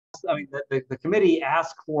asked, I mean, the committee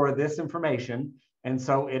asked for this information, and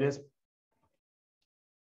so it is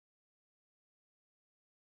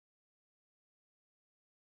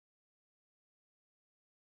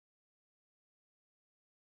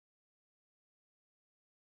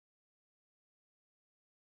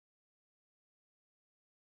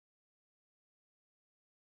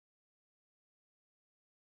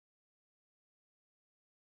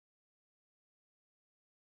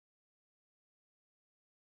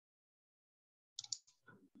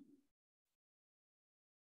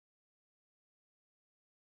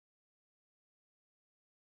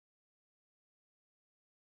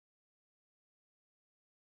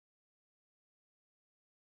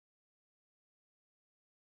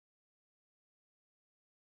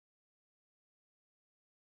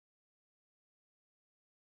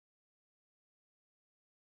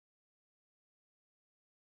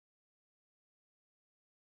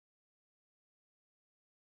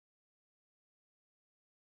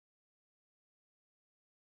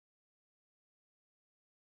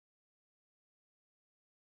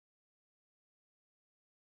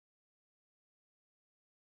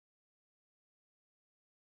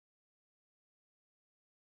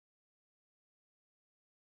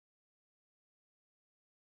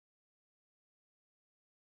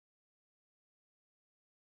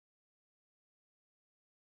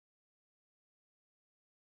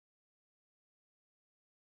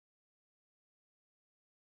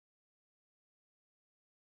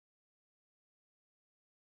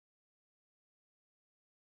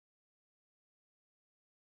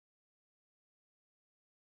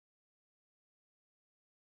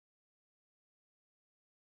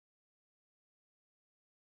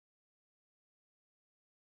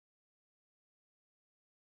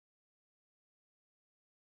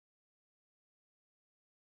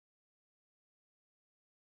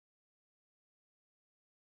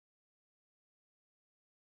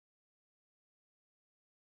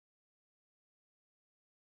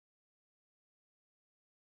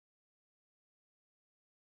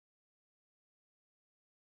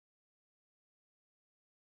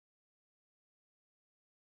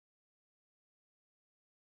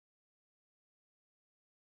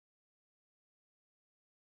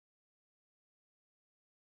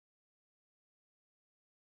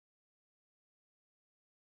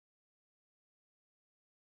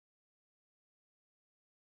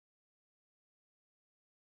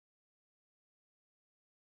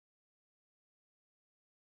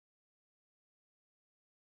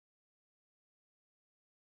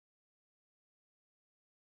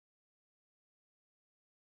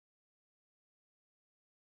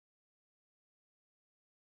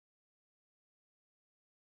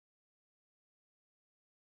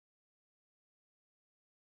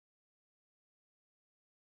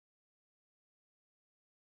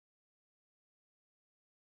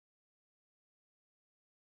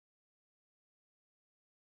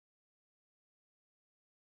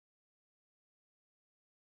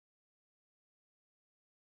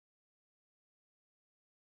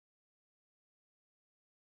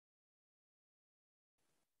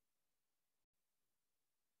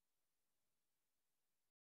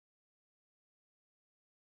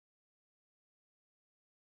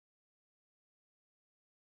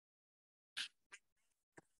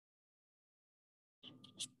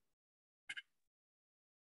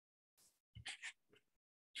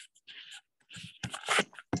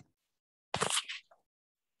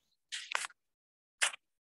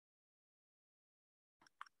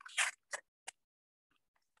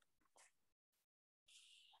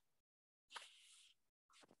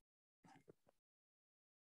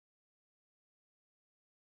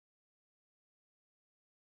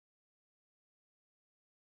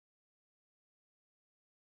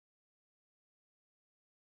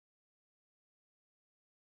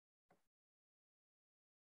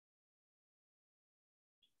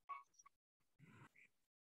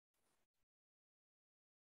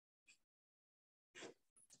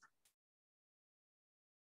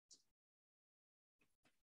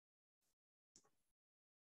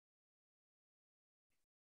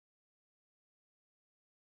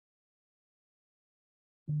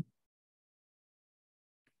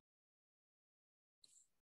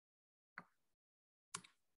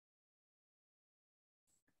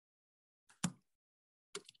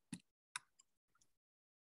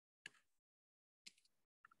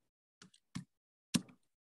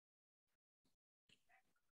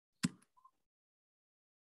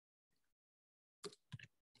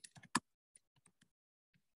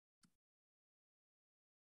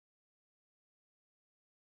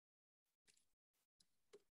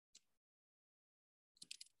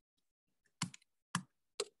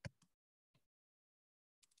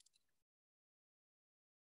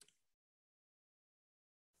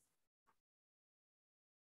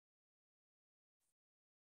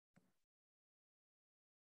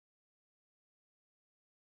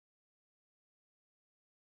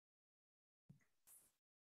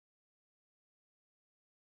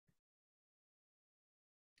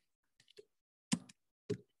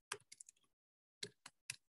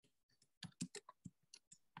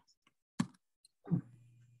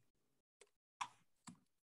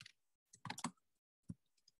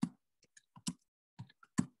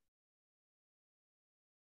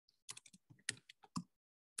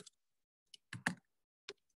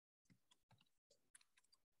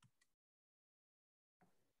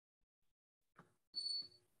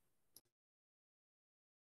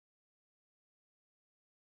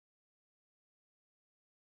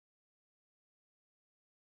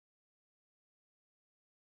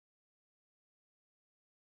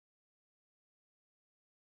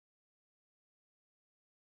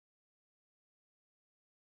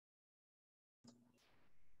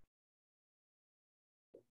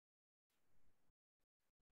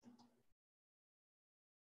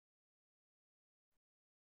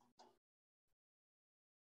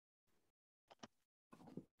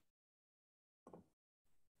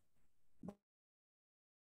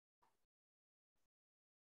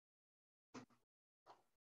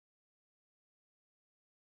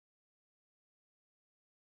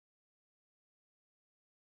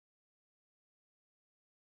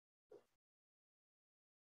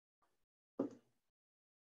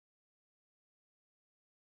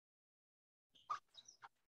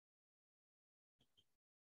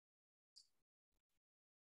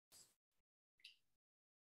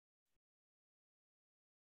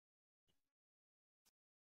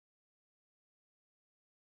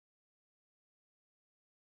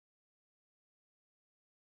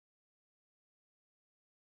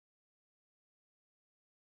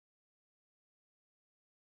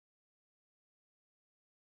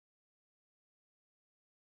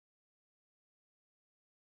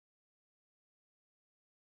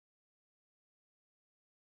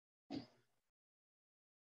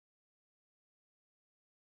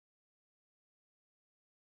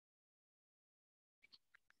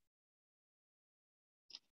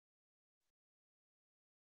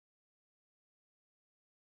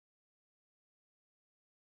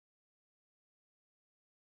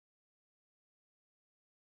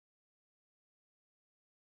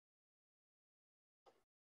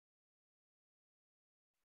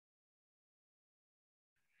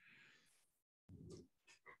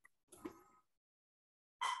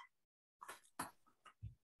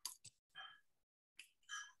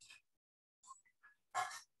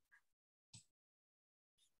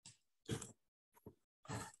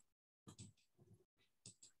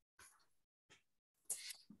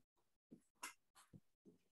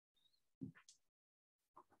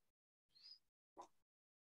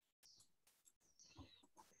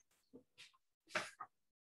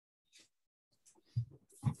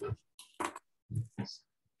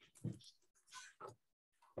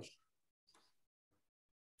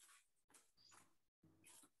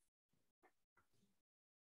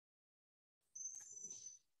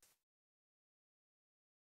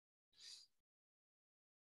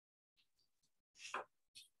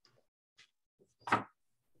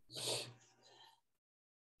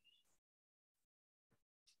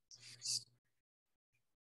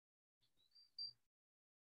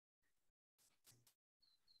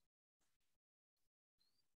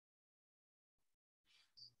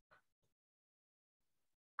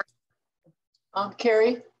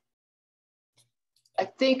Carrie, I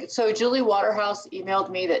think, so Julie Waterhouse emailed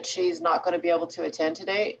me that she's not going to be able to attend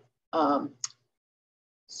today.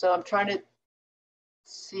 So I'm trying to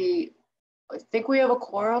see, I think we have a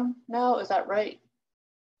quorum now, is that right?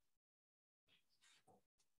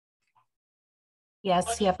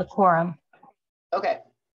 Yes, you have a quorum. Okay.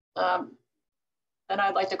 Then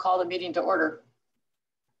I'd like to call the meeting to order.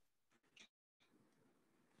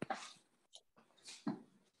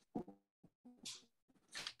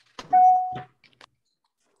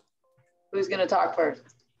 Who's going to talk first?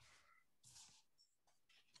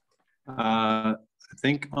 I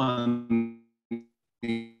think on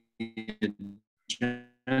the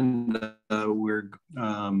agenda,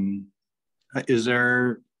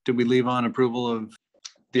 did we leave on approval of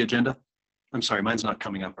the agenda? I'm sorry, mine's not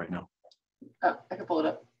coming up right now. Oh, I can pull it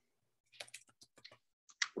up.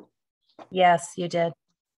 Yes, you did.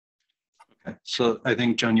 Okay, so I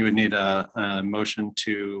think, Joan, you would need a motion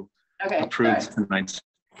to approve tonight's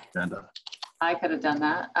agenda. I could have done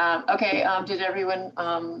that. Okay, did everyone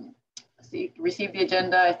receive the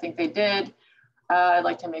agenda? I think they did. I'd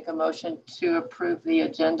like to make a motion to approve the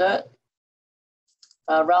agenda.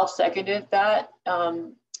 Ralph seconded that.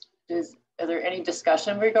 Are there any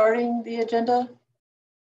discussion regarding the agenda?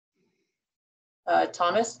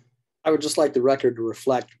 Thomas? I would just like the record to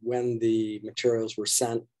reflect when the materials were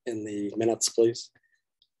sent in the minutes, please.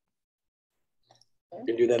 You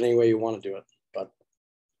can do that any way you want to do it, but.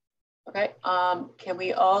 Okay, can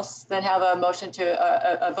we also then have a motion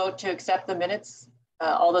to, a vote to accept the minutes?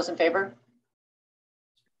 All those in favor?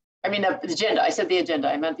 I mean, the agenda, I said the agenda,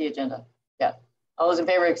 I meant the agenda. Yeah, all those in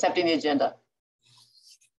favor of accepting the agenda?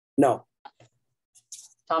 No.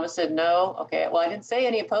 Thomas said no. Okay, well, I didn't say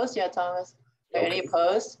any opposed yet, Thomas. Okay. Any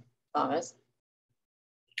opposed? Thomas?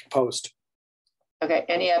 Opposed. Okay,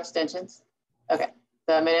 any abstentions? Okay,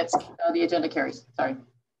 the minutes, the agenda carries, sorry.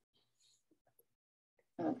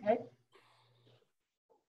 Okay.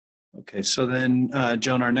 Okay, so then,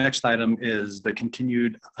 Joan, our next item is the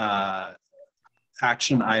continued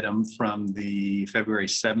action item from the February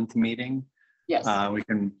 7th meeting. Yes.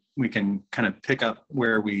 We can kind of pick up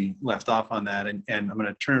where we left off on that, and I'm going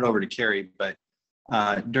to turn it over to Carrie. But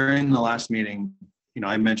during the last meeting,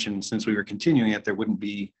 I mentioned since we were continuing it, there wouldn't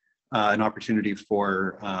be an opportunity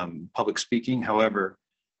for public speaking. However,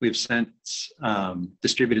 we've since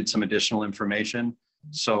distributed some additional information.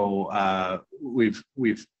 So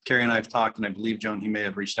Carrie and I have talked, and I believe, Joan, he may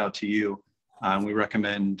have reached out to you. We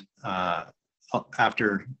recommend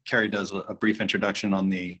after Carrie does a brief introduction on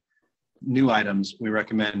the new items, we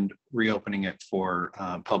recommend reopening it for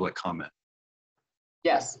public comment.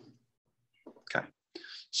 Yes. Okay.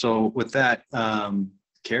 So with that,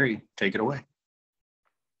 Carrie, take it away.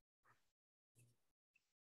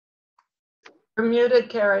 You're muted,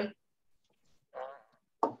 Carrie.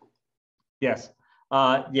 Yes.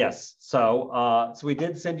 Yes. So we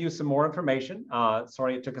did send you some more information.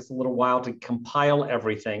 Sorry, it took us a little while to compile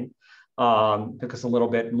everything. Took us a little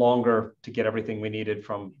bit longer to get everything we needed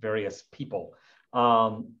from various people.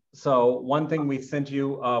 So one thing we sent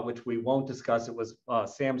you, which we won't discuss, it was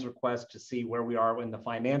Sam's request to see where we are in the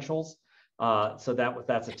financials. So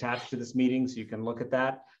that's attached to this meeting, so you can look at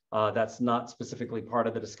that. That's not specifically part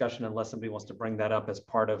of the discussion unless somebody wants to bring that up as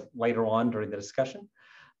part of later on during the discussion.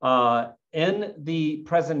 In the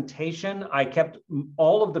presentation, I kept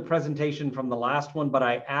all of the presentation from the last one, but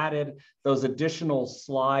I added those additional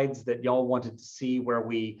slides that y'all wanted to see where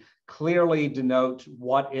we clearly denote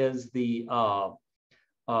what is the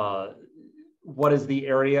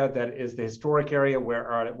area that is the historic area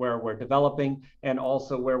where we're developing, and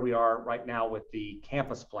also where we are right now with the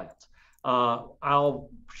campus plans. I'll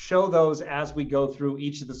show those as we go through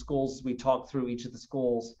each of the schools. We talk through each of the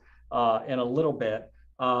schools in a little bit.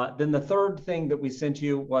 Then the third thing that we sent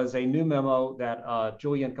you was a new memo that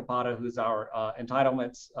Julian Capata, who's our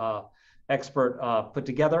entitlements expert, put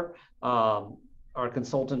together, our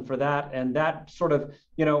consultant for that. And that sort of,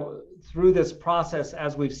 through this process,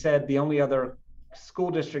 as we've said, the only other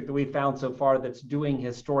school district that we found so far that's doing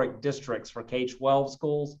historic districts for K-12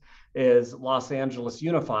 schools is Los Angeles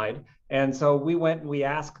Unified. And so we went and we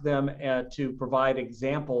asked them to provide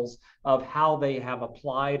examples of how they have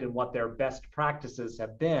applied and what their best practices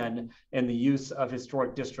have been in the use of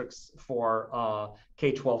historic districts for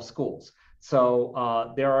K-12 schools.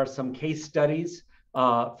 So there are some case studies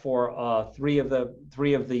for three of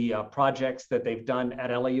the projects that they've done at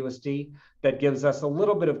LAUSD that gives us a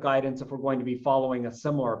little bit of guidance if we're going to be following a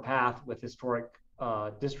similar path with historic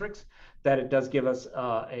districts, that it does give us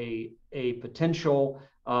a potential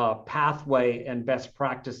pathway and best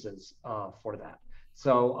practices for that.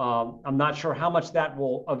 So I'm not sure how much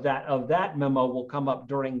of that memo will come up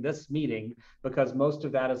during this meeting, because most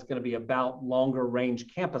of that is going to be about longer range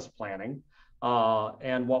campus planning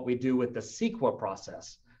and what we do with the CEQA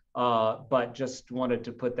process. But just wanted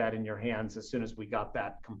to put that in your hands as soon as we got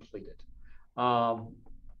that completed.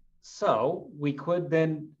 So we could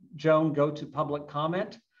then, Joan, go to public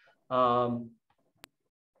comment.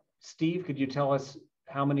 Steve, could you tell us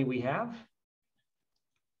how many we have?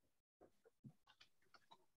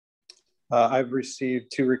 I've received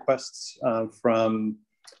 2 requests from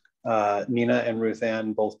Nina and Ruth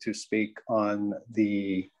Ann, both to speak on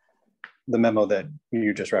the memo that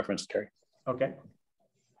you just referenced, Carrie. Okay.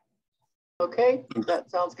 Okay, that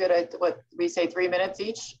sounds good. What we say, 3 minutes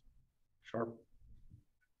each? Sure.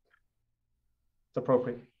 It's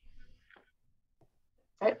appropriate.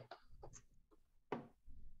 Okay.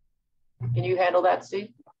 Can you handle that, Steve?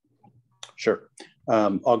 Sure.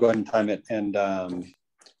 I'll go ahead and time it. And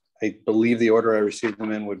I believe the order I received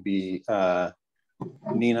them in would be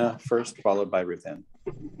Nina first, followed by Ruth Ann.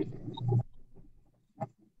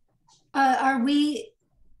 Are we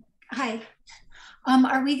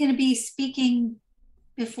going to be speaking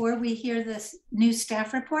before we hear this new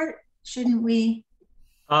staff report? Shouldn't we?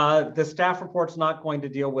 The staff report's not going to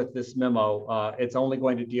deal with this memo. It's only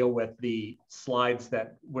going to deal with the slides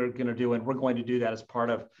that we're going to do, and we're going to do that as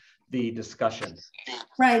part of the discussion.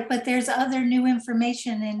 Right, but there's other new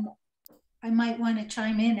information, and I might want to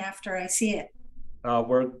chime in after I see it.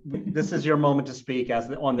 This is your moment to speak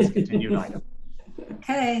on this continued item.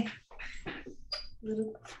 Okay.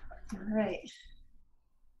 All right.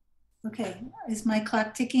 Okay, is my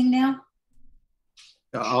clock ticking now?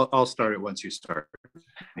 I'll start it once you start.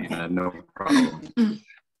 Yeah, no problem.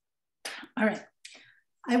 All right.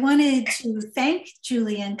 I wanted to thank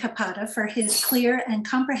Julian Capata for his clear and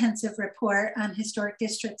comprehensive report on historic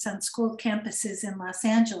districts on school campuses in Los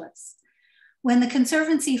Angeles. When the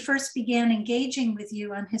Conservancy first began engaging with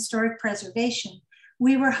you on historic preservation,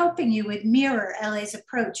 we were hoping you would mirror LA's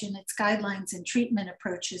approach in its guidelines and treatment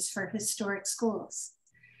approaches for historic schools.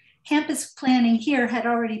 Campus planning here had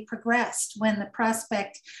already progressed when the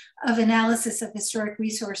prospect of analysis of historic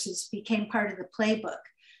resources became part of the playbook.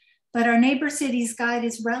 But our Neighbor Cities Guide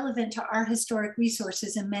is relevant to our historic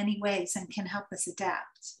resources in many ways and can help us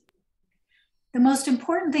adapt. The most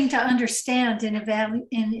important thing to understand in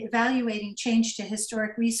evaluating change to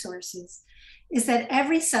historic resources is that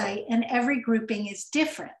every site and every grouping is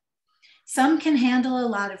different. Some can handle a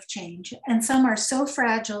lot of change, and some are so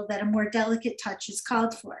fragile that a more delicate touch is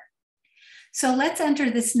called for. So let's enter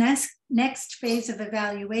this next phase of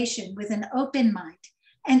evaluation with an open mind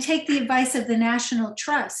and take the advice of the National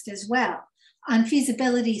Trust as well on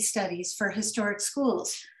feasibility studies for historic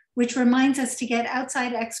schools, which reminds us to get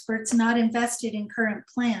outside experts not invested in current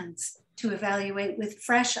plans to evaluate with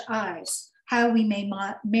fresh eyes how we may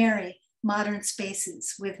marry modern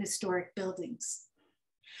spaces with historic buildings.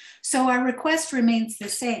 So our request remains the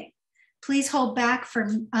same. Please hold back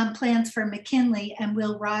on plans for McKinley and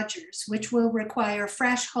Will Rogers, which will require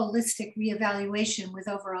fresh holistic reevaluation with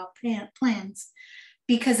overall plans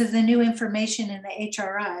because of the new information in the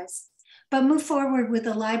HRIs, but move forward with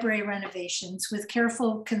the library renovations with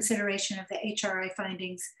careful consideration of the HRI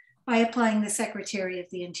findings by applying the Secretary of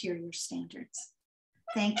the Interior standards.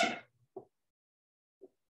 Thank you.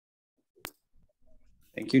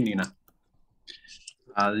 Thank you, Nina.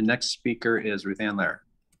 The next speaker is Ruth Ann Lair.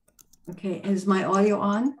 Okay, is my audio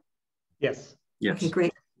on? Yes. Yes. Okay,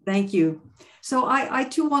 great. Thank you. So I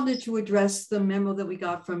too wanted to address the memo that we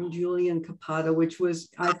got from Julian Capata, which was,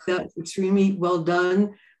 I felt, extremely well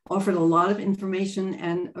done, offered a lot of information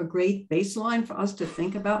and a great baseline for us to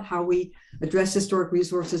think about how we address historic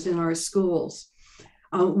resources in our schools.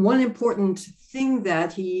 One important thing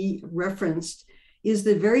that he referenced is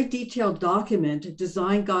the very detailed document,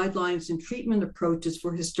 Design Guidelines and Treatment Approaches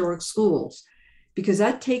for Historic Schools, because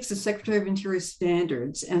that takes the Secretary of Interior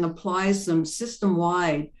standards and applies them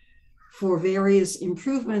system-wide for various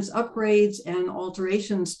improvements, upgrades, and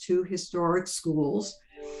alterations to historic schools,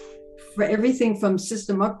 for everything from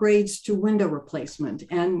system upgrades to window replacement.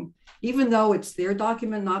 And even though it's their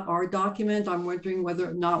document, not our document, I'm wondering whether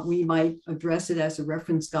or not we might address it as a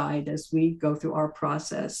reference guide as we go through our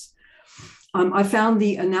process. I found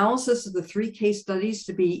the analysis of the 3 case studies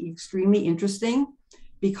to be extremely interesting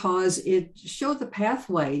because it showed the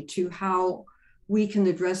pathway to how we can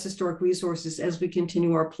address historic resources as we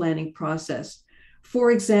continue our planning process.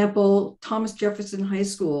 For example, Thomas Jefferson High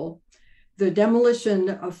School, the demolition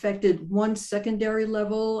affected 1 secondary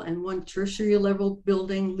level and 1 tertiary level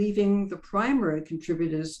building, leaving the primary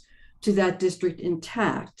contributors to that district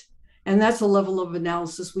intact. And that's a level of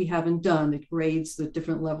analysis we haven't done. It grades the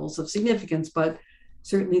different levels of significance, but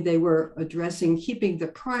certainly they were addressing keeping the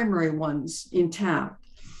primary ones intact.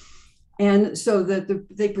 And so that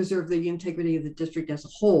they preserve the integrity of the district as a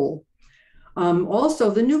whole.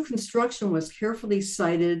 Also, the new construction was carefully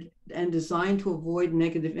sited and designed to avoid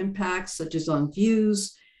negative impacts, such as on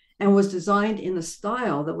views, and was designed in a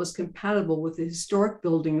style that was compatible with the historic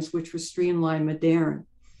buildings, which were streamlined modern.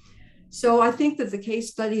 So I think that the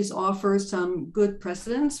case studies offer some good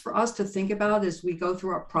precedents for us to think about as we go through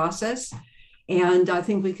our process. And I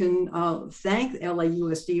think we can thank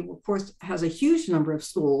LAUSD, of course, has a huge number of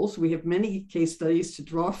schools. We have many case studies to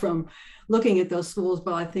draw from looking at those schools,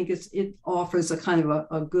 but I think it offers a kind of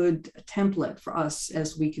a good template for us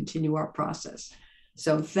as we continue our process.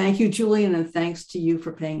 So thank you, Julian, and thanks to you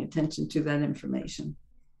for paying attention to that information.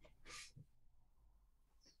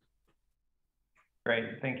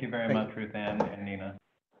 Great. Thank you very much, Ruth Ann and Nina.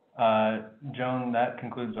 Joan, that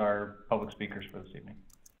concludes our public speakers for this evening.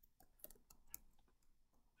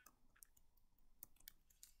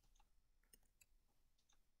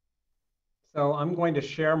 So I'm going to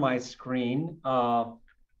share my screen.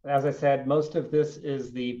 As I said, most of this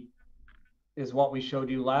is what we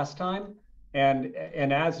showed you last time. And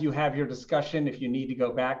as you have your discussion, if you need to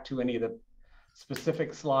go back to any of the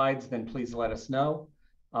specific slides, then please let us know.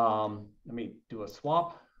 Let me do a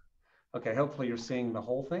swap. Okay, hopefully you're seeing the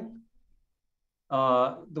whole thing.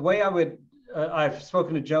 The way I would, I've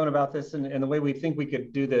spoken to Joan about this, and the way we think we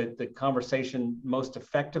could do the conversation most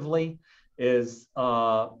effectively is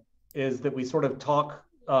that we sort of talk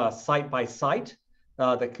site by site.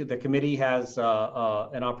 The committee has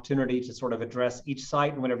an opportunity to sort of address each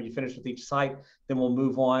site, and whenever you finish with each site, then we'll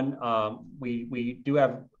move on.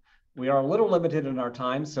 We are a little limited in our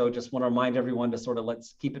time, so just want to remind everyone to sort of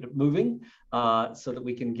let's keep it moving so that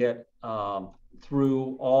we can get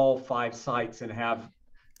through all 5 sites and have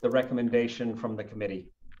the recommendation from the committee.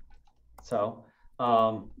 So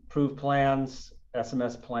approved plans,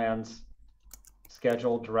 SMS plans,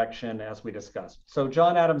 schedule, direction, as we discussed. So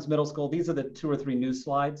John Adams Middle School, these are the 2 or 3 new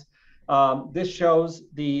slides. This shows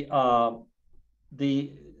the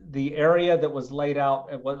area that was laid out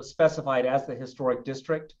and what was specified as the historic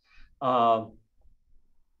district by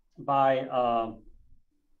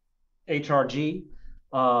HRG,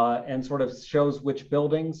 and sort of shows which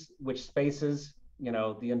buildings, which spaces, you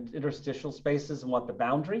know, the interstitial spaces and what the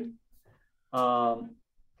boundary.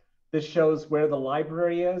 This shows where the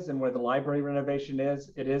library is and where the library renovation is.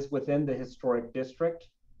 It is within the historic district.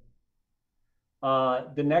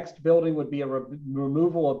 The next building would be a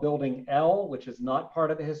removal of building L, which is not part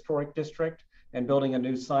of the historic district, and building a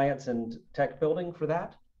new science and tech building for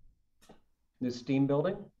that, new STEAM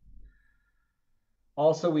building.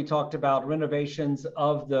 Also, we talked about renovations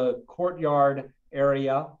of the courtyard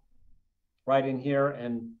area right in here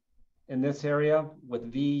and in this area with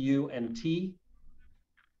V, U, and T.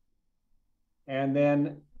 And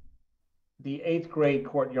then the 8th grade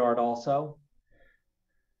courtyard also.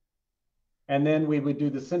 And then we would do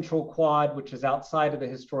the central quad, which is outside of the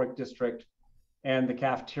historic district, and the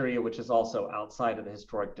cafeteria, which is also outside of the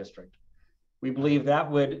historic district. We believe that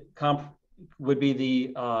would be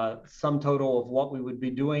the sum total of what we would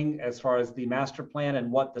be doing as far as the master plan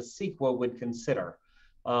and what the CEQA would consider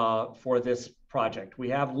for this project. We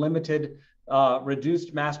have limited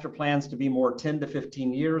reduced master plans to be more 10 to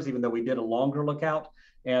 15 years, even though we did a longer lookout.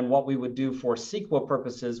 And what we would do for CEQA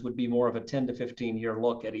purposes would be more of a 10 to 15 year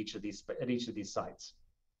look at each of these sites.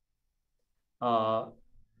 So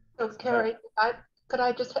Carrie, could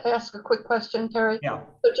I just ask a quick question, Carrie? Yeah.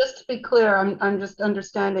 So just to be clear, I'm just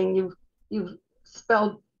understanding you've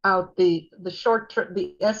spelled out the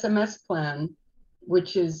SMS plan,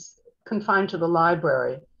 which is confined to the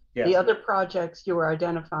library. Yes. The other projects you were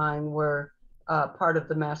identifying were part of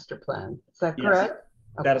the master plan. Is that correct?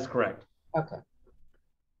 Yes, okay. That is correct. Okay.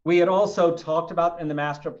 We had also talked about in the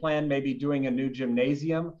master plan maybe doing a new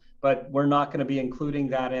gymnasium, but we're not going to be including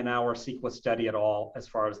that in our CEQA study at all as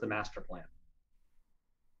far as the master plan.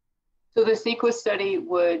 So the CEQA study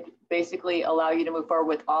would basically allow you to move forward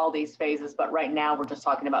with all these phases, but right now we're just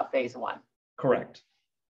talking about phase 1. Correct.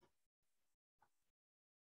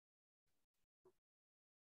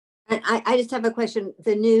 I just have a question.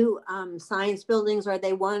 The new science buildings, are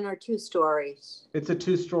they 1 or 2 stories? It's a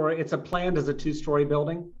 2-story. It's planned as a 2-story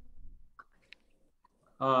building.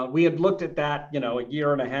 We had looked at that, you know, a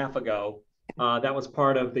year and a half ago. That was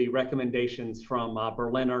part of the recommendations from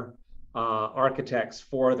Berliner architects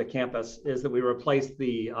for the campus, is that we replaced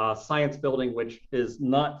the science building, which is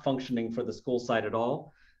not functioning for the school site at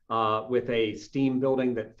all, with a STEAM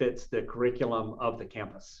building that fits the curriculum of the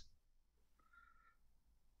campus.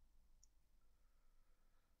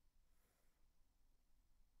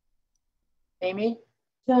 Amy?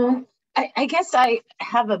 So I guess I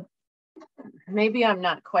have maybe I'm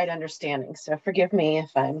not quite understanding, so forgive me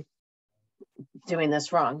if I'm doing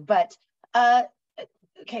this wrong, but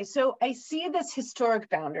okay, so I see this historic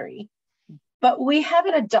boundary, but we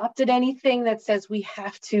haven't adopted anything that says we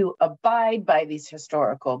have to abide by these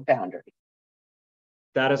historical boundaries.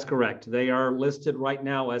 That is correct. They are listed right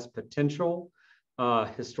now as potential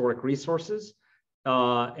historic resources.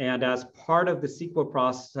 And as part of the CEQA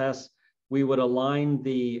process, we would align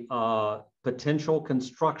the potential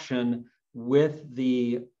construction with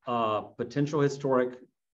the potential historic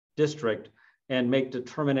district and make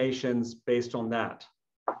determinations based on that.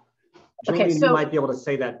 Okay, Julian, so, you might be able to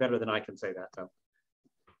say that better than I can say that. So.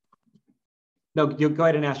 No, you go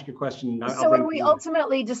ahead and ask your question. So are we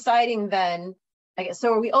ultimately deciding then, I guess,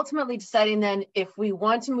 so are we ultimately deciding then if we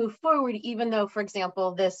want to move forward, even though, for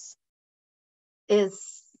example, this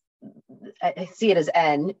is, I see it as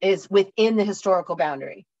N, is within the historical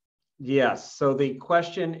boundary? Yes, so the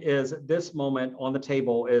question is, at this moment on the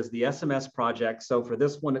table is the SMS project. So for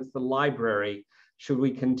this one, it's the library. Should we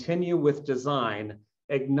continue with design,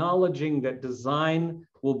 acknowledging that design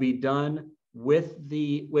will be done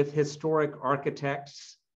with historic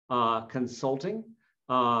architects consulting,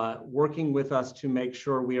 working with us to make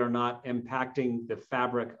sure we are not impacting the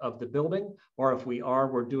fabric of the building, or if we are,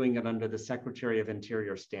 we're doing it under the Secretary of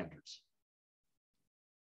Interior standards.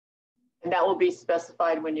 And that will be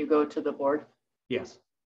specified when you go to the board? Yes.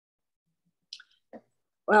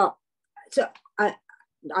 Well, so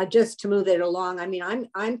I just to move it along, I mean,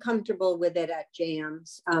 I'm comfortable with it at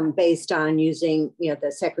JAMS based on using, you know,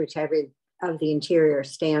 the Secretary of the Interior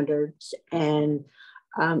standards. And,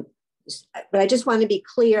 but I just want to be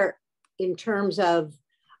clear in terms of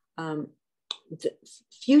the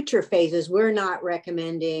future phases, we're not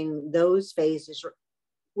recommending those phases.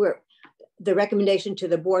 The recommendation to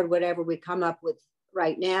the board, whatever we come up with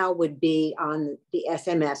right now, would be on the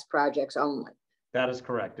SMS projects only. That is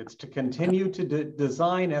correct. It's to continue to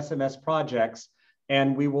design SMS projects,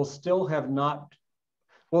 and we will still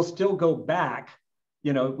we'll still go back.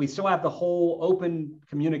 You know, we still have the whole open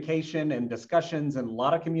communication and discussions and a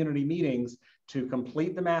lot of community meetings to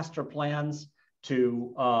complete the master plans,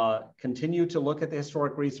 to continue to look at the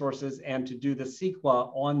historic resources, and to do the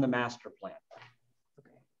CEQA on the master plan.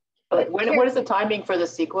 What is the timing for the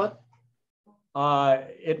CEQA?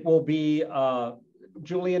 It will be,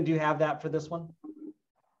 Julian, do you have that for this one?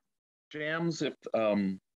 JAMS, if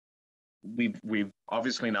we've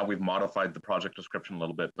obviously now we've modified the project description a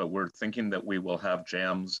little bit, but we're thinking that we will have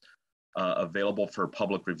JAMS available for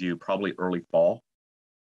public review probably early fall,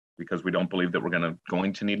 because we don't believe that we're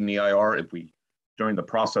going to need an EIR. If we, during the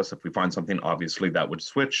process, if we find something, obviously that would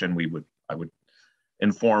switch, and I would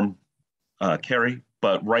inform Carrie.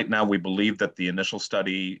 But right now, we believe that the initial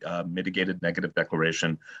study mitigated negative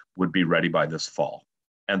declaration would be ready by this fall.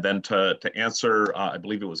 And then to answer, I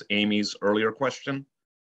believe it was Amy's earlier question.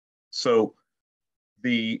 So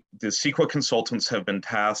the CEQA consultants have been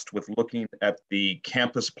tasked with looking at the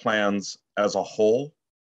campus plans as a whole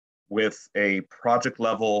with a project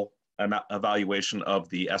level evaluation of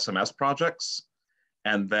the SMS projects,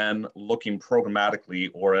 and then looking programmatically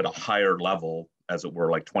or at a higher level, as it were,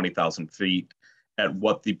 like 20,000 feet, at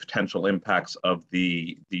what the potential impacts of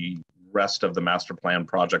the rest of the master plan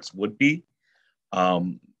projects would be.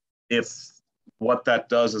 If what that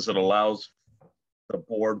does is it allows the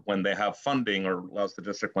board, when they have funding, or allows the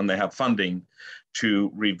district when they have funding,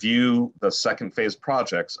 to review the second phase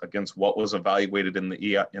projects against what was evaluated in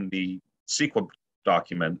the CEQA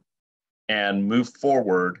document and move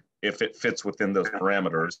forward if it fits within those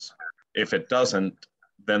parameters. If it doesn't,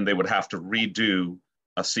 then they would have to redo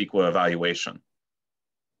a CEQA evaluation.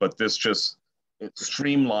 But this just, it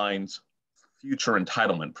streamlines future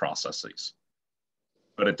entitlement processes.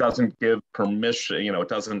 But it doesn't give permission, you know, it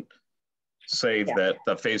doesn't say that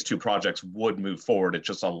the phase 2 projects would move forward. It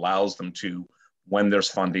just allows them to, when there's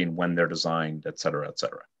funding, when they're designed, et cetera, et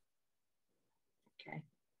cetera. Okay.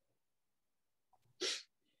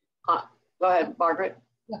 Go ahead, Margaret.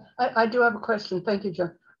 Yeah, I do have a question. Thank you, Joe.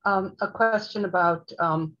 A question about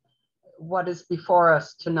what is before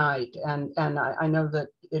us tonight. And I know that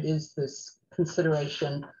it is this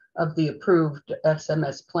consideration of the approved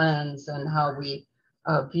SMS plans and how we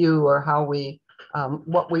view, or how we,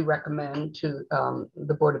 what we recommend to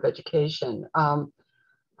the Board of Education.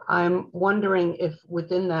 I'm wondering if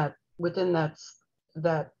within that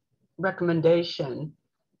recommendation,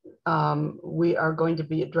 we are going to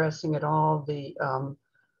be addressing at all the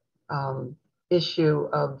issue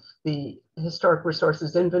of the historic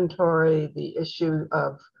resources inventory, the issue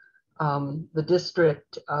of the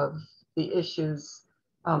district, of the issues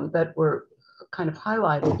that were kind of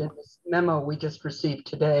highlighted in this memo we just received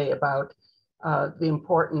today about the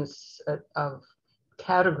importance of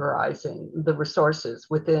categorizing the resources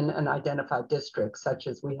within an identified district, such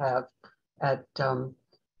as we have at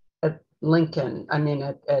Lincoln,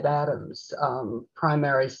 at Adams,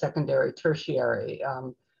 primary, secondary, tertiary,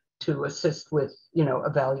 to assist with,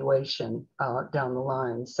 evaluation down the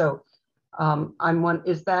line. So I'm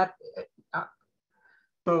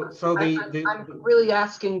really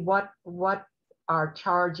asking what our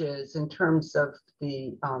charge is in terms of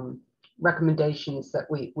the recommendations that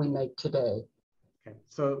we make today. Okay,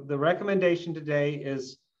 so the recommendation today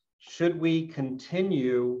is, should we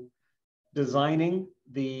continue designing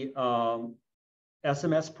the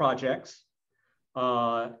SMS projects,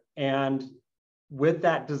 and with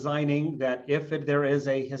that designing, that if there is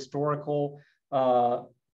a historical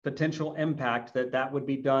potential impact, that would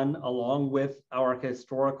be done along with our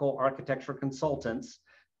historical architecture consultants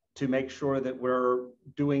to make sure that we're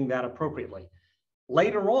doing that appropriately.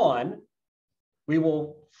 Later on, we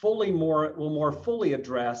will more fully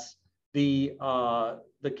address the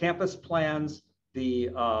campus plans, the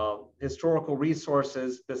historical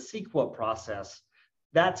resources, the CEQA process.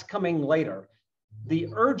 That's coming later. The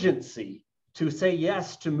urgency to say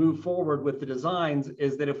yes to move forward with the designs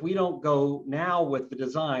is that if we don't go now with the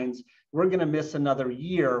designs, we're going to miss another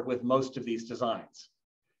year with most of these designs.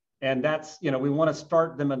 And that's, we want to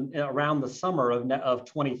start them around the summer of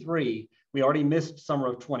 23. We already missed summer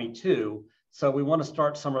of 22. So we want to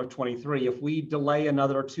start summer of 23. If we delay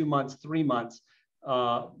another 2 months, 3 months,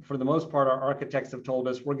 for the most part, our architects have told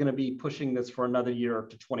us we're going to be pushing this for another year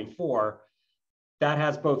to 24. That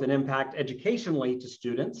has both an impact educationally to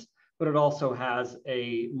students, but it also has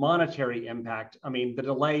a monetary impact. I mean, the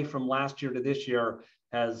delay from last year to this year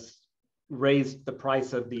has raised the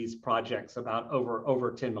price of these projects about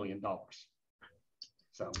over $10 million.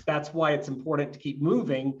 So that's why it's important to keep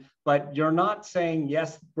moving, but you're not saying,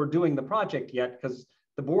 yes, we're doing the project yet, because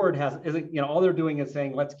the board all they're doing is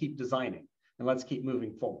saying, let's keep designing and let's keep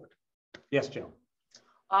moving forward. Yes, Jill.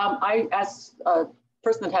 As a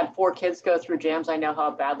person that had 4 kids go through JAMS, I know how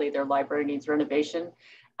badly their library needs renovation.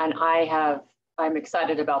 And I'm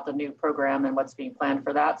excited about the new program and what's being planned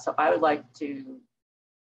for that. So I would like to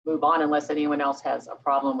move on unless anyone else has a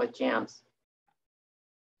problem with JAMS.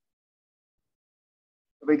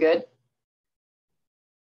 Are we good?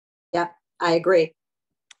 Yeah, I agree.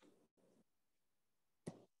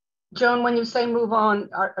 Joan, when you say move on,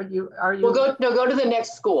 are you? Well, go to the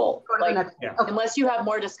next school. Go to the next, yeah. okay. Unless you have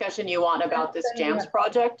more discussion you want about this JAMS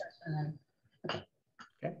project.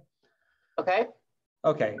 Okay. Okay.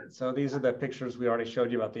 Okay, so these are the pictures we already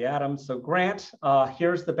showed you about the Adams. So Grant,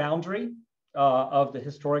 here's the boundary of the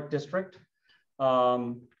historic district,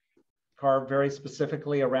 carved very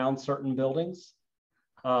specifically around certain buildings.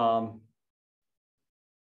 And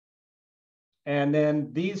then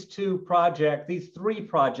these 3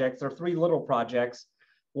 projects are 3 little projects.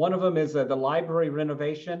 One of them is the library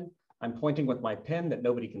renovation. I'm pointing with my pen that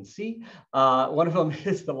nobody can see. One of them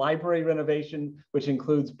is the library renovation, which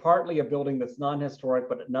includes partly a building that's non-historic,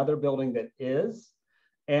 but another building that is.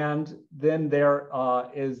 And then there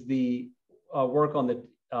is the work on the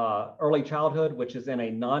early childhood, which is in a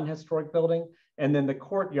non-historic building. And then the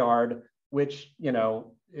courtyard, which,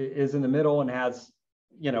 is in the middle and has,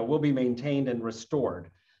 will be maintained and restored.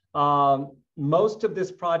 Most of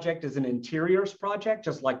this project is an interiors project,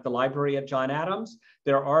 just like the library at John Adams.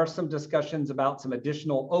 There are some discussions about some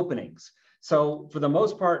additional openings. So for the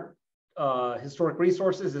most part, Historic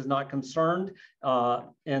Resources is not concerned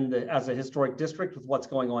as a historic district with what's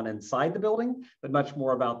going on inside the building, but much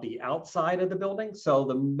more about the outside of the building. So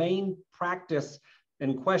the main practice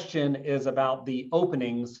in question is about the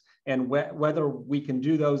openings and whether we can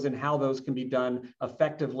do those and how those can be done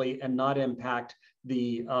effectively and not impact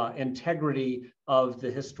the integrity of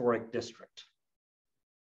the historic district.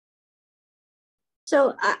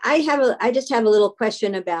 So I just have a little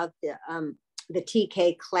question about the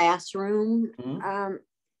TK classroom. Mm-hmm.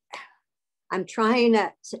 I'm trying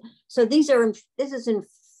to, so this is in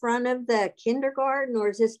front of the kindergarten, or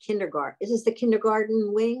is this kindergarten? Is this the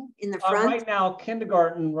kindergarten wing in the front? Right now,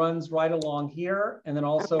 kindergarten runs right along here and then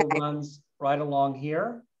also runs right along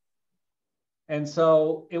here. And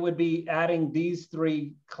so it would be adding these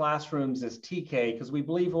 3 classrooms as TK, because we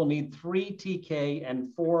believe we'll need 3 TK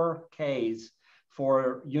and 4 Ks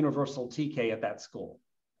for universal TK at that school.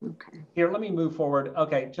 Okay. Here, let me move forward.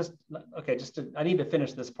 I need to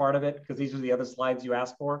finish this part of it because these are the other slides you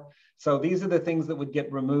asked for. So these are the things that would get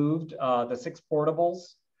removed, the 6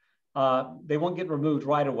 portables. They won't get removed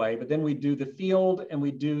right away, but then we do the field and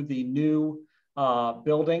we do the new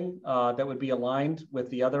building that would be aligned with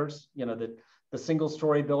the others, you know, the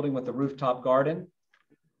single-story building with the rooftop garden.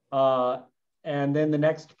 And then the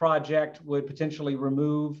next project would potentially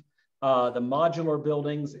remove the modular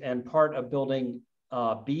buildings and part of building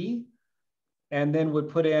B, and then would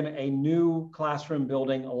put in a new classroom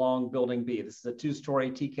building along building B. This is a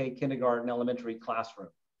 2-story TK kindergarten elementary classroom.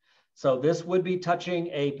 So this would be touching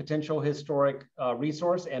a potential historic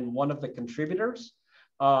resource and one of the contributors.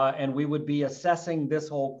 And we would be assessing this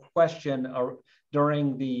whole question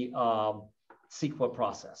during the CEQA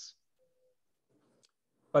process.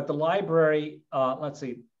 But the library, let's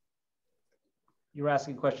see, you were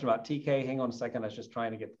asking a question about TK. Hang on a second, I was just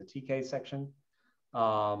trying to get to the TK section.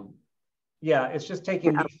 Yeah, it's just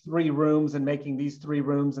taking these 3 rooms and making these 3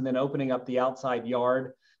 rooms and then opening up the outside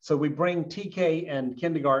yard. So we bring TK and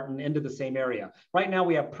kindergarten into the same area. Right now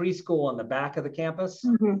we have preschool on the back of the campus,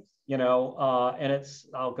 you know, and it's,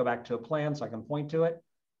 I'll go back to a plan so I can point to it.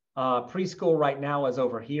 Preschool right now is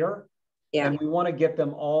over here. Yeah. And we want to get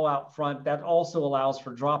them all out front. That also allows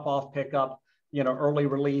for drop-off, pickup, you know, early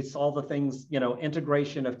release, all the things, you know,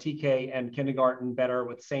 integration of TK and kindergarten better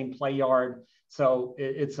with same play yard. So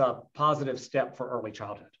it's a positive step for early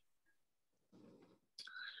childhood.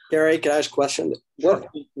 Gary, can I ask a question? Sure.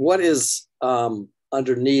 What is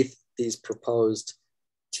underneath these proposed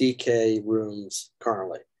TK rooms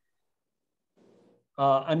currently?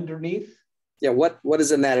 Underneath? Yeah, what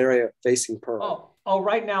is in that area facing Pearl? Oh,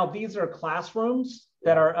 right now, these are classrooms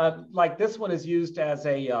that are, like this one is used as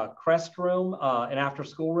a crest room, an after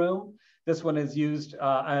school room. This one is used,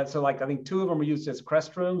 so like I think 2 of them are used as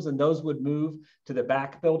crest rooms, and those would move to the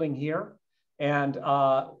back building here. And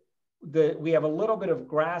we have a little bit of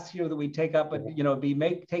grass here that we take up, but you know,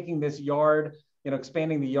 taking this yard, you know,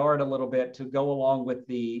 expanding the yard a little bit to go along with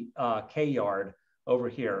the K yard over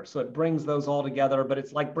here. So it brings those all together, but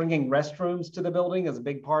it's like bringing restrooms to the building is a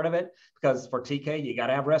big part of it, because for TK, you got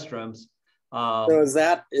to have restrooms. So is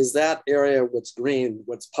that area what's green,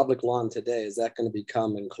 what's public lawn today, is that going to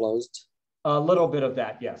become enclosed? A little bit of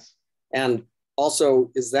that, yes. And also,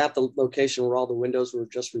 is that the location where all the windows were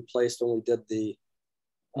just replaced when we did the,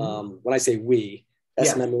 when I say we,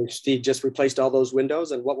 SM-FDAC just replaced all those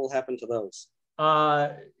windows, and what will happen to those?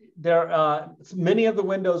 Many of the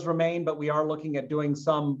windows remain, but we are looking at doing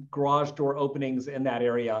some garage door openings in that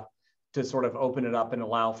area to sort of open it up and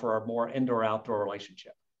allow for a more indoor-outdoor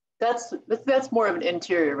relationship. That's more of an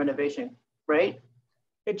interior renovation, right?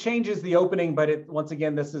 It changes the opening, but once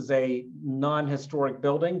again, this is a non-historic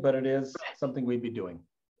building, but it is something we'd be doing.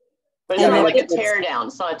 But it's not like a tear down.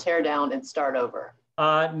 It's not a tear down and start over.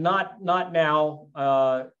 Not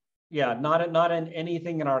now. Yeah, not in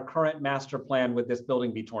anything in our current master plan would this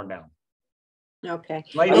building be torn down. Okay.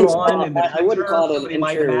 Later on in the future, I wouldn't call it we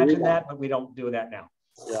might imagine that, but we don't do that now.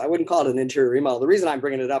 Yeah, I wouldn't call it an interior remodel. The reason I'm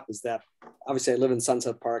bringing it up is that obviously I live in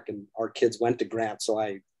Sunset Park and our kids went to Grant, so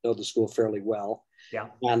I know the school fairly well. Yeah.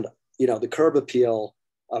 And, you know, the curb appeal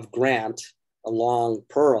of Grant along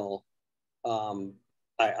Pearl,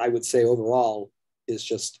 I would say overall is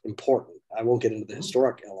just important. I won't get into the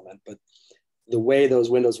historic element, but the way those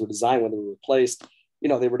windows were designed when they were replaced, you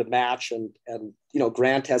know, they were to match, and you know,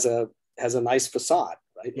 Grant has a nice facade,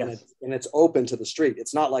 right? Yes. And it's open to the street.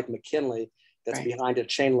 It's not like McKinley that's behind a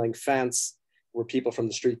chain link fence where people from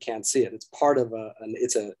the street can't see it. It's part of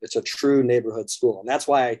it's a true neighborhood school. And that's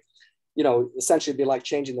why, you know, essentially it'd be like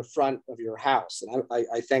changing the front of your house. And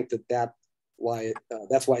I think that's why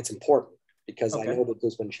it's important, because I know that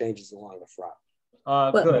there's been changes along the front.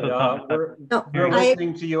 Good. We're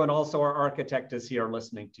listening to you, and also our architect is here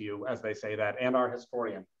listening to you as they say that, and our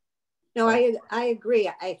historian. No, I agree.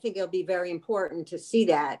 I think it'll be very important to see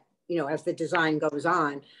that, you know, as the design goes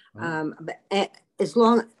on. But as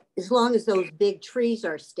long as those big trees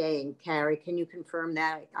are staying, Carrie, can you confirm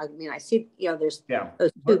that? I mean, I see, you know, there's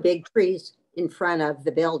those 2 big trees in front of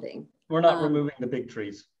the building. We're not removing the big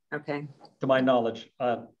trees. Okay. To my knowledge,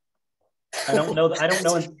 I don't know.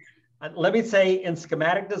 Let me say, in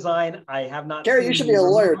schematic design, I have not. Gary, you should be a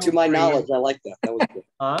lawyer. To my knowledge, I like that. That was good.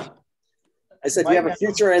 I said you have a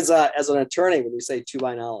future as an attorney when you say "to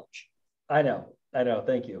my knowledge." I know.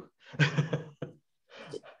 Thank you.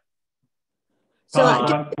 So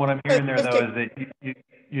what I'm hearing there, though, is that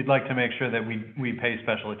you'd like to make sure that we pay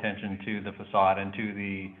special attention to the facade and to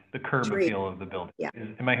the curb appeal of the building. Yeah.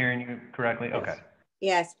 Am I hearing you correctly? Yes. Okay.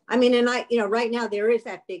 Yes. I mean, and you know, right now there is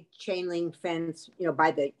that big chain link fence, you know, by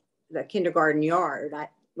the kindergarten yard,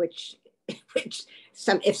 which if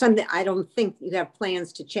something, I don't think you have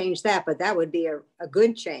plans to change that, but that would be a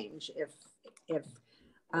good change if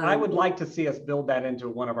I would like to see us build that into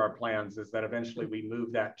one of our plans, is that eventually we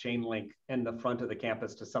move that chain link in the front of the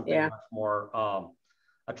campus to something much more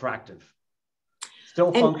attractive.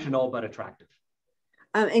 Still functional, but attractive.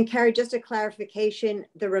 And Carrie, just a clarification,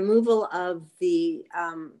 the removal of the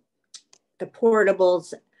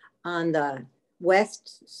portables on the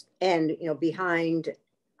west end, behind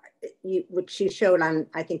you, which you showed on,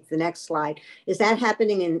 I think, the next slide, is that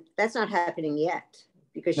happening? That's not happening yet.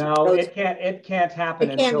 Because no, it can't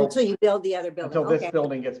happen until you build the other building. Until this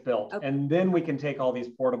building gets built. Okay. And then we can take all these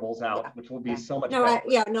portables out, which will be so much better.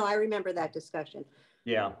 I remember that discussion.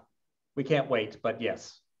 Yeah, we can't wait, but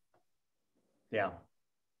yes. Yeah.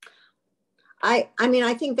 I mean,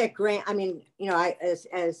 I think that Grant,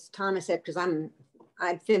 as Thomas said, because I'm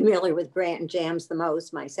familiar with Grant and Jams the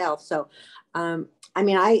most myself. So,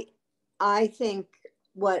 I think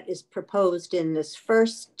what is proposed in this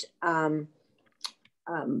first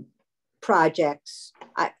projects,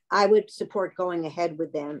 I would support going ahead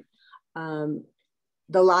with them. The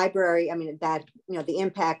library, the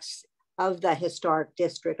impacts of the historic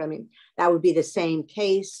district, that would be the same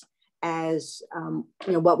case as,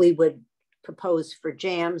 what we would propose for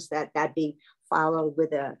Jams, that'd be followed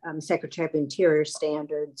with a Secretary of Interior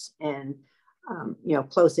standards and,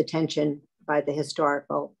 close attention by the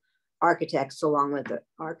historical architects along with the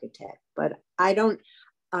architect. But I don't,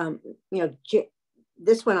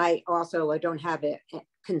 this one I don't have a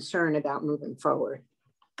concern about moving forward.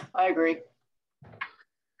 I agree.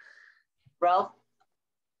 Ralph?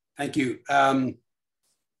 Thank you.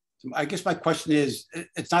 I guess my question is,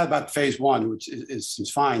 it's not about phase one, which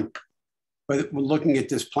is fine, but when looking at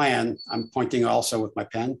this plan, I'm pointing also with my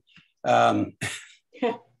pen,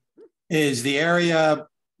 is the area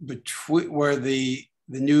between where the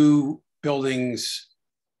new buildings,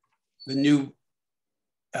 the new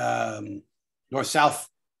north-south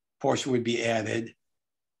portion would be added.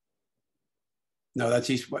 No, that's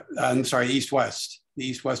east-west. I'm sorry, east-west, the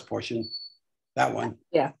east-west portion, that one.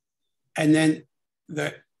 Yeah. And then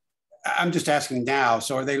I'm just asking now,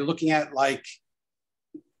 so are they looking at like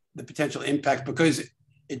the potential impact? Because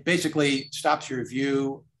it basically stops your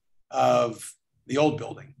view of the old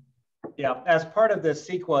building. Yeah, as part of the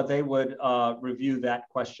CEQA, they would review that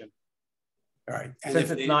question. All right. And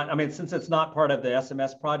since it's not part of the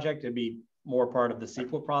SMS project, it'd be more part of the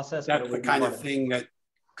CEQA process. That's the kind of thing that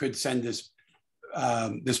could send this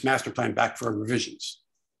this master plan back for revisions.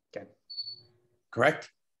 Okay. Correct?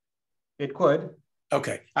 It could.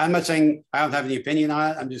 Okay. I'm not saying I don't have any opinion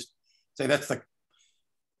on it. I'm just saying that's the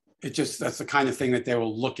kind of thing that they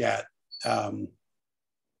will look at.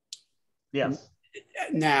 Yes.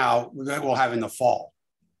 Now that we'll have in the fall.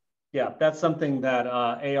 Yeah, that's something that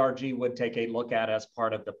ARG would take a look at as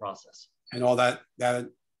part of the process. And all that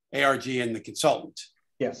ARG and the consultant.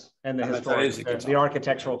 Yes, and the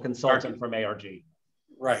architectural consultant from ARG.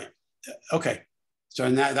 Right. Okay. So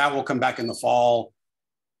that will come back in the fall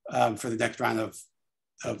for the next round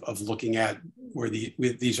of looking at where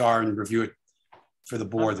these are and review it for the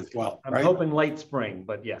board as well. I'm hoping late spring,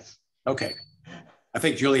 but yes. Okay. I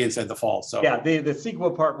think Julian said the fall. So yeah, the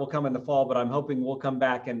CEQA part will come in the fall, but I'm hoping we'll come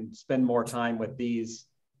back and spend more time with these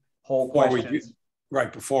whole questions.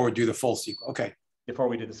 Before we do the full CEQA. Okay. Before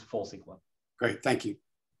we do this full CEQA. Great, thank you.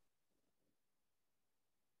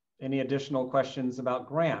 Any additional questions about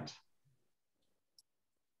Grant?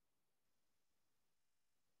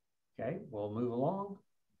 Okay, we'll move along.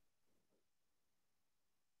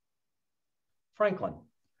 Franklin.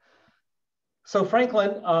 So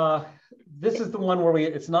Franklin, this is the one where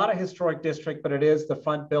it's not a historic district, but it is the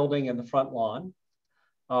front building and the front lawn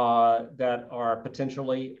that are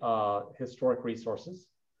potentially historic resources.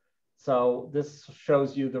 So this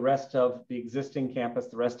shows you the rest of the existing campus,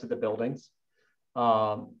 the rest of the buildings,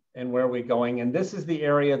 and where we're going. And this is the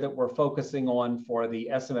area that we're focusing on for the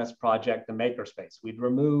SMS project, the makerspace. We'd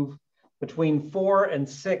remove between 4 and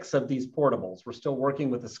 6 of these portables. We're still working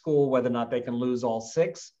with the school whether or not they can lose all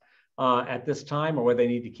 6 at this time, or whether they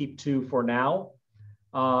need to keep 2 for now.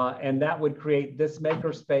 And that would create this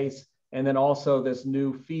makerspace, and then also this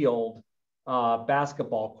new field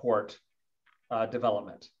basketball court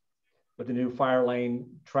development with the new fire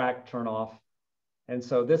lane track turnoff. And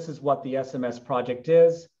so this is what the SMS project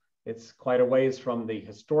is. It's quite a ways from the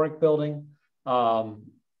historic building.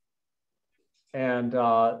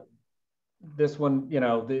 This one, you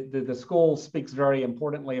know, the school speaks very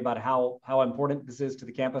importantly about how important this is to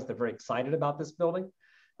the campus. They're very excited about this building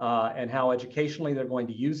and how educationally they're going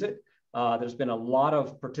to use it. There's been a lot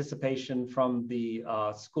of participation from the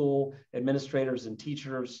school administrators and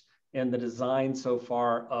teachers in the design so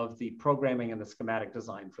far of the programming and the schematic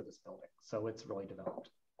design for this building. So it's really developed.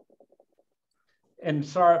 and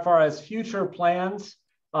so as far as future plans,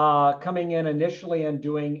 coming in initially and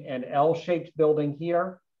doing an L-shaped building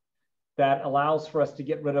here that allows for us to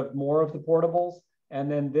get rid of more of the portables. And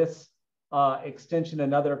then this extension,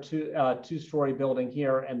 another two-story building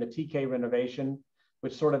here, and the TK renovation,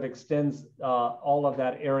 which sort of extends all of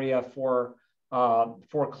that area for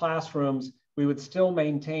classrooms. We would still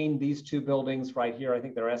maintain these two buildings right here. I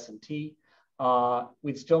think they're S&T.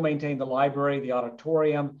 We'd still maintain the library, the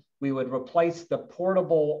auditorium. We would replace the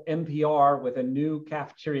portable MPR with a new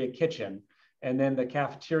cafeteria kitchen. And then the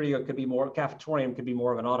cafetorium could be more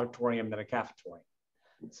of an auditorium than a cafetorium.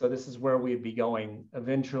 So this is where we'd be going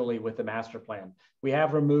eventually with the master plan. We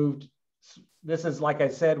have removed, this is, like I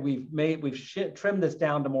said, we've trimmed this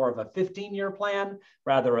down to more of a 15-year plan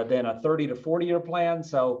rather than a 30 to 40-year plan.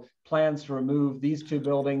 So plans to remove these two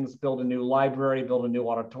buildings, build a new library, build a new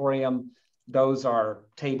auditorium, those are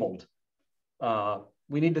tabled.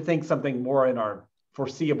 We need to think something more in our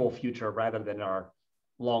foreseeable future rather than our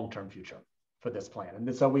long-term future for this plan.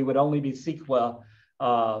 And so we would only be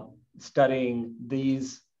studying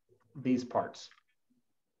these parts.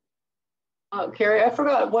 Carrie, I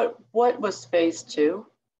forgot what was phase 2?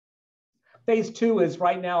 Phase 2 is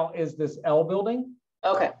right now is this L building.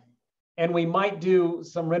 Okay. And we might do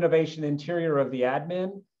some renovation interior of the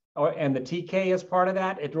admin and the TK as part of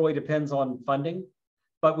that. It really depends on funding,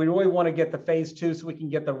 but we really want to get the phase 2 so we can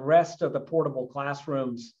get the rest of the portable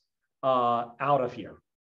classrooms out of here.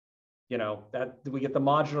 You know, that we get the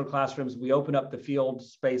modular classrooms, we open up the field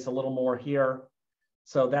space a little more here.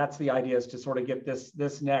 So that's the idea, is to sort of get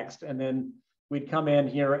this next, and then we'd come in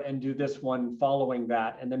here and do this one following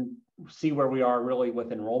that, and then see where we are really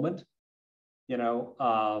with enrollment, you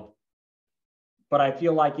know. But I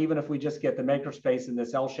feel like even if we just get the makerspace in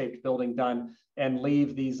this L-shaped building done and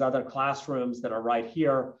leave these other classrooms that are right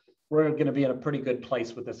here, we're going to be in a pretty good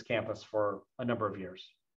place with this campus for a number of years.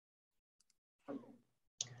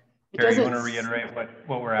 Carrie, you want to reiterate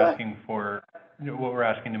what we're asking for, what we're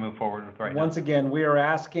asking to move forward with right now? Once again, we are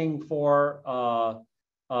asking for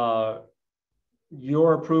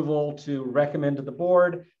your approval to recommend to the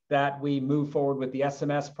board that we move forward with the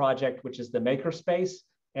SMS project, which is the makerspace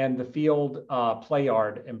and the field play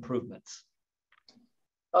yard improvements.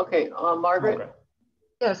 Okay, Margaret.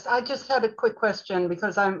 Yes, I just had a quick question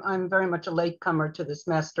because I'm very much a latecomer to this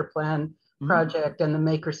master plan project and the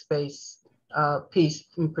makerspace piece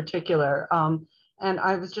in particular. And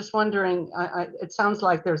I was just wondering, it sounds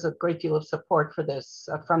like there's a great deal of support for this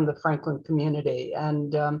from the Franklin community.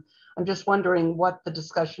 And I'm just wondering what the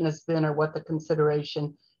discussion has been or what the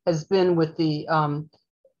consideration has been with the,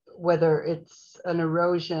 whether it's an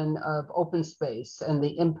erosion of open space and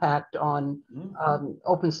the impact on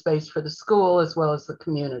open space for the school as well as the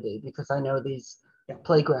community, because I know these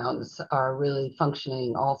playgrounds are really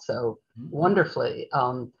functioning also wonderfully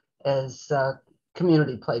as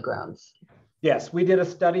community playgrounds. Yes, we did a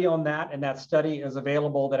study on that, and that study is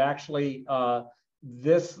available. That actually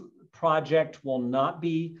this project will not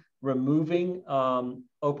be removing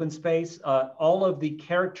open space. All of the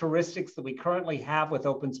characteristics that we currently have with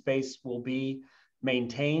open space will be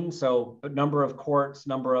maintained. So a number of courts,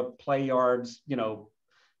 number of play yards, you know,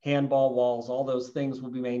 handball walls, all those things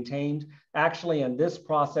will be maintained. Actually, in this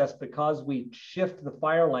process, because we shift the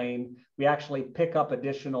fire lane, we actually pick up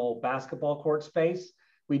additional basketball court space.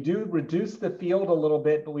 We do reduce the field a little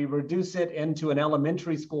bit, but we reduce it into an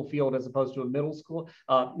elementary school field as opposed to a middle school,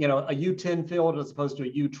 you know, a U10 field as opposed to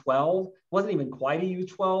a U12. It wasn't even quite a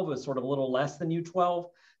U12, it was sort of a little less than U12.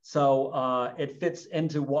 So it fits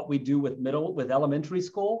into what we do with elementary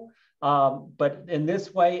school. But in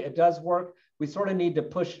this way, it does work. We sort of need to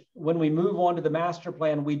push, when we move on to the master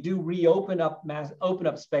plan, we do reopen up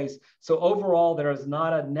space. So overall, there is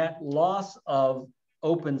not a net loss of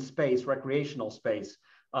open space, recreational space.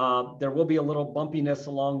 There will be a little bumpiness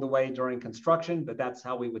along the way during construction, but that's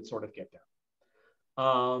how we would sort of get there.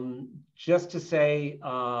 Just to say,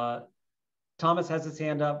 Thomas has his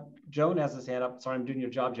hand up, Joan has his hand up. Sorry, I'm doing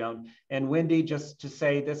your job, Joan. And Wendy, just to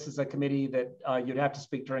say, this is a committee that you'd have to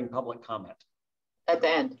speak during public comment. At the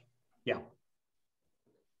end. Yeah.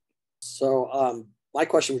 So my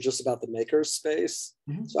question was just about the maker space.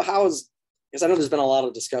 So how is, because I know there's been a lot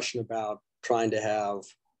of discussion about trying to have,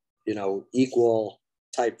 you know, equal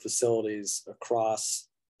type facilities across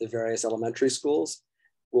the various elementary schools.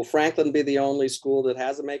 Will Franklin be the only school that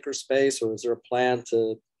has a maker space, or is there a plan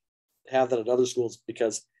to have that at other schools?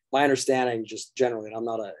 Because my understanding, just generally, and I'm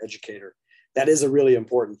not an educator, that is a really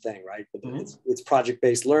important thing, right? It's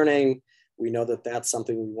project-based learning. We know that that's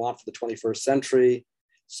something we want for the 21st century.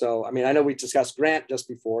 So, I mean, I know we discussed Grant just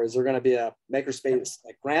before. Is there going to be a makerspace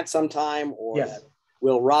like Grant sometime? Or yes.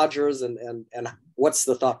 Will Rogers and what's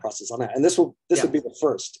the thought process on that? And this would be the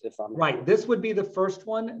first, if I'm right. This would be the first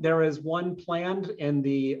one. There is one planned in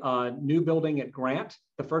the new building at Grant.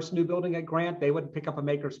 The first new building at Grant, they would pick up a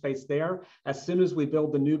makerspace there. As soon as we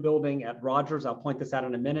build the new building at Rogers, I'll point this out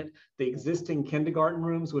in a minute, the existing kindergarten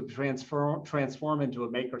rooms would transform into a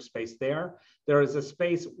makerspace there. There is a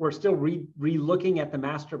space, we're still re-looking at the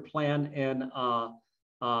master plan in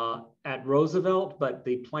at Roosevelt, but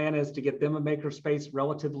the plan is to get them a makerspace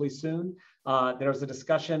relatively soon. There's a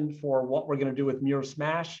discussion for what we're going to do with Muir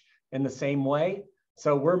Smash in the same way.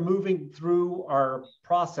 So we're moving through our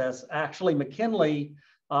process. Actually, McKinley,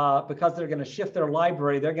 because they're going to shift their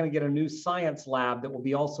library, they're going to get a new science lab that will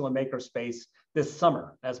be also a makerspace this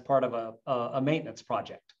summer as part of a maintenance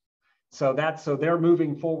project. So they're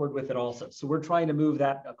moving forward with it also. So we're trying to move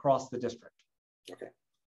that across the district. Okay.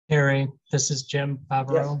 Harry, this is Jim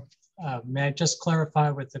Favreau. Yes. May I just clarify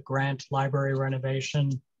with the Grant library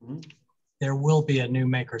renovation? Mm-hmm. There will be a new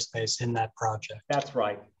makerspace in that project. That's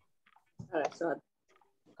right. All right, so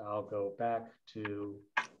I'll go back to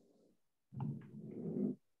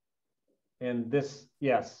in this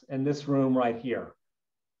room right here.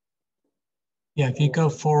 Yeah, if you go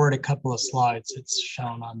forward a couple of slides, it's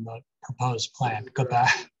shown on the proposed plan. Go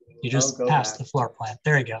back. You just passed the floor plan.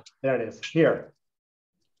 There you go. There it is. Here.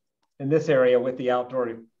 In this area with the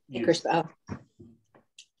outdoor use.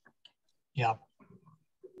 Yeah.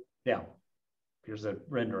 Yeah. Here's a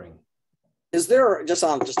rendering. Is there, just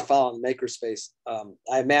to follow on makerspace,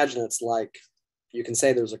 I imagine it's like, you can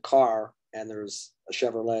say there's a car and there's a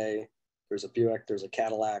Chevrolet, there's a Buick, there's a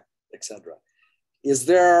Cadillac, etc. Is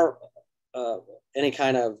there any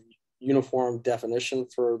kind of uniform definition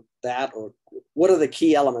for that? Or what are the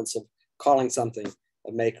key elements of calling something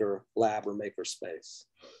a maker lab or maker space?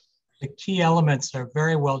 The key elements are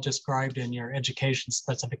very well described in your education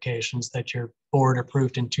specifications that your board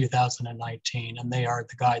approved in 2019, and they are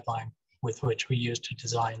the guideline with which we use to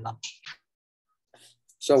design them.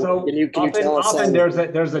 So can you tell us? Often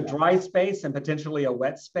there's a dry space and potentially a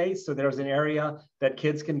wet space. So there's an area that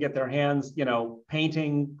kids can get their hands,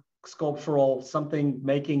 painting, sculptural, something,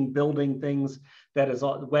 making, building things that is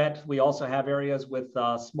wet. We also have areas with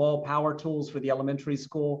small power tools for the elementary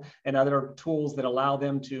school and other tools that allow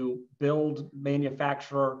them to build,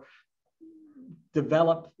 manufacture,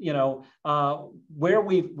 develop,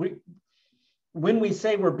 when we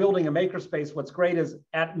say we're building a makerspace, what's great is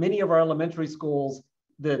at many of our elementary schools,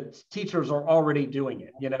 the teachers are already doing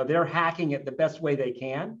it. They're hacking it the best way they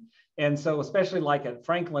can. And so especially like at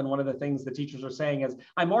Franklin, one of the things the teachers are saying is,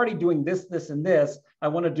 I'm already doing this, this, and this. I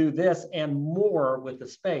want to do this and more with the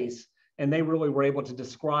space. And they really were able to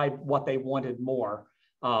describe what they wanted more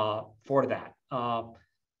for that.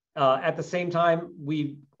 At the same time,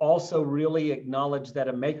 we also really acknowledge that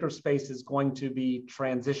a makerspace is going to be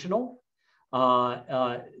transitional.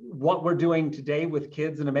 What we're doing today with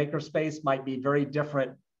kids in a makerspace might be very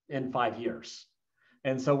different in 5 years.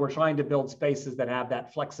 And so we're trying to build spaces that have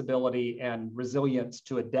that flexibility and resilience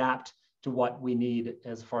to adapt to what we need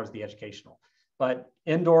as far as the educational. But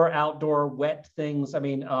indoor, outdoor, wet things, let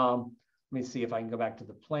me see if I can go back to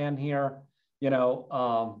the plan here.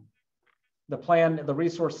 The plan, the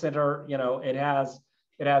resource center, it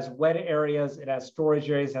has wet areas, it has storage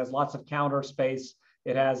areas, it has lots of counter space.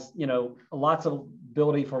 It has, lots of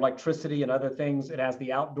ability for electricity and other things. It has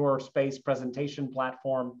the outdoor space presentation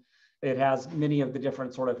platform. It has many of the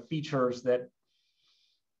different sort of features that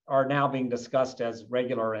are now being discussed as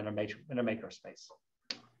regular in a makerspace.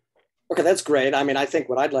 Okay, that's great. I think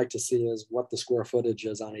what I'd like to see is what the square footage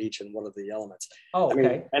is on each and what are the elements. Oh,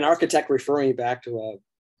 okay. An architect referring back to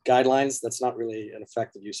guidelines, that's not really an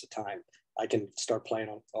effective use of time. I can start playing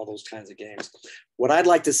on all those kinds of games. What I'd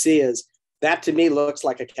like to see is, that to me looks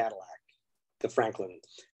like a Cadillac, the Franklin.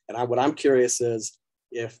 And what I'm curious is,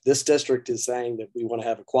 if this district is saying that we want to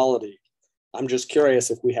have equality, I'm just curious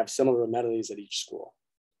if we have similar amenities at each school.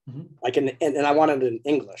 Mm-hmm. And I want it in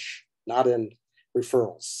English, not in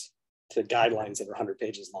referrals to guidelines that are 100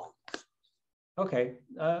 pages long. Okay,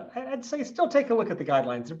 I'd say still take a look at the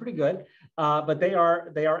guidelines. They're pretty good, but they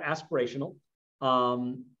are aspirational.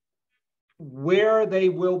 Where they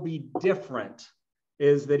will be different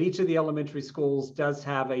is that each of the elementary schools does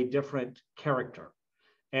have a different character.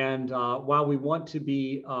 And while we want to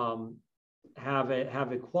be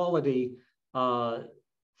have equality,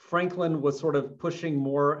 Franklin was sort of pushing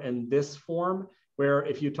more in this form, where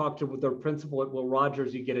if you talk to the principal at Will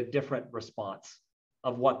Rogers, you get a different response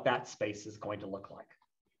of what that space is going to look like.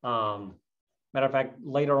 Matter of fact,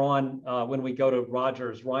 later on, when we go to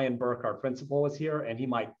Rogers, Ryan Burke, our principal, is here, and he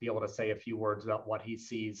might be able to say a few words about what he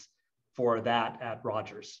sees for that at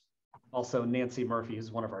Rogers. Also, Nancy Murphy,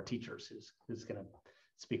 who's one of our teachers, who's going to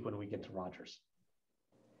speak when we get to Rogers.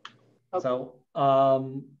 Okay. So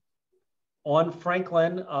on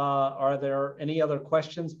Franklin, are there any other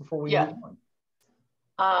questions before we move on?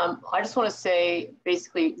 I just want to say,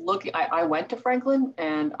 basically, I went to Franklin,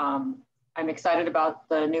 and I'm excited about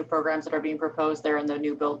the new programs that are being proposed there, and the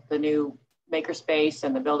new makerspace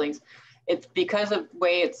and the buildings. It's because of the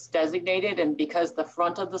way it's designated, and because the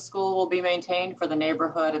front of the school will be maintained for the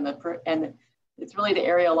neighborhood, and it's really the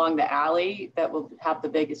area along the alley that will have the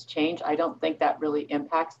biggest change. I don't think that really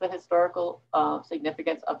impacts the historical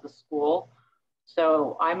significance of the school.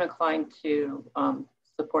 So I'm inclined to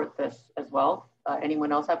support this as well.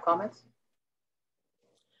 Anyone else have comments?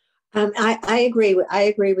 I agree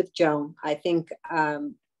with Joan. I think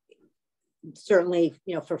certainly,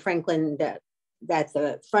 for Franklin, that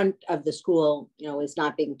the front of the school, is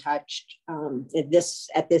not being touched at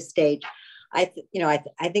this stage. I think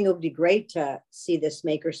it would be great to see this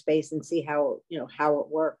makerspace and see how it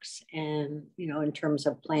works, and in terms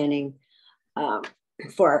of planning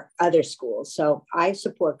for other schools. So I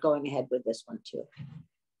support going ahead with this one too.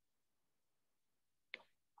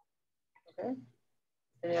 Okay.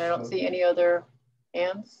 And I don't see any other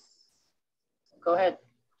hands. Go ahead.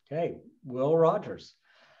 Okay, Will Rogers.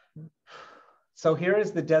 So here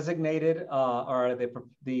is the designated or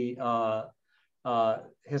the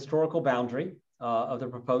historical boundary of the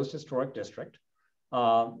proposed historic district.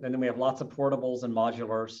 And then we have lots of portables and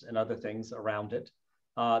modulars and other things around it.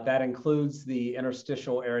 That includes the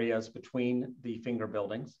interstitial areas between the finger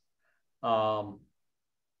buildings.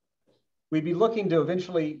 We'd be looking to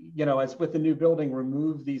eventually, as with the new building,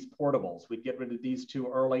 remove these portables. We'd get rid of these two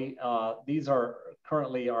early. These are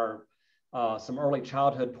currently some early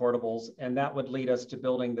childhood portables, and that would lead us to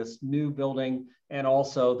building this new building and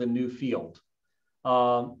also the new field.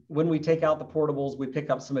 When we take out the portables, we pick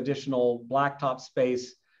up some additional blacktop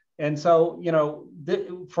space. And so,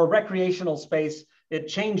 for recreational space, it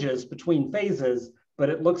changes between phases, but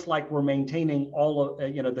it looks like we're maintaining all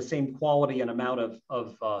of, the same quality and amount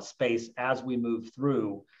of space as we move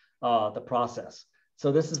through the process.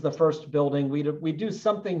 So this is the first building. We do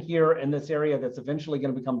something here in this area that's eventually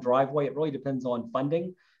going to become driveway. It really depends on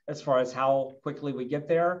funding as far as how quickly we get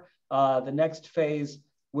there. The next phase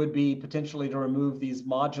would be potentially to remove these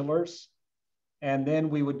modulars. And then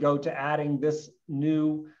we would go to adding this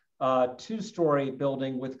new two-story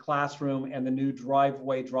building with classroom and the new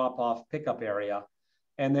driveway drop-off pickup area.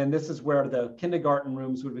 And then this is where the kindergarten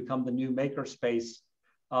rooms would become the new makerspace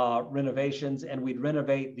renovations, and we'd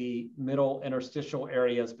renovate the middle interstitial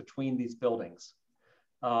areas between these buildings.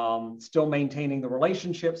 Still maintaining the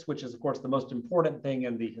relationships, which is of course the most important thing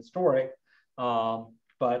in the historic,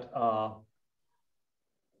 but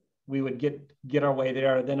we would get our way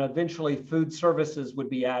there. Then eventually food services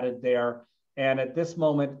would be added there. And at this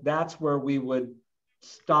moment, that's where we would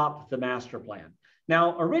stop the master plan.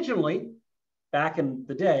 Now, originally, back in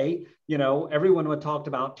the day, everyone had talked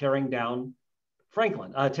about tearing down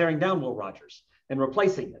Franklin, tearing down Will Rogers and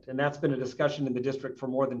replacing it. And that's been a discussion in the district for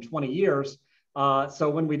more than 20 years. So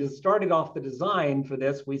when we started off the design for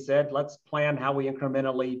this, we said, let's plan how we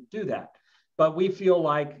incrementally do that. But we feel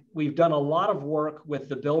like we've done a lot of work with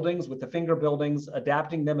the buildings, with the finger buildings,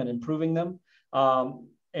 adapting them and improving them.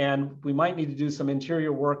 And we might need to do some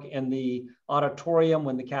interior work in the auditorium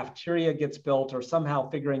when the cafeteria gets built, or somehow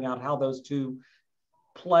figuring out how those two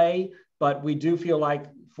play. But we do feel like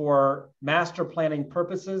for master planning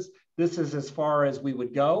purposes, this is as far as we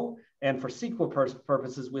would go. And for CEQA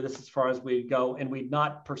purposes, this is as far as we'd go. And we'd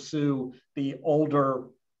not pursue the older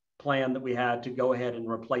plan that we had to go ahead and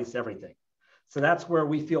replace everything. So that's where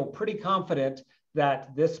we feel pretty confident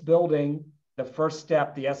that this building, the first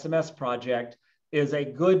step, the SMS project, is a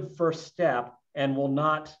good first step and will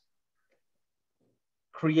not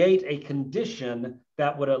create a condition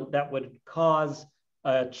that would cause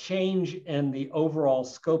a change in the overall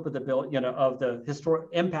scope of the bill, of the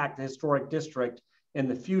historic district in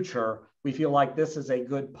the future. We feel like this is a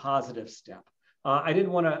good positive step. I did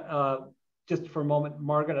want to just for a moment,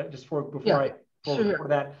 Margaret, just before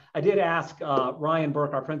that, I did ask Ryan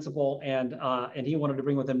Burke, our principal, and he wanted to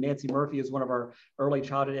bring with him Nancy Murphy, as one of our early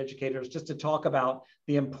childhood educators, just to talk about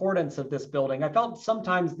the importance of this building. I felt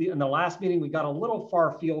sometimes in the last meeting, we got a little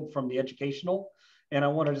far afield from the educational, and I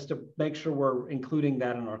wanted just to make sure we're including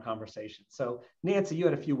that in our conversation. So Nancy, you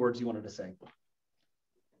had a few words you wanted to say.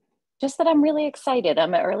 Just that I'm really excited.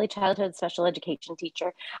 I'm an early childhood special education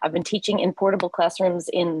teacher. I've been teaching in portable classrooms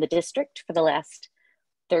in the district for the last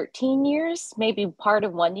 13 years, maybe part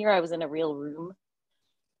of 1 year I was in a real room.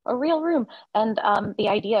 And the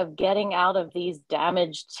idea of getting out of these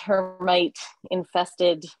damaged, termite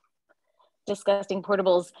infested discussing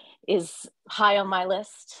portables is high on my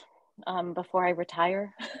list before I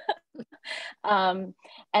retire. And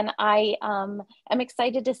I am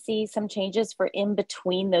excited to see some changes for in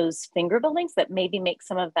between those finger buildings that maybe make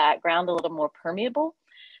some of that ground a little more permeable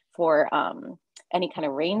for any kind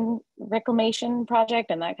of rain reclamation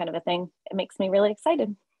project and that kind of a thing. It makes me really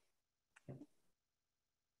excited.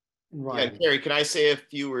 Right. Yeah, Carrie, can I say a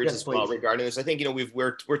few words as well regarding this? I think, you know,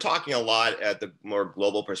 we're talking a lot at the more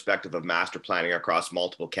global perspective of master planning across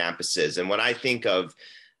multiple campuses. And when I think of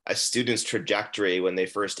a student's trajectory when they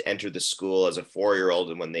first enter the school as a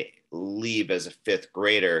 4-year-old and when they leave as a 5th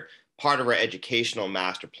grader, part of our educational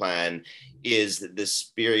master plan is the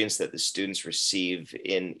experience that the students receive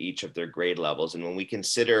in each of their grade levels. And when we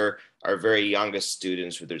consider our very youngest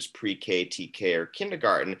students, whether it's pre-K, TK, or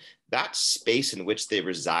kindergarten, that space in which they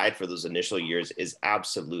reside for those initial years is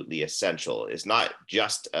absolutely essential. It's not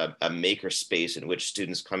just a maker space in which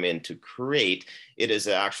students come in to create. It is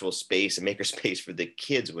an actual space, a maker space for the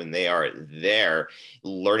kids when they are there,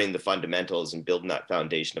 learning the fundamentals and building that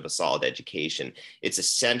foundation of a solid education. It's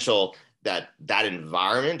essential that that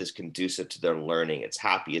environment is conducive to their learning. It's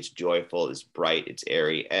happy, it's joyful, it's bright, it's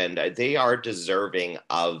airy, and they are deserving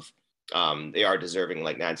of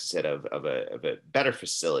like Nancy said, of a better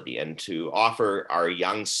facility. And to offer our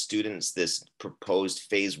young students this proposed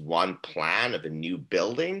phase 1 plan of a new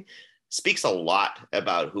building speaks a lot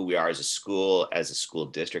about who we are as a school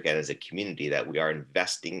district, and as a community, that we are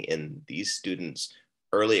investing in these students'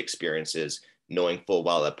 early experiences, knowing full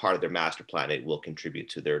well that part of their master plan, it will contribute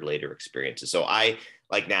to their later experiences. So I,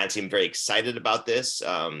 like Nancy, I'm very excited about this.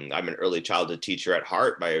 I'm an early childhood teacher at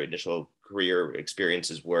heart. My initial career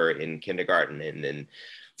experiences were in kindergarten and in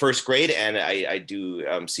 1st grade. And I do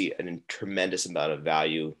see a tremendous amount of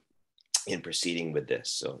value in proceeding with this.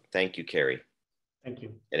 So thank you, Carrie. Thank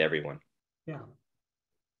you. And everyone. Yeah.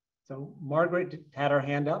 So Margaret had her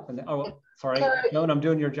hand up, and oh, sorry, Carrie, Joan, I'm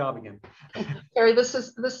doing your job again. Carrie, this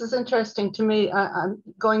is interesting to me. I'm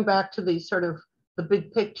going back to the sort of the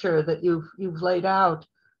big picture that you've laid out.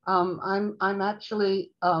 I'm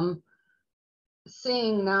actually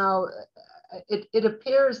seeing now. It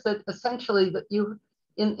appears that essentially that you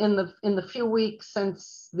in the few weeks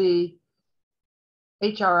since the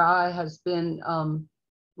HRI has been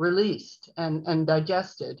released and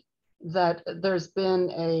digested, that there's been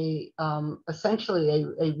essentially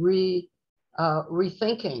a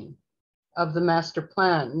rethinking of the master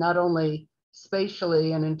plan, not only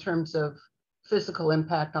spatially and in terms of physical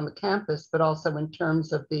impact on the campus, but also in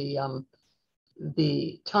terms of the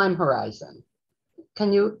time horizon.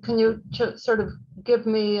 Can you sort of give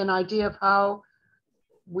me an idea of how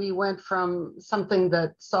we went from something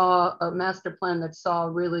that saw a master plan that saw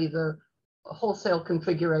really the wholesale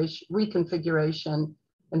reconfiguration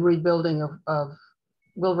and rebuilding of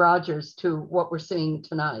Will Rogers to what we're seeing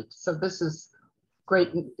tonight? So this is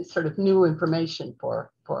great sort of new information for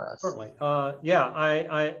us. Certainly. Yeah,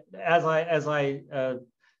 I as I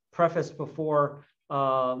prefaced before,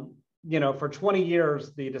 you know, for 20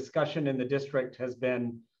 years, the discussion in the district has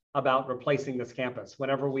been about replacing this campus.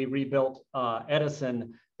 Whenever we rebuilt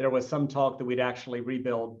Edison, there was some talk that we'd actually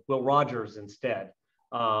rebuild Will Rogers instead.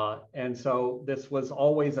 And so this was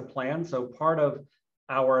always a plan. So part of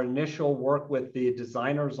our initial work with the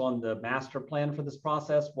designers on the master plan for this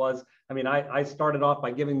process was, I mean, I started off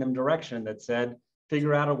by giving them direction that said,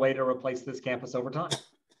 figure out a way to replace this campus over time,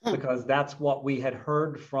 because that's what we had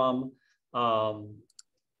heard from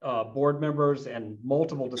board members and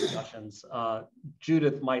multiple discussions.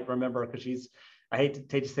 Judith might remember, because I hate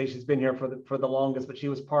to say she's been here for the longest, but she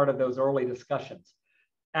was part of those early discussions.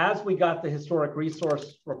 As we got the historic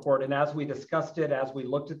resource report, and as we discussed it, as we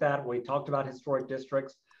looked at that, we talked about historic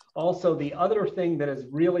districts. Also, the other thing that is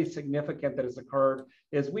really significant that has occurred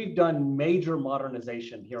is we've done major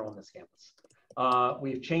modernization here on this campus.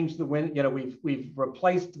 We've changed the we've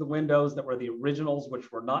replaced the windows that were the originals, which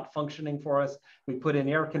were not functioning for us. We put in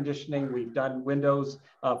air conditioning. We've done windows,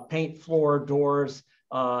 paint floor, doors,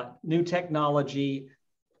 new technology.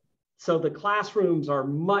 So the classrooms are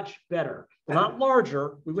much better. They're not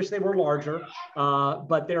larger. We wish they were larger,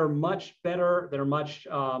 but they're much better. They're much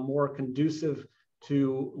more conducive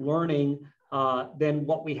to learning than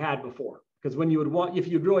what we had before. Because when you would walk, if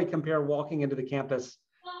you'd really compare walking into the campus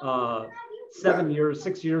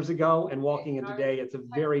 6 years ago and walking in today, it's a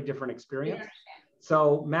very different experience.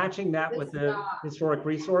 So matching that with the historic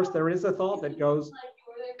resource, there is a thought that goes,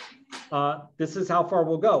 this is how far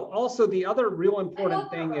we'll go. Also, the other real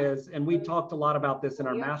important thing is, and we talked a lot about this in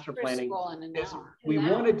our master planning, is we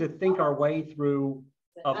wanted to think our way through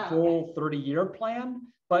a full 30-year plan,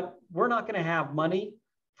 but we're not going to have money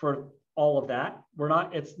for all of that.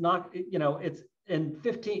 It's not, it's in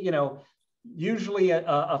 15, usually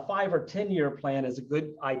a 5 or 10 year plan is a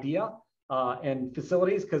good idea and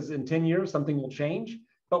facilities, because in 10 years, something will change.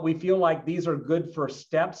 But we feel like these are good first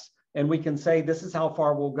steps, and we can say, this is how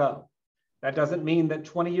far we'll go. That doesn't mean that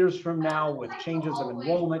 20 years from now, with changes of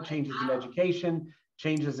enrollment, changes in education,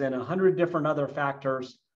 changes in 100 different other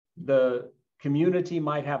factors, the community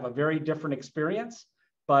might have a very different experience.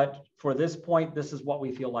 But for this point, this is what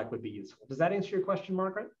we feel like would be useful. Does that answer your question,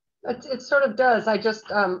 Margaret? It sort of does. It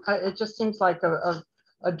just seems like a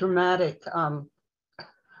dramatic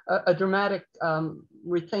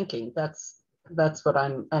rethinking. That's what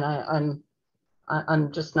I'm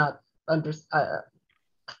just not under.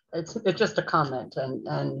 It's just a comment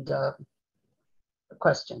and a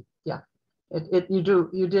question. Yeah,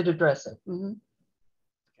 you did address it. Mm-hmm.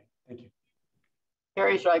 Okay, thank you.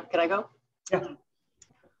 Carrie, can I go? Yeah.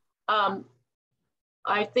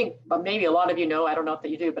 I think maybe a lot of you know, I don't know if that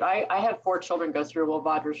you do, but I had 4 children go through Will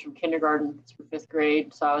Rogers from kindergarten through 5th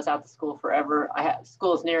grade. So I was at the school forever.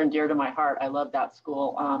 School is near and dear to my heart. I love that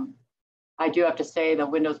school. I do have to say the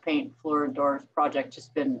windows, paint, floor and doors project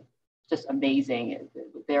just amazing.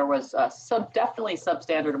 There was definitely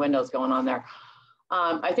substandard windows going on there.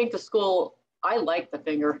 I think the school, I like the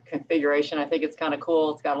finger configuration. I think it's kind of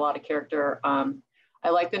cool. It's got a lot of character. I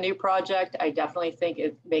like the new project. I definitely think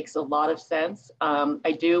it makes a lot of sense.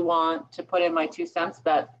 I do want to put in my 2 cents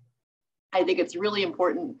that I think it's really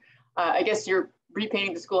important. I guess you're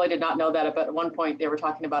repainting the school. I did not know that, but at one point they were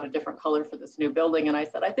talking about a different color for this new building. And I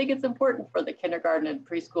said, I think it's important for the kindergarten and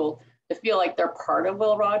preschool to feel like they're part of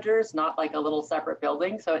Will Rogers, not like a little separate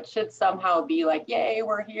building. So it should somehow be like, yay,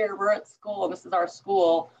 we're here, we're at school, and this is our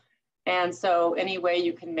school. And so any way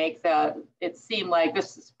you can make it seem like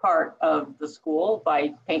this is part of the school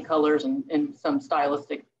by paint colors and some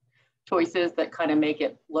stylistic choices that kind of make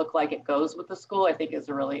it look like it goes with the school, I think is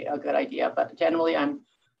really a good idea. But generally, I'm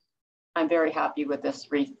very happy with this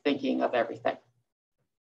rethinking of everything.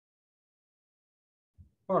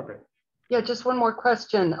 Margaret. Yeah, just one more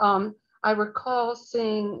question. I recall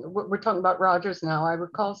seeing, we're talking about Rogers now, I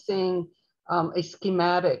recall seeing a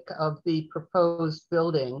schematic of the proposed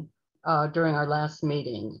building during our last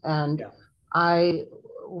meeting. And yeah. I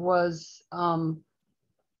was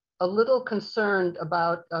a little concerned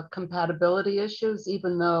about compatibility issues,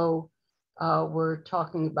 even though we're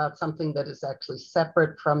talking about something that is actually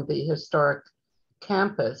separate from the historic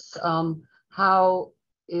campus. How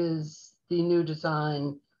is the new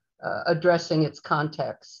design addressing its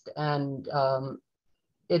context? And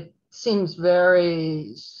it seems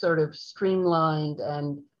very sort of streamlined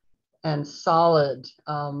and solid,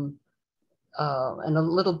 and a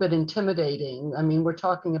little bit intimidating. I mean, we're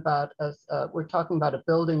talking about a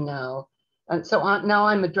building now, and so now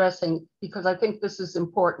I'm addressing, because I think this is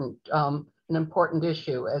important, an important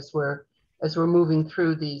issue as we're moving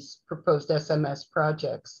through these proposed SMS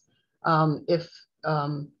projects.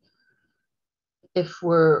 If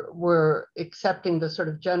we're accepting the sort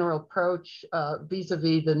of general approach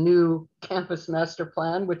vis-a-vis the new campus master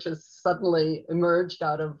plan, which has suddenly emerged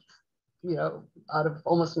out of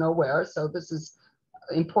almost nowhere. So this is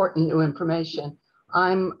important new information.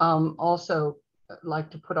 I'm also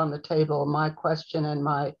like to put on the table my question and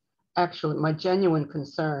my genuine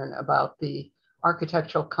concern about the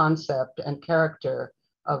architectural concept and character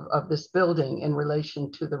of this building in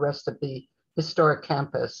relation to the rest of the historic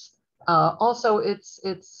campus. Also,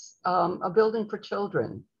 it's a building for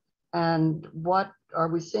children. And what are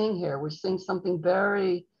we seeing here? We're seeing something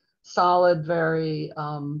very solid, very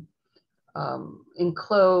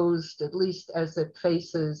enclosed, at least as it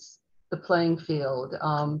faces the playing field.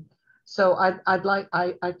 So I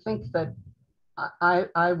think that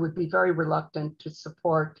I would be very reluctant to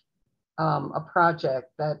support a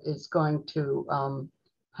project that is going to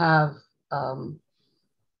have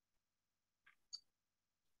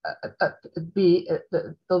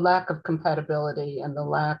the lack of compatibility and the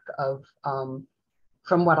lack of,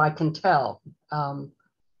 from what I can tell,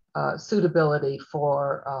 suitability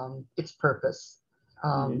for its purpose.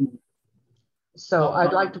 So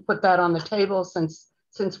I'd like to put that on the table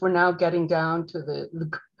since we're now getting down to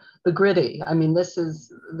the gritty. I mean, this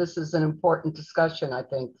is an important discussion, I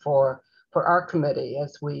think, for our committee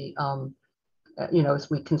as we as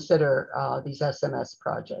we consider these SMS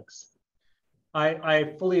projects.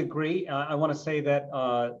 I fully agree. I want to say that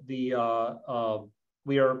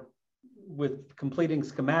we are with completing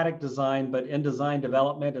schematic design, but in design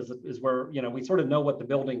development is where we sort of know what the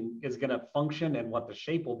building is going to function and what the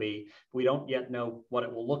shape will be. We don't yet know what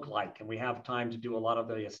it will look like, and we have time to do a lot of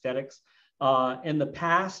the aesthetics. In the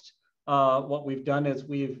past, what we've done is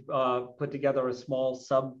we've put together a small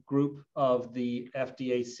subgroup of the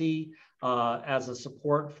FDAC as a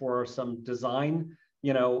support for some design,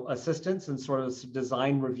 assistance and sort of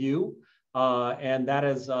design review. And that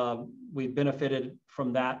is, we've benefited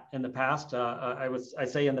from that in the past. I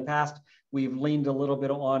say in the past, we've leaned a little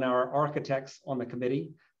bit on our architects on the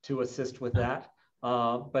committee to assist with that.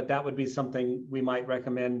 But that would be something we might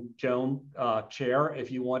recommend Joan chair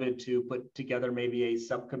if you wanted to put together maybe a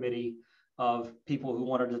subcommittee of people who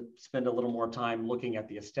wanted to spend a little more time looking at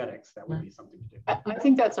the aesthetics. That would be something to do. I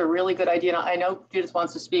think that's a really good idea. I know Judith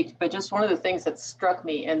wants to speak, but just one of the things that struck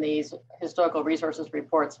me in these historical resources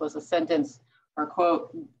reports was a sentence or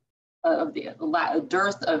quote of the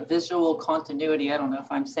dearth of visual continuity. I don't know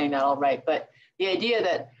if I'm saying that all right, but the idea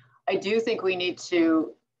that I do think we need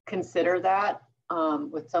to consider that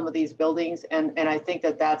with some of these buildings. And I think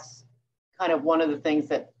that that's kind of one of the things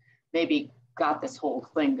that maybe got this whole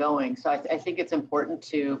thing going. So I think it's important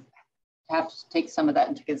to have to take some of that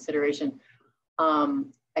into consideration.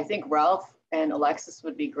 I think Ralph and Alexis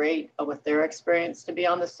would be great with their experience to be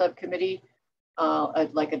on the subcommittee,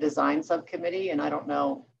 like a design subcommittee. And I don't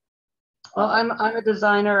know. Well, I'm a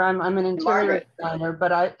designer. I'm an interior designer,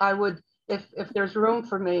 but I would, if there's room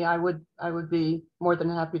for me, I would be more than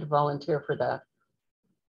happy to volunteer for that.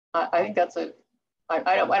 I think that's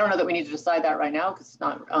I don't know that we need to decide that right now because it's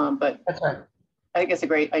not, but that's right. I think it's a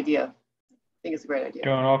great idea. I think it's a great idea.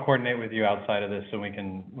 Joan, I'll coordinate with you outside of this so we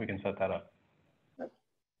can set that up.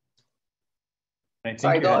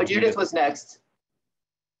 Sorry, go. Judith was next.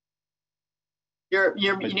 You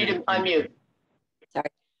need to unmute.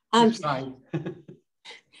 Sorry.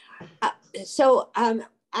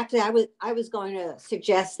 Actually, I was going to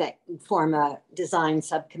suggest that form a design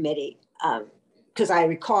subcommittee because I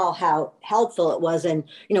recall how helpful it was, and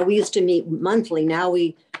we used to meet monthly. Now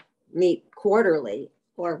we meet quarterly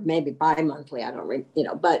or maybe bi-monthly. I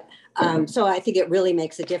don't, but so I think it really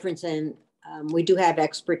makes a difference, and we do have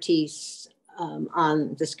expertise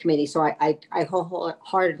on this committee, so I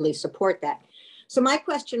wholeheartedly support that. So my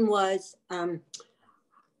question was, and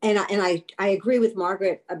I agree with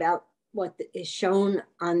Margaret about what is shown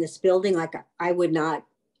on this building. Like I would not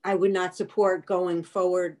support going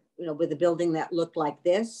forward, with a building that looked like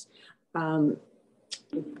this,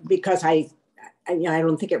 because I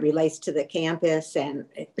don't think it relates to the campus, and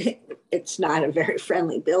it's not a very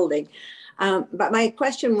friendly building. But my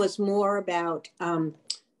question was more about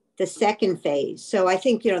the second phase. So I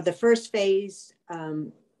think, the first phase,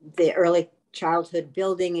 the early childhood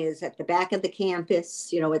building is at the back of the campus.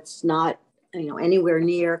 It's not, anywhere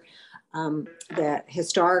near the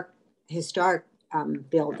historic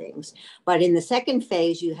buildings. But in the second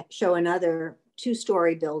phase, you show another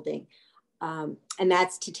 2-story building, and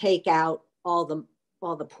that's to take out all the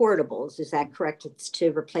portables. Is that correct? It's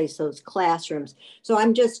to replace those classrooms. So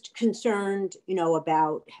I'm just concerned,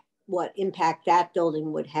 about what impact that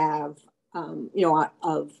building would have,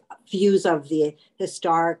 of views of the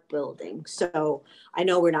historic building. So I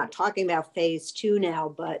know we're not talking about phase 2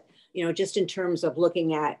 now, but, just in terms of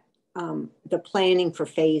looking at the planning for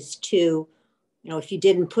phase 2, if you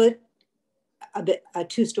didn't put a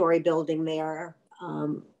 2-story building there,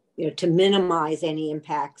 to minimize any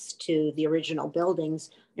impacts to the original buildings,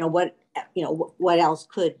 what else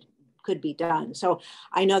could be done. So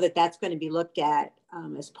I know that that's going to be looked at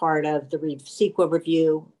as part of the CEQA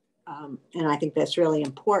review, and I think that's really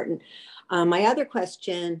important. My other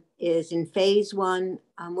question is in phase 1.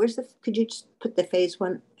 Could you just put the phase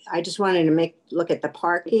 1? I just wanted to look at the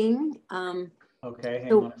parking. Okay,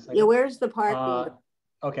 hang on a second. Yeah, where's the parking?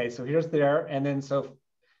 Okay, so here's there, and then so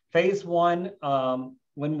phase 1.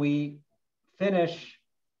 When we finish,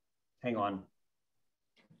 hang on.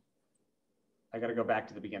 I got to go back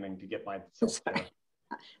to the beginning to get myself there.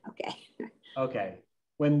 Okay. Okay.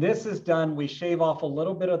 When this is done, we shave off a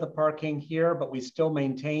little bit of the parking here, but we still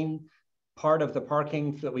maintain part of the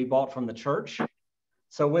parking that we bought from the church.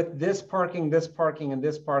 So with this parking, and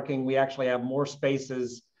this parking, we actually have more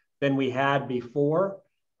spaces than we had before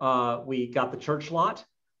we got the church lot.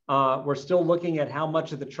 We're still looking at how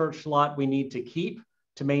much of the church lot we need to keep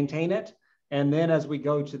to maintain it. And then as we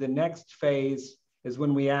go to the next phase is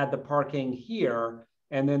when we add the parking here.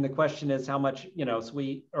 And then the question is how much, so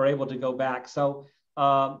we are able to go back. So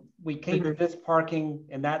we keep this parking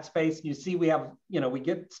in that space. You see, we have, we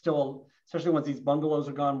get still, especially once these bungalows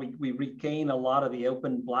are gone, we regain a lot of the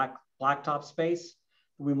open blacktop space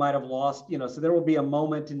we might have lost, so there will be a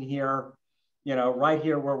moment in here, right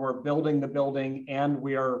here where we're building the building and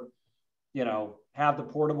we're, have the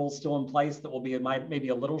portables still in place that will be maybe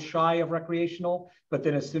a little shy of recreational, but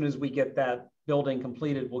then as soon as we get that building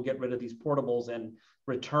completed, we'll get rid of these portables and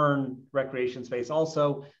return recreation space.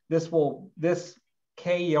 Also, this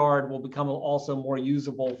K yard will become also more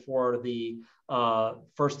usable for the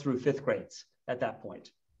 1st through 5th grades at that point.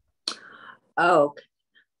 Oh,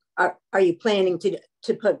 are you planning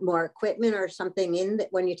to put more equipment or something in that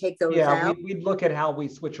when you take those out? Yeah, we'd look at how we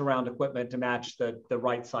switch around equipment to match the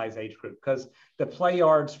right size age group, because the play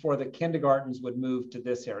yards for the kindergartens would move to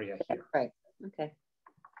this area here. Right, okay.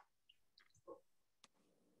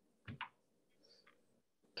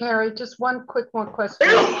 Carrie, just one quick more question.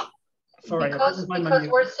 Sorry, because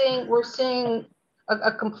we're seeing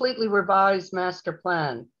a completely revised master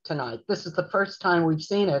plan tonight. This is the first time we've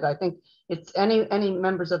seen it. I think it's any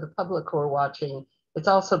members of the public who are watching, it's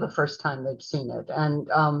also the first time they've seen it. And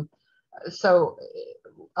so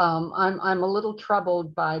I'm a little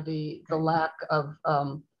troubled by the lack of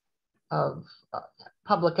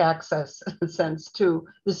public access, in a sense, to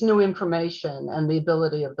this new information and the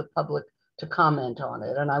ability of the public to comment on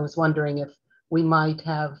it. And I was wondering if we might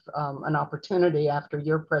have an opportunity after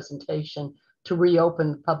your presentation to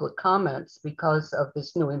reopen public comments because of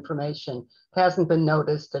this new information. It hasn't been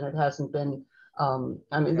noticed, and it hasn't been,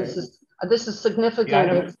 I mean, this is significant.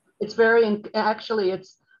 Yeah, it's very, actually,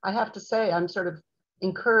 I have to say, I'm sort of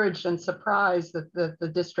encouraged and surprised that the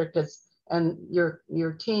district has, and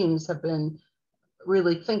your teams have been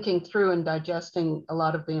really thinking through and digesting a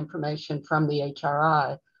lot of the information from the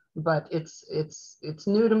HRI, but it's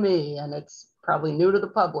new to me, and it's probably new to the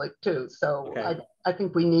public too. So okay. I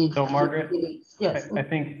think we need. So Margaret, yes, I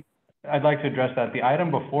think I'd like to address that. The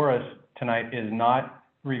item before us tonight is not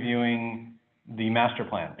reviewing the master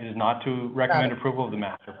plan. It is not to recommend approval of the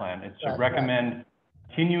master plan. It's to recommend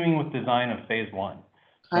continuing with design of phase 1.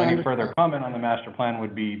 So any further comment on the master plan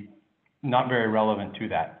would be not very relevant to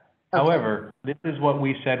that. Okay. However, this is what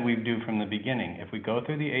we said we'd do from the beginning. If we go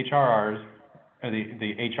through the HRRs, or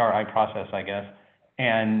the HRI process, I guess,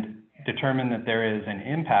 and determine that there is an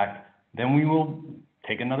impact, then we will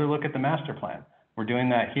take another look at the master plan. We're doing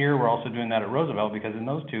that here. We're also doing that at Roosevelt, because in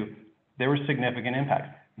those two, there were significant impacts.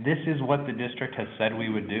 This is what the district has said we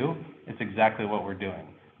would do. It's exactly what we're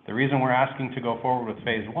doing. The reason we're asking to go forward with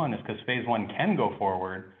phase 1 is because phase 1 can go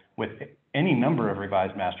forward with any number of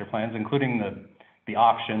revised master plans, including the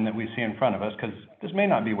option that we see in front of us, because this may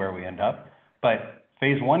not be where we end up, but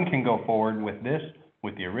phase 1 can go forward with this,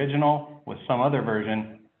 with the original, with some other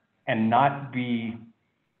version, and not be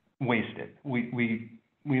wasted. We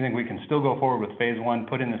think we can still go forward with phase 1,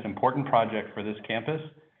 put in this important project for this campus,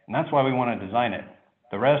 and that's why we want to design it.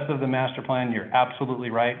 The rest of the master plan, you're absolutely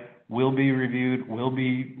right, will be reviewed, will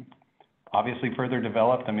be obviously further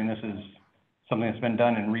developed. I mean, this is something that's been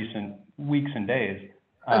done in recent weeks and days.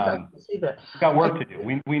 We've got work to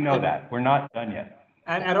do. We know that. We're not done yet.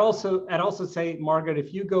 I'd also say, Margaret,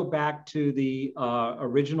 if you go back to the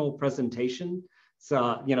original presentation,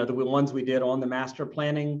 so, the ones we did on the master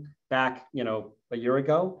planning back, a year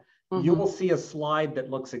ago, you will see a slide that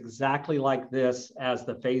looks exactly like this as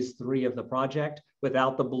the phase 3 of the project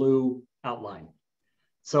without the blue outline.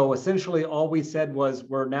 So essentially all we said was,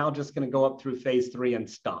 we're now just going to go up through phase 3 and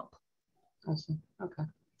stop. I see. Okay.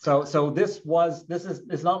 So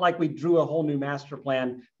it's not like we drew a whole new master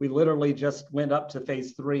plan. We literally just went up to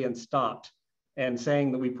phase 3 and stopped, and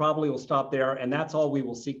saying that we probably will stop there, and that's all we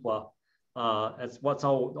will CEQA. That's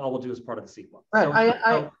all we'll do as part of the CEQA.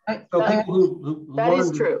 Right. So people who that learned,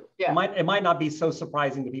 is true. Yeah. It might not be so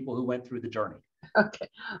surprising to people who went through the journey. Okay.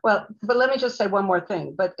 Well, but let me just say one more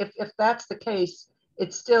thing. But if that's the case,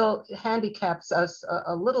 it still handicaps us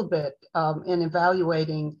a little bit in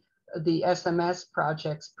evaluating the SMS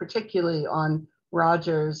projects, particularly on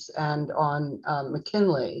Rogers and on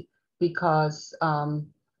McKinley, because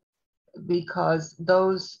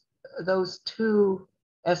those two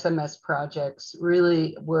SMS projects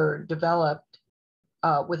really were developed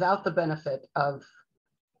without the benefit of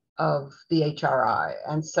the HRI,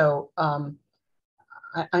 and so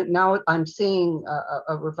now I'm seeing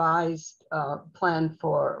a revised plan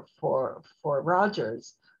for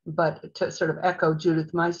Rogers. But to sort of echo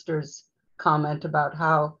Judith Meister's comment about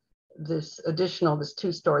how this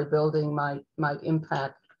 2-story building might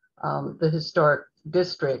impact the historic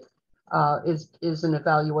district is an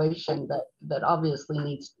evaluation that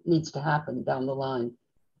obviously needs to happen down the line.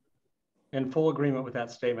 In full agreement with that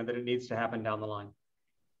statement, that it needs to happen down the line.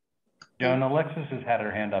 Yeah, and Alexis has had her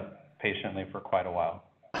hand up patiently for quite a while.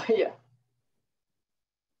 Yeah.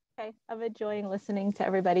 Okay, I'm enjoying listening to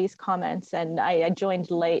everybody's comments, and I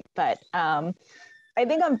joined late, but I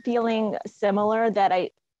think I'm feeling similar, that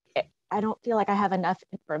I don't feel like I have enough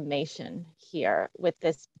information here with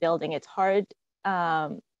this building. It's hard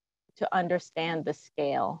to understand the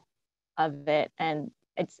scale of it, and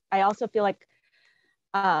I also feel like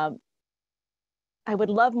I would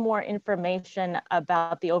love more information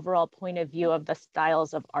about the overall point of view of the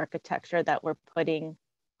styles of architecture that we're putting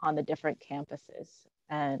on the different campuses.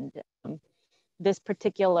 And this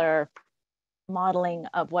particular modeling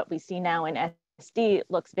of what we see now in SD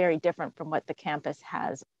looks very different from what the campus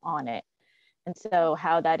has on it. And so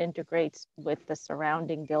how that integrates with the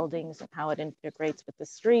surrounding buildings and how it integrates with the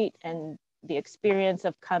street and the experience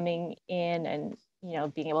of coming in and, you know,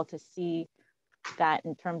 being able to see that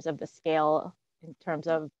in terms of the scale, in terms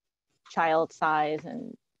of child size,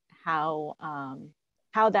 and how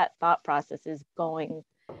that thought process is going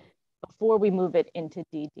before we move it into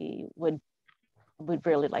DD. We'd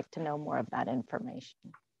really like to know more of that information.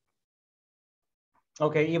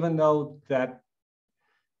 Okay, even though that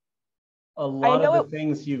a lot of the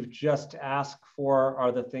things you've just asked for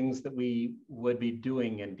are the things that we would be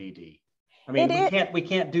doing in DD. I mean, we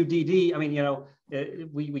can't do DD. I mean, you know,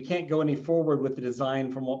 we can't go any forward with the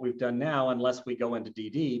design from what we've done now unless we go into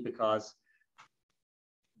DD, because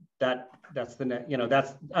that's the, you know,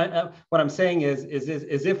 that's what I'm saying is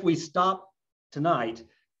if we stop tonight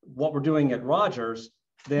what we're doing at Rogers,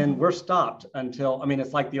 then we're stopped until, I mean,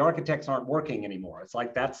 it's like the architects aren't working anymore. It's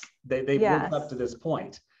like they've worked up to this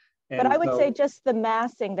point. And but I would say just the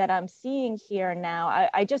massing that I'm seeing here now,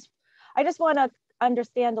 I just want to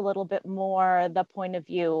understand a little bit more the point of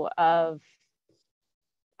view of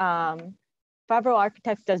Favreau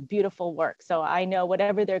Architects does beautiful work. So I know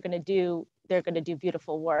whatever they're going to do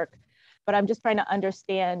beautiful work. But I'm just trying to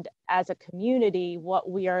understand as a community what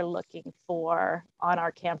we are looking for on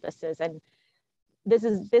our campuses. And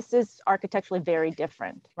this is architecturally very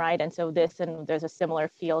different, right? And so there's a similar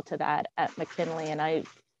feel to that at McKinley. And I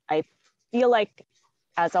feel like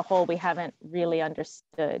as a whole, we haven't really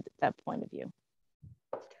understood that point of view.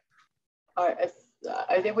 All right,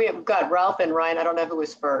 I think we have got Ralph and Ryan. I don't know who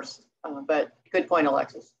was first, but good point,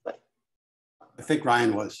 Alexis. But I think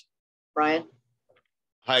Ryan was. Ryan?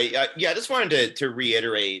 Hi, yeah, I just wanted to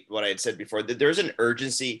reiterate what I had said before, that there's an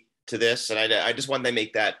urgency to this, and I just wanted to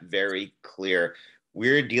make that very clear.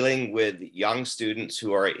 We're dealing with young students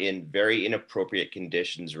who are in very inappropriate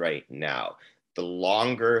conditions right now. The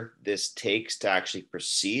longer this takes to actually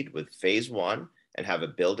proceed with phase one and have a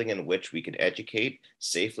building in which we can educate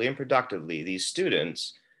safely and productively these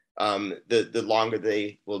students, the longer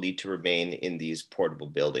they will need to remain in these portable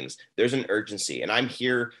buildings. There's an urgency, and I'm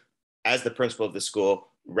here as the principal of the school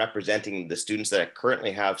representing the students that I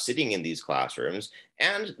currently have sitting in these classrooms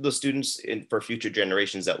and the students for future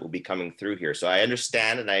generations that will be coming through here. So I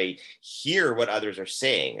understand and I hear what others are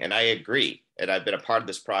saying, and I agree. And I've been a part of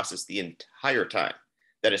this process the entire time,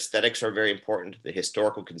 that aesthetics are very important. The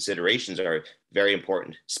historical considerations are very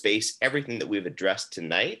important. Space, everything that we've addressed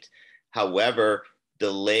tonight. However,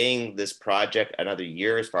 delaying this project another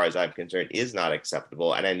year, as far as I'm concerned, is not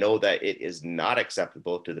acceptable. And I know that it is not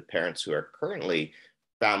acceptable to the parents who are currently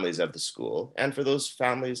families of the school, and for those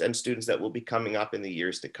families and students that will be coming up in the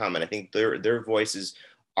years to come. And I think their voices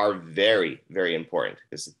are very, very important,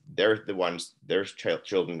 because they're the ones, their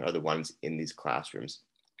children are the ones in these classrooms.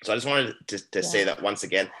 So I just wanted to say that once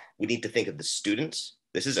again, we need to think of the students.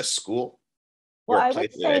 This is a school. Well, I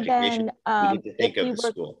would say then, we need to think of the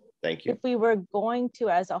school. Thank you. If we were going to,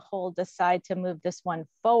 as a whole, decide to move this one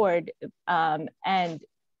forward and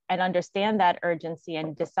understand that urgency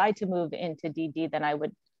and decide to move into DD, then I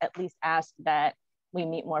would at least ask that we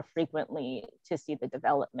meet more frequently to see the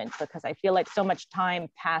development, because I feel like so much time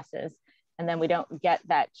passes and then we don't get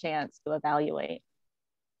that chance to evaluate.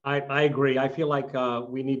 I agree. I feel like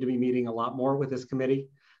we need to be meeting a lot more with this committee.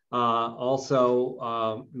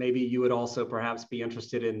 Also, maybe you would also perhaps be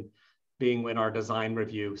interested in being in our design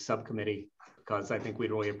review subcommittee, because I think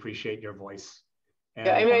we'd really appreciate your voice and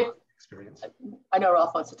experience. I know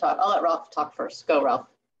Ralph wants to talk. I'll let Ralph talk first. Go, Ralph.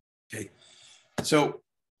 Okay. So,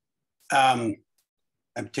 and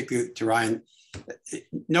particularly to Ryan,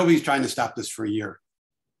 nobody's trying to stop this for a year.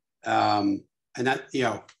 And that, you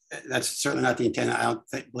know, that's certainly not the intent. I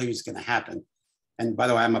don't believe it's going to happen. And by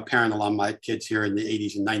the way, I'm a parent along my kids here in the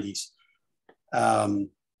 80s and 90s.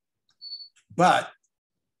 But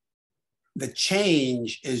the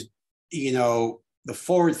change is, you know, the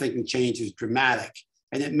forward-thinking change is dramatic.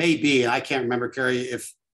 And it may be, and I can't remember, Carrie,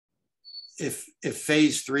 if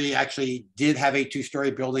phase 3 actually did have a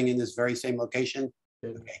 2-story building in this very same location.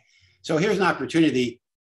 Okay. So here's an opportunity.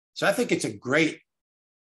 So I think it's a great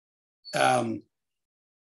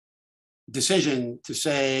decision to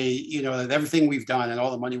say, you know, that everything we've done and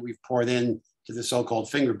all the money we've poured in to the so-called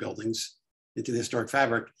finger buildings, into the historic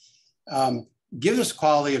fabric, gives us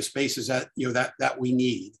quality of spaces that, you know, that we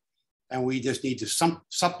need. And we just need to some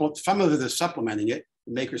of it is supplementing it,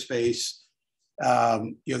 makerspace,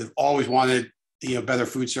 You know, they've always wanted, you know, better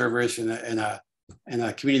food service and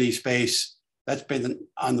a community space. That's been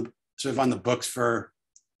on the sort of on the books for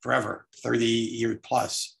forever, 30 years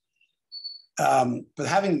plus. But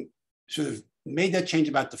having sort of made that change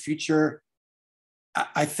about the future,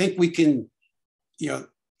 I think we can, you know,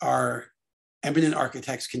 our eminent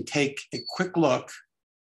architects can take a quick look,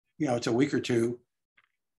 you know, it's a week or two,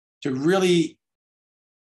 to really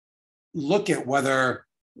look at whether,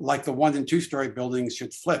 like the 1- and 2-story buildings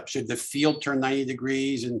should flip. Should the field turn 90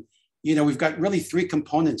 degrees? And, you know, we've got really 3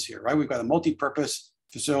 components here, right? We've got a multi-purpose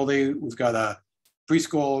facility, we've got a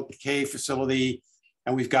preschool K facility,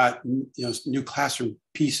 and we've got, you know, new classroom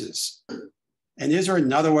pieces. And is there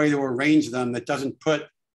another way to arrange them that doesn't put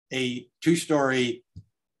a 2-story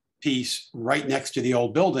piece right next to the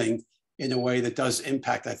old building in a way that does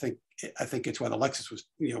impact? I think it's what Alexis was,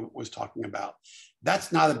 you know, was talking about.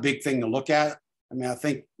 That's not a big thing to look at. I mean, I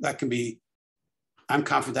think that can be, I'm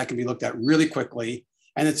confident that can be looked at really quickly.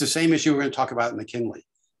 And it's the same issue we're going to talk about in McKinley.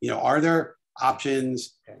 You know, are there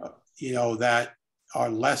options, you know, that are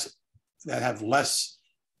less, that have less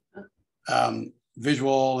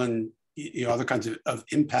visual and, you know, other kinds of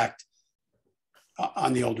impact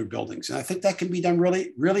on the older buildings? And I think that can be done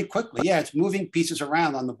really, really quickly. Yeah, it's moving pieces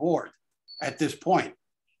around on the board at this point.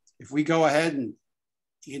 If we go ahead and,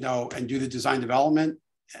 you know, and do the design development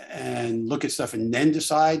and look at stuff and then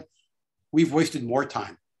decide, we've wasted more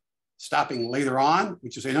time. Stopping later on,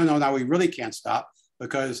 which is say, no, now we really can't stop,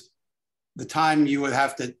 because the time you would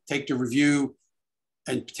have to take to review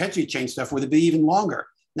and potentially change stuff would be even longer.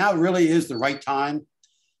 Now it really is the right time,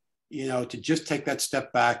 you know, to just take that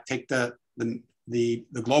step back, take the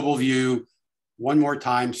global view one more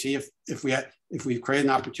time, see if we've created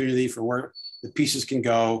an opportunity for where the pieces can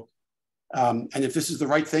go. And if this is the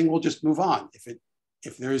right thing, we'll just move on.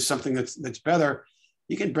 If there is something that's better,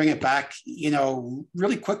 you can bring it back, you know,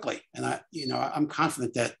 really quickly. And I'm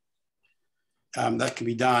confident that that can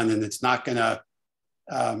be done, and it's not going to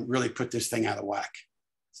really put this thing out of whack.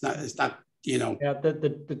 It's not, you know. Yeah,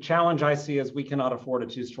 the challenge I see is we cannot afford a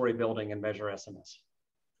 2-story building and measure SMS.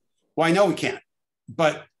 Well, I know we can't,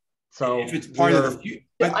 but so if it's part of the.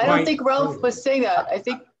 I don't think Ralph was saying that.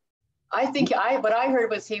 What I heard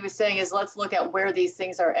was he was saying is, let's look at where these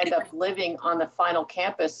things end up living on the final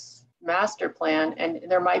campus master plan, and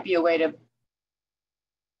there might be a way to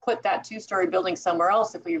put that 2-story building somewhere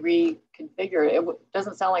else if we reconfigure it. It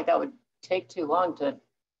doesn't sound like that would take too long to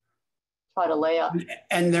try to lay out.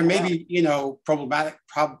 And there may be, you know, programmatic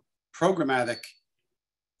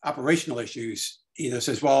operational issues. You know,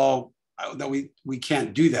 says, well, no, we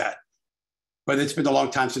can't do that. But it's been a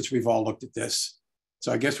long time since we've all looked at this.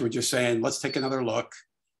 So I guess we're just saying, let's take another look,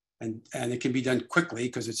 and it can be done quickly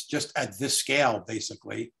because it's just at this scale,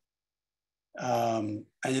 basically. And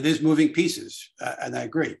it is moving pieces, and I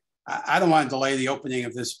agree. I don't want to delay the opening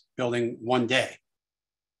of this building one day.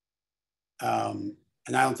 And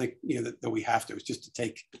I don't think, you know, that we have to. It's just to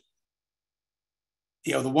take,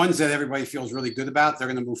 you know, the ones that everybody feels really good about,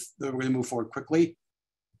 they're going to move forward quickly.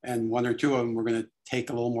 And 1 or 2 of them, we're going to take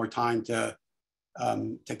a little more time to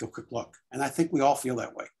take a quick look. And I think we all feel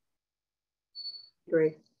that way.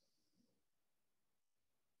 Great.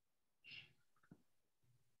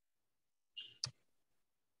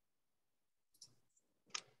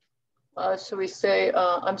 Should we say,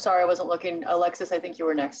 I'm sorry, I wasn't looking. Alexis, I think you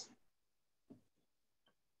were next.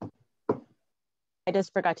 I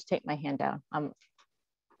just forgot to take my hand down.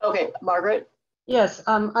 Okay, Margaret? Yes,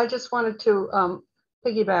 I just wanted to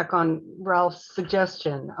piggyback on Ralph's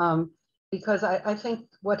suggestion, because I think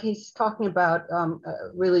what he's talking about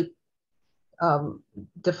really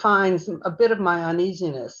defines a bit of my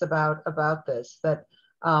uneasiness about this, that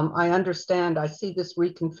I understand, I see this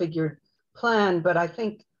reconfigured plan, but I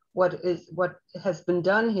think what has been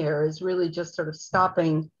done here is really just sort of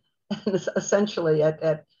stopping essentially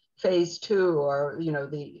at phase 2, or, you know,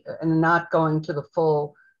 and not going to the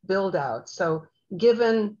full build out. So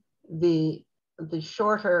given the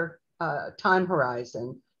shorter time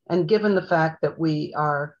horizon, and given the fact that we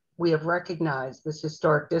have recognized this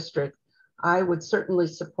historic district, I would certainly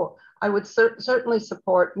support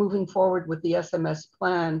moving forward with the SMS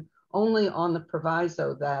plan only on the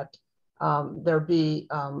proviso that there be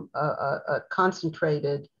a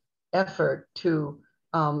concentrated effort to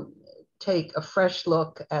take a fresh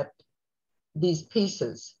look at these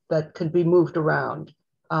pieces that could be moved around.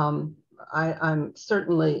 I'm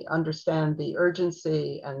certainly understand the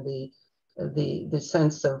urgency and the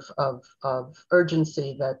sense of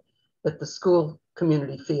urgency that the school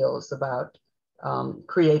community feels about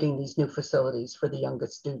creating these new facilities for the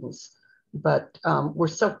youngest students. But we're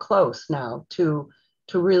so close now to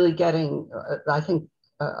really getting, I think,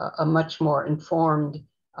 a much more informed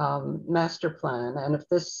master plan. And if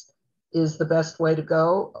this is the best way to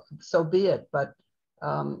go, so be it. But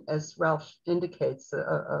as Ralph indicates,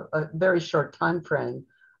 a very short time frame,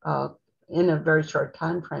 in a very short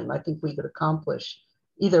time frame, I think we could accomplish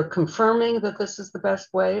either confirming that this is the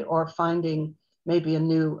best way or finding maybe a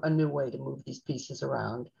new way to move these pieces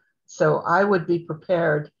around. So I would be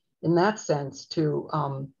prepared in that sense to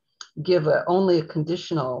give only a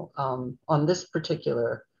conditional, on this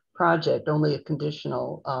particular project, only a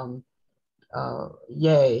conditional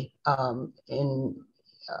yay in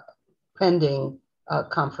pending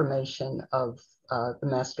confirmation of the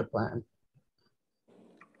master plan.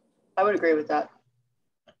 I would agree with that.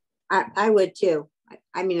 I would too.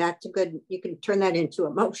 I mean, that's a good, you can turn that into a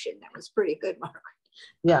motion. That was pretty good, Mark.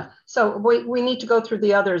 Yeah, so we need to go through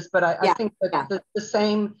the others, but I think that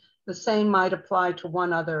the same might apply to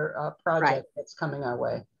one other project that's coming our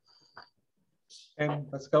way. And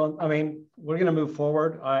let's go. I mean, we're going to move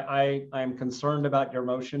forward. I'm concerned about your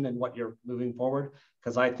motion and what you're moving forward,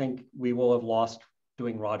 because I think we will have lost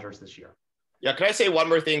doing Rogers this year. Yeah, can I say one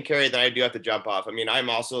more thing, Carrie, then I do have to jump off. I mean,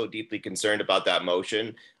 I'm also deeply concerned about that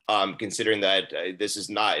motion, considering that this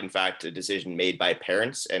is not, in fact, a decision made by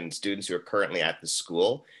parents and students who are currently at the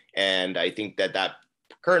school. And I think that that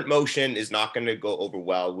current motion is not going to go over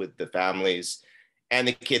well with the families and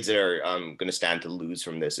the kids that are going to stand to lose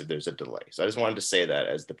from this if there's a delay. So I just wanted to say that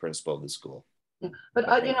as the principal of the school. Yeah. But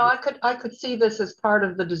I could see this as part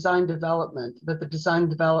of the design development, that the design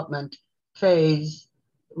development phase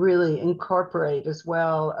really incorporate as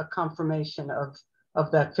well a confirmation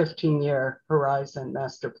of that 15-year horizon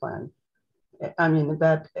master plan. I mean,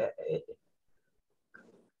 that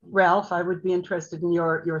Ralph, I would be interested in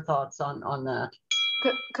your thoughts on that.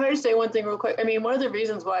 Can I just say one thing real quick? I mean, one of the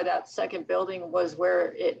reasons why that second building was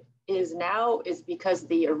where it is now is because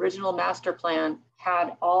the original master plan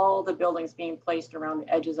had all the buildings being placed around the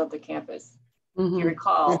edges of the campus. If you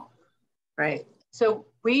recall. Right. So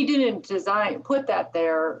we didn't put that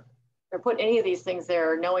there or put any of these things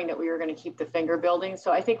there knowing that we were going to keep the finger building.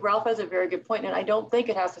 So I think Ralph has a very good point, and I don't think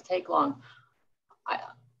it has to take long.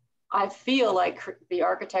 I feel like the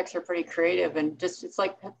architects are pretty creative, and just it's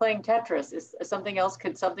like playing Tetris.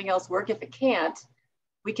 Could something else work? If it can't,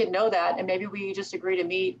 we can know that, and maybe we just agree to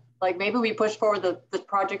meet. Like maybe we push forward the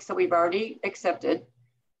projects that we've already accepted,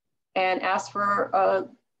 and ask for a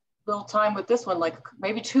little time with this one, like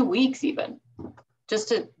maybe 2 weeks even, just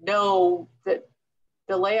to know that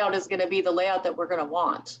the layout is going to be the layout that we're going to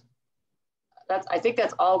want. I think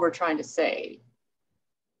that's all we're trying to say.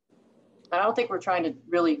 I don't think we're trying to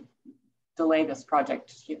really delay this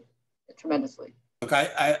project tremendously. Look,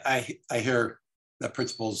 I hear the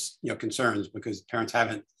principal's concerns, because parents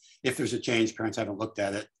haven't, if there's a change, parents haven't looked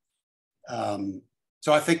at it.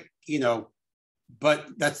 So I think, but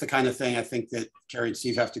that's the kind of thing I think that Carrie and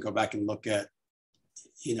Steve have to go back and look at,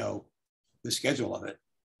 the schedule of it.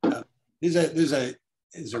 This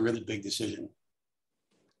is a really big decision.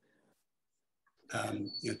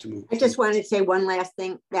 To move. I just wanted to say one last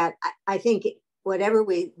thing, that I think whatever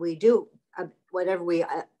we do, whatever we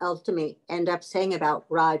ultimately end up saying about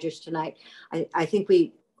Rogers tonight, I think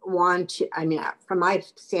we want to, I mean, from my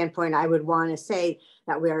standpoint, I would want to say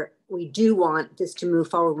that we do want this to move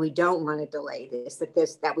forward. We don't want to delay this,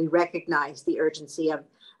 that we recognize the urgency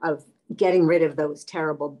of getting rid of those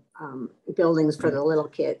terrible buildings for the little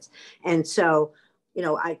kids. And so,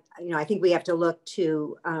 I think we have to look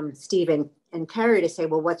to Steve and Carrie to say,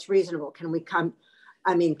 well, what's reasonable? Can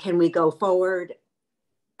we go forward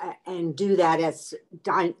and do that as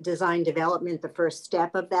design development, the first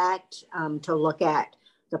step of that, to look at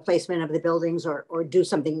the placement of the buildings, or do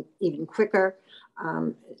something even quicker,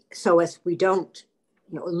 so as we don't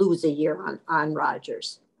lose a year on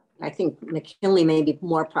Rogers. I think McKinley may be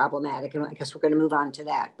more problematic, and I guess we're going to move on to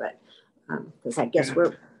that, but because I guess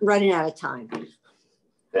we're running out of time.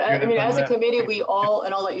 But I mean, as a committee, we all,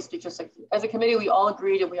 and I'll let you speak just like, as a committee, we all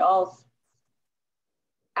agreed, and we all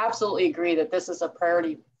absolutely agree that this is a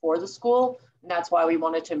priority for the school. And that's why we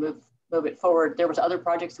wanted to move it forward. There was other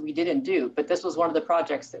projects that we didn't do, but this was one of the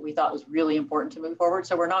projects that we thought was really important to move forward.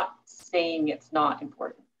 So we're not saying it's not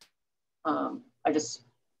important. I just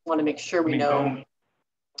want to make sure we know.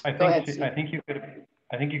 I think you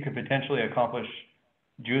could potentially accomplish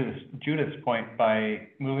Judith's point by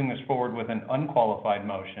moving this forward with an unqualified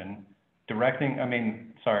motion,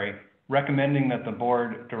 recommending that the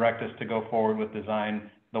board direct us to go forward with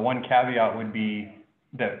design. The one caveat would be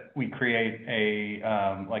that we create a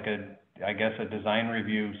design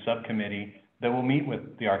review subcommittee that will meet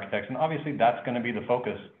with the architects. And obviously that's going to be the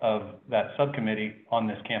focus of that subcommittee on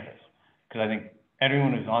this campus. Because I think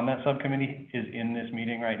everyone who's on that subcommittee is in this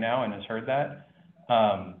meeting right now and has heard that.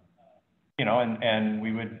 You know, and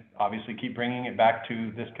we would obviously keep bringing it back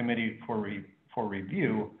to this committee for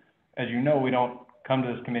review. As you know, we don't come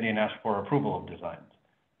to this committee and ask for approval of designs.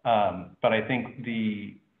 But I think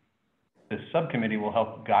the subcommittee will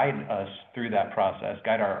help guide us through that process,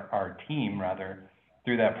 guide our team rather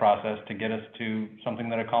through that process to get us to something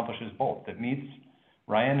that accomplishes both, that meets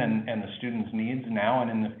Ryan and the students' needs now and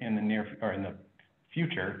in the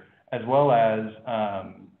future, as well as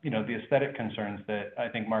you know, the aesthetic concerns that I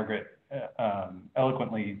think Margaret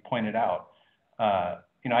eloquently pointed out.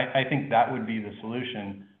 You know, I think that would be the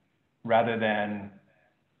solution rather than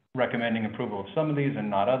recommending approval of some of these and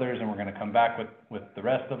not others, and we're going to come back with the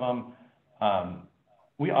rest of them.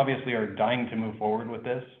 We obviously are dying to move forward with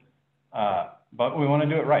this, but we want to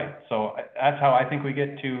do it right. So that's how I think we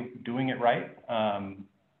get to doing it right.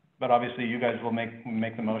 But obviously you guys will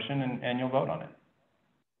make the motion and you'll vote on it.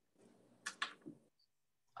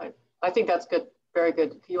 I think that's good. Very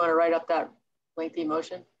good. If you want to write up that lengthy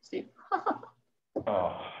motion, Steve.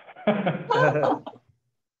 Oh.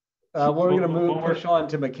 We're going to push on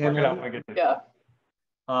to McKinley. Yeah.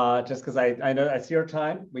 Just because I know I see our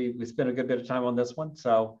time. We spent a good bit of time on this one.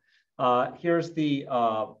 So here's the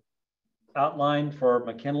outline for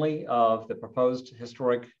McKinley of the proposed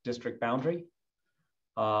historic district boundary.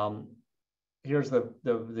 Here's the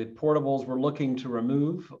portables we're looking to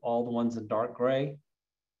remove, all the ones in dark gray.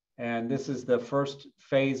 And this is the first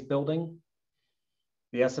phase building,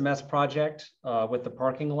 the SMS project with the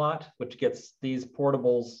parking lot, which gets these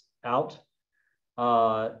portables out.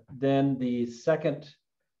 Then the second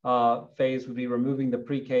phase would be removing the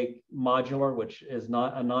pre-K modular, which is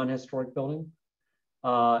not a non-historic building.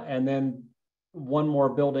 And then one more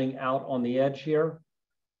building out on the edge here.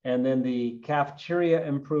 And then the cafeteria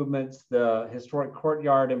improvements, the historic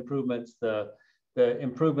courtyard improvements, the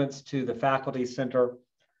improvements to the faculty center,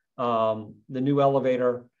 the new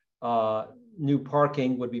elevator, new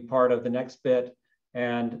parking would be part of the next bit.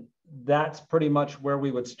 And that's pretty much where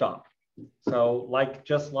we would stop. So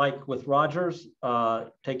just like with Rogers,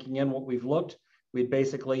 taking in what we've looked, we'd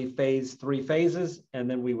basically phase 3 phases and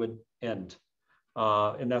then we would end.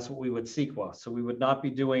 And that's what we would CEQA. So we would not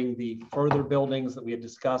be doing the further buildings that we had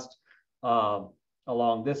discussed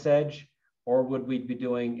along this edge, or would we be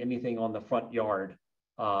doing anything on the front yard,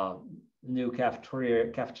 new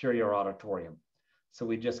cafeteria or auditorium. So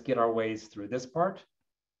we just get our ways through this part,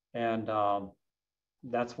 and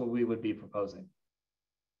that's what we would be proposing.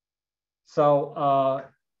 So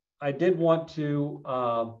I did want to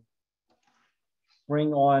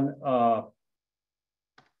bring on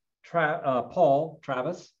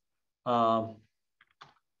Travis,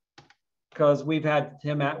 because we've had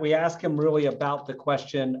him we asked him really about the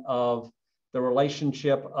question of the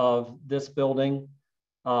relationship of this building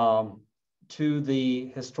to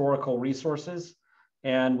the historical resources.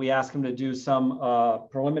 And we asked him to do some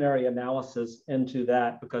preliminary analysis into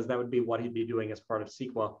that, because that would be what he'd be doing as part of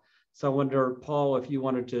CEQA. So I wonder, Paul, if you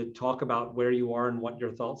wanted to talk about where you are and what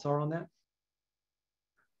your thoughts are on that.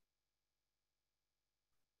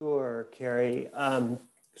 Sure, Carrie.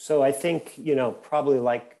 So I think, you know, probably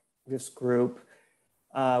like this group,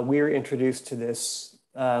 we were introduced to this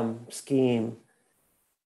scheme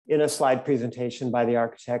in a slide presentation by the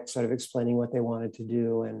architect, sort of explaining what they wanted to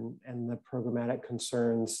do and the programmatic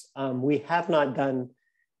concerns. We have not done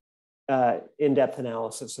in-depth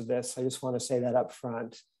analysis of this. I just want to say that up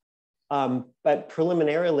front. But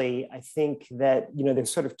preliminarily, I think that, you know,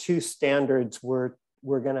 there's sort of 2 standards we're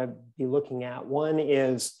going to be looking at. One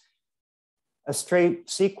is a straight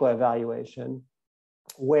CEQA evaluation,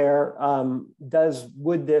 where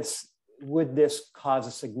would this cause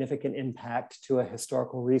a significant impact to a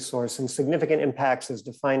historical resource? And significant impacts, as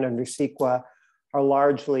defined under CEQA, are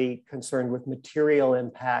largely concerned with material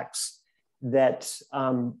impacts that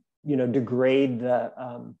you know, degrade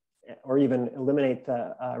the or even eliminate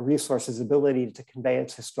the resource's ability to convey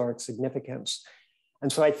its historic significance.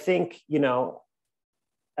 And so I think, you know,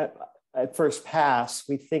 at first pass,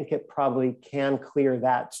 we think it probably can clear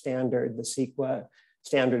that standard, the CEQA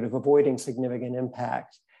standard of avoiding significant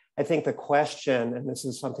impact. I think the question, and this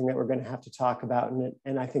is something that we're going to have to talk about,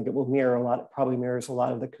 and I think it will probably mirrors a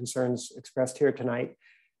lot of the concerns expressed here tonight,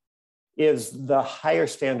 is the higher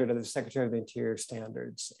standard of the Secretary of the Interior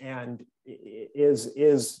standards. And does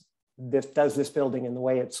this building, in the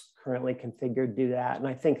way it's currently configured, do that? And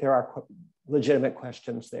I think there are legitimate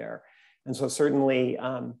questions there. And so certainly,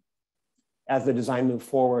 as the design moves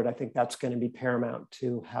forward, I think that's going to be paramount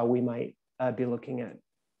to how we might be looking at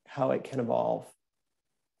how it can evolve.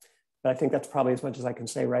 But I think that's probably as much as I can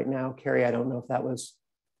say right now. Carrie, I don't know if that was.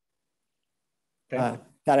 that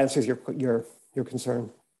answers your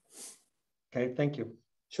concern. Okay, thank you.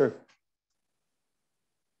 Sure.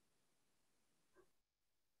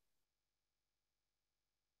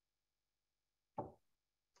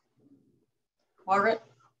 Margaret?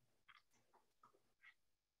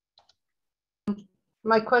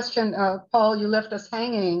 My question, Paul, you left us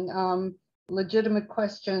hanging. Legitimate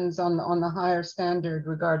questions on the higher standard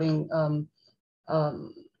regarding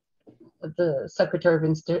the Secretary of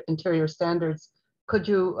Interior Standards. Could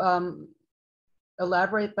you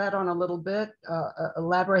elaborate that on a little bit?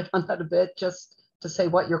 Elaborate on that a bit, just to say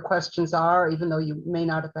what your questions are, even though you may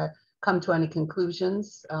not have come to any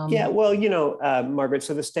conclusions. Yeah, well, you know, Margaret,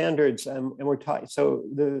 so the standards, and we're talking, so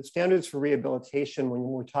the standards for rehabilitation, when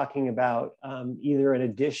we're talking about either an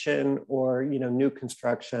addition or, you know, new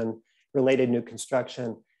construction, related new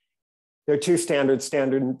construction, there are two standards,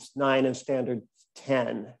 standard 9 and standard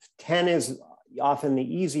 10. 10 is often the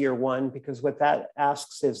easier one, because what that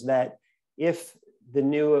asks is that if the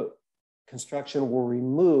new construction were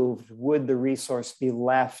removed, would the resource be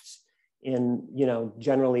left in, you know,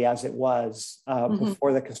 generally as it was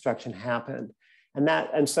before the construction happened?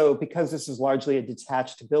 And so because this is largely a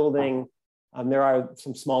detached building, there are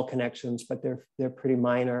some small connections, but they're pretty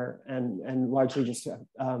minor and largely just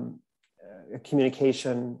a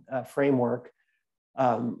communication framework,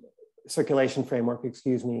 circulation framework,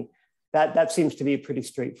 excuse me. That seems to be a pretty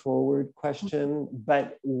straightforward question,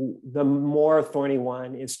 but the more thorny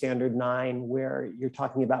one is standard 9, where you're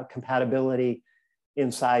talking about compatibility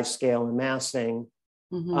in size, scale, and massing.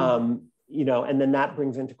 You know, and then that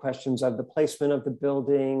brings into questions of the placement of the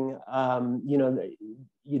building, you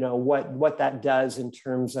know, what that does in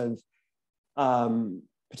terms of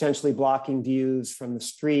potentially blocking views from the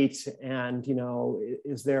street, and, you know,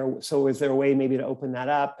 is there a way maybe to open that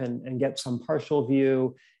up and get some partial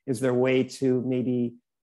view? Is there a way to maybe,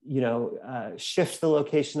 you know, shift the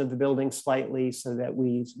location of the building slightly so that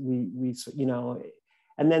we you know,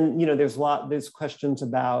 and then, you know, there's questions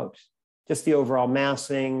about just the overall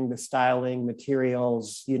massing, the styling,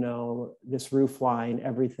 materials, you know, this roof line,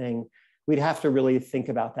 everything. We'd have to really think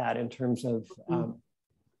about that in terms of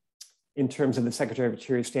the Secretary of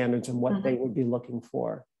Interior Standards and what they would be looking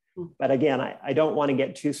for. But again, I don't want to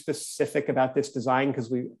get too specific about this design,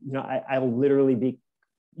 because I will literally be,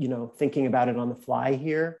 you know, thinking about it on the fly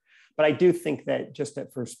here. But I do think that just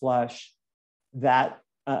at first blush, that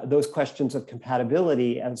those questions of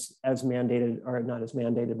compatibility as mandated, or not as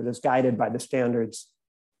mandated, but as guided by the standards,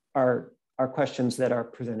 are questions that are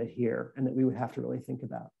presented here and that we would have to really think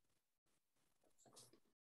about.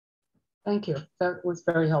 Thank you. That was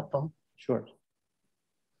very helpful. Sure.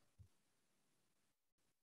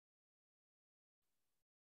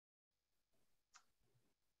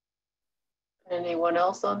 Anyone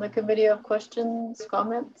else on the committee have questions,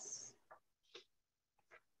 comments?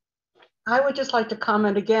 I would just like to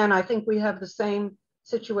comment again. I think we have the same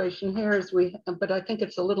situation here as but I think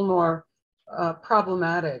it's a little more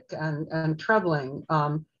problematic and troubling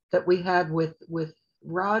that we had with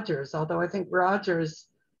Rogers, although I think Rogers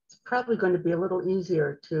is probably going to be a little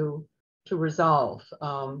easier to resolve,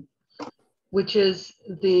 which is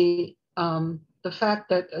the fact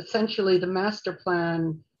that essentially the master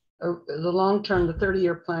plan, or the long-term, the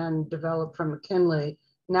 30-year plan developed from McKinley,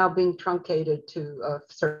 now being truncated to a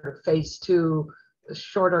sort of phase 2, a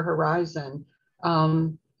shorter horizon.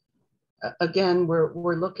 Again,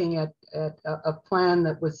 we're looking at a plan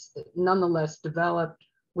that was nonetheless developed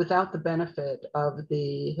without the benefit of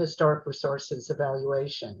the historic resources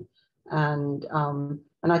evaluation. And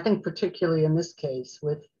I think particularly in this case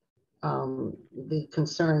with the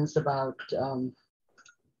concerns about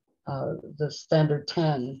the standard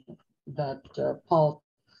 10 that Paul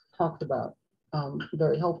talked about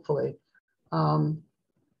very helpfully.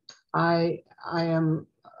 I am,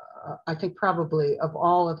 I think probably of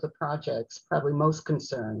all of the projects, probably most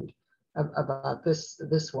concerned about this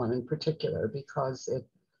one in particular, because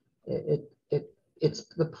it's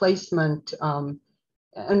the placement.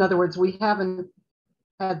 In other words, we haven't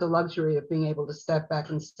had the luxury of being able to step back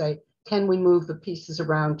and say, can we move the pieces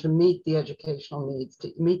around to meet the educational needs,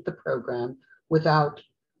 to meet the program without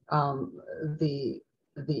the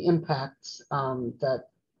impacts that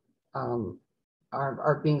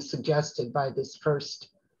are being suggested by this first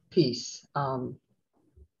piece.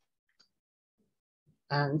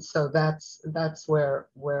 And so that's where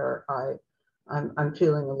I'm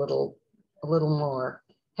feeling a little more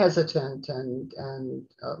hesitant and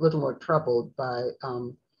a little more troubled by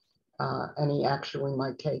any action we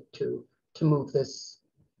might take to move this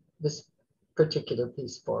particular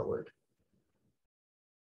piece forward.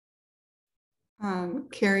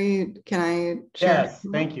 Carrie, can I share? Yes,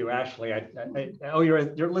 thank you, Ashley. Oh,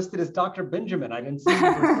 you're listed as Dr. Benjamin. I didn't see you.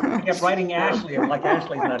 I kept writing Ashley. I'm like,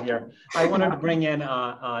 Ashley's not here. I wanted to bring in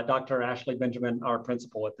Dr. Ashley Benjamin, our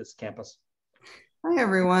principal at this campus. Hi,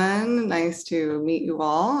 everyone. Nice to meet you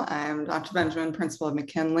all. I'm Dr. Benjamin, principal of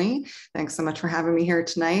McKinley. Thanks so much for having me here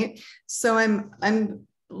tonight. So I'm a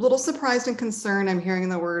little surprised and concerned. I'm hearing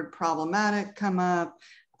the word problematic come up.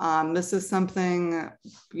 This is something,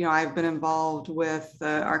 I've been involved with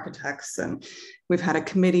the architects, and we've had a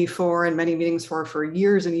committee for and many meetings for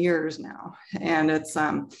years and years now. And it's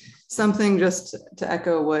something, just to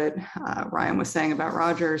echo what Ryan was saying about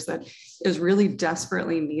Rogers, that is really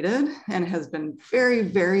desperately needed and has been very,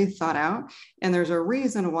 very thought out. And there's a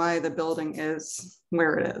reason why the building is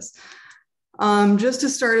where it is. Just to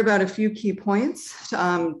start about a few key points,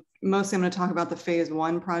 mostly I'm going to talk about the phase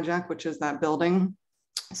 1 project, which is that building.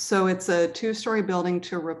 So it's a 2-story building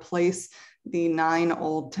to replace the 9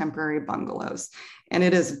 old temporary bungalows, and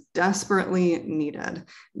it is desperately needed.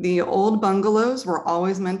 The old bungalows were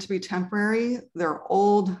always meant to be temporary. They're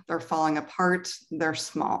old, they're falling apart, they're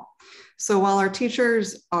small. So while our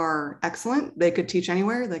teachers are excellent, they could teach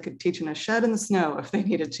anywhere. They could teach in a shed in the snow if they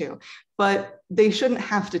needed to, but they shouldn't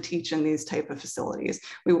have to teach in these type of facilities.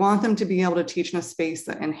 We want them to be able to teach in a space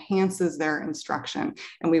that enhances their instruction.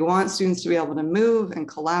 And we want students to be able to move and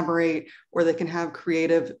collaborate, or they can have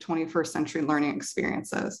creative 21st century learning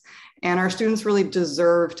experiences. And our students really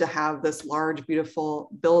deserve to have this large,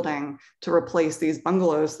 beautiful building to replace these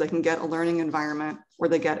bungalows so they can get a learning environment where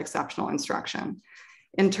they get exceptional instruction.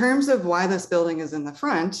 In terms of why this building is in the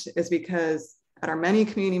front, is because at our many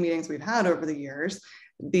community meetings we've had over the years,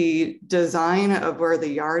 the design of where the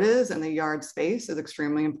yard is and the yard space is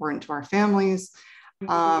extremely important to our families.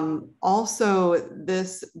 Also,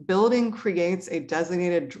 this building creates a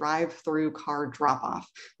designated drive-through car drop-off,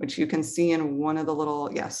 which you can see in one of the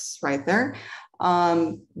little, yes, right there.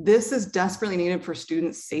 This is desperately needed for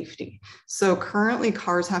student safety. So currently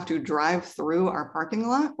cars have to drive through our parking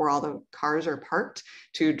lot where all the cars are parked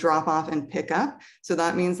to drop off and pick up. So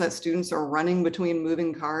that means that students are running between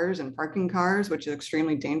moving cars and parking cars, which is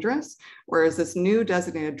extremely dangerous. Whereas this new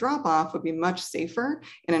designated drop off would be much safer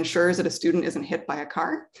and ensures that a student isn't hit by a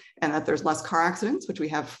car and that there's less car accidents, which we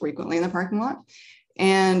have frequently in the parking lot.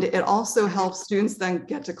 And it also helps students then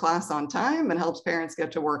get to class on time and helps parents get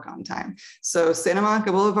to work on time. So Santa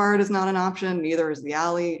Monica Boulevard is not an option, neither is the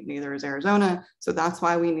alley, neither is Arizona. So that's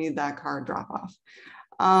why we need that car drop off.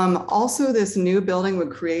 Also, this new building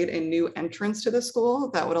would create a new entrance to the school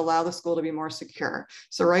that would allow the school to be more secure.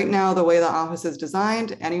 So right now, the way the office is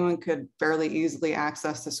designed, anyone could fairly easily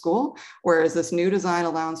access the school, whereas this new design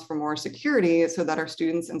allows for more security so that our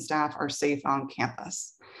students and staff are safe on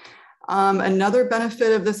campus. Another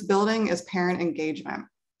benefit of this building is parent engagement.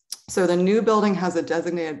 So the new building has a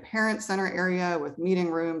designated parent center area with meeting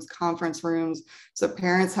rooms, conference rooms. So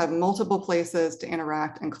parents have multiple places to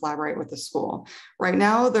interact and collaborate with the school. Right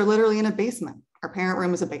now, they're literally in a basement. Our parent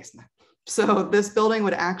room is a basement. So this building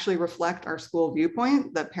would actually reflect our school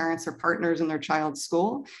viewpoint that parents are partners in their child's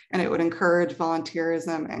school, and it would encourage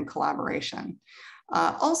volunteerism and collaboration.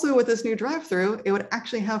 Also, with this new drive-through, it would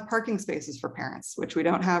actually have parking spaces for parents, which we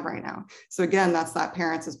don't have right now. So again, that's that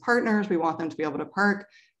parents as partners. We want them to be able to park,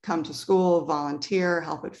 come to school, volunteer,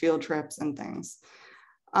 help at field trips and things.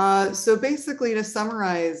 So basically, to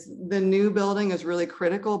summarize, the new building is really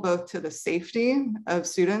critical both to the safety of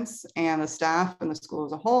students and the staff and the school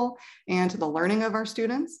as a whole, and to the learning of our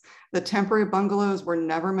students. The temporary bungalows were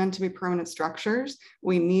never meant to be permanent structures.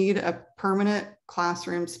 We need a permanent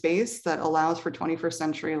classroom space that allows for 21st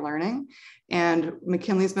century learning. And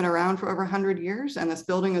McKinley's been around for over 100 years, and this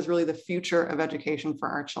building is really the future of education for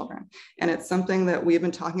our children. And it's something that we've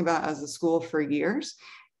been talking about as a school for years,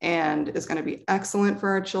 and is going to be excellent for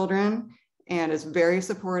our children and is very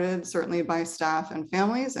supported certainly by staff and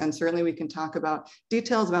families. And certainly we can talk about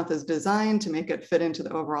details about this design to make it fit into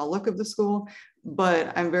the overall look of the school.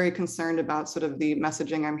 But I'm very concerned about sort of the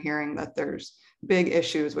messaging I'm hearing that there's big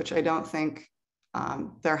issues, which I don't think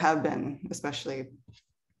there have been, especially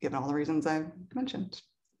given all the reasons I've mentioned.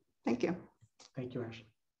 Thank you. Thank you, Ashley.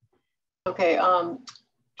 Okay,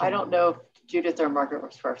 I don't know if Judith or Margaret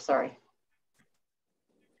was first, sorry.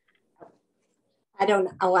 I don't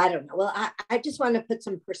know. Well, I just want to put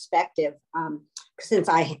some perspective since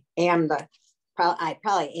I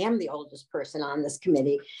probably am the oldest person on this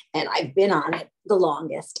committee, and I've been on it the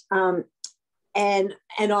longest. And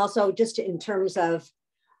also just in terms of,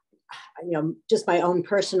 just my own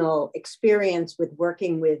personal experience with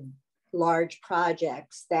working with large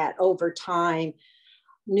projects that over time,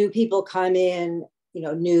 new people come in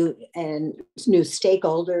new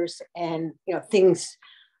stakeholders, and things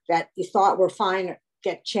that you thought were fine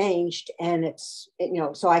get changed, and it's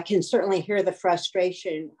so I can certainly hear the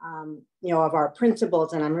frustration of our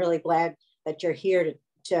principals, and I'm really glad that you're here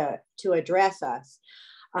to address us.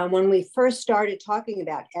 When we first started talking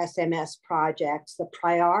about SMS projects, the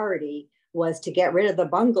priority was to get rid of the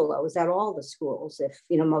bungalows at all the schools. If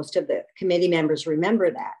most of the committee members remember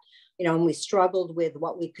that, and we struggled with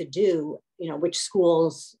what we could do, which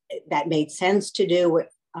schools that made sense to do.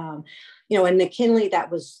 In McKinley, that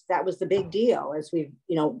was the big deal, as we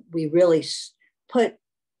really put,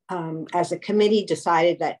 as a committee,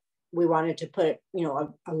 decided that we wanted to put,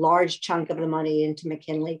 a large chunk of the money into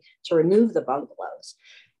McKinley to remove the bungalows.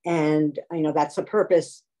 And, that's the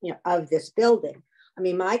purpose, of this building. I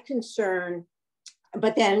mean, my concern,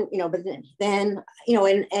 but then,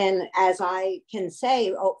 and as I can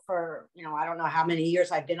say, for, I don't know how many years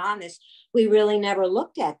I've been on this, we really never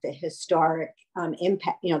looked at the historic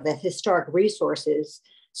impact, the historic resources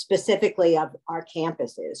specifically of our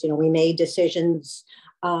campuses. We made decisions,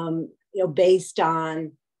 based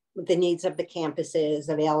on the needs of the campuses,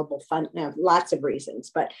 available fund, lots of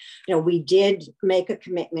reasons. But, we did make a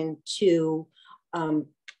commitment to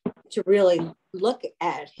really look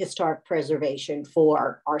at historic preservation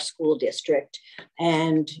for our school district.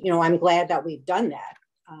 And, I'm glad that we've done that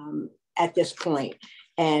at this point.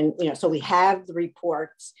 And, so we have the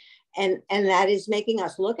reports, and that is making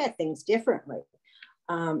us look at things differently.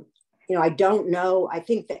 I don't know. I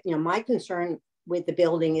think that, my concern with the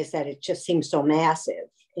building is that it just seems so massive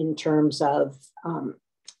in terms of,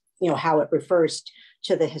 how it refers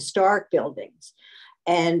to the historic buildings.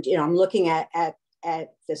 And, I'm looking at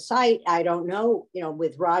the site. I don't know,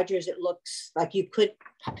 with Rogers, it looks like you could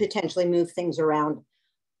potentially move things around.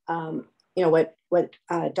 What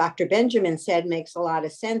Dr. Benjamin said makes a lot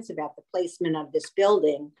of sense about the placement of this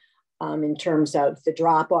building in terms of the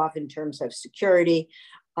drop off, in terms of security.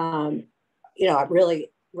 It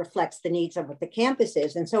really reflects the needs of what the campus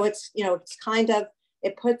is. And so it's, it's kind of,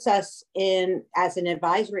 it puts us in, as an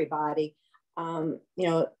advisory body,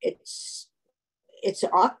 it's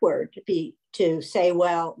awkward to say,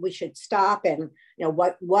 well, we should stop, and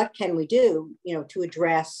what can we do to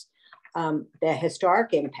address the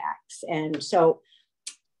historic impacts. And so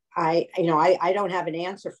I don't have an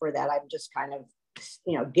answer for that. I'm just kind of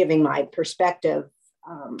giving my perspective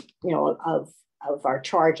of our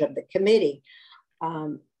charge of the committee.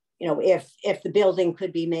 If the building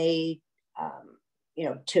could be made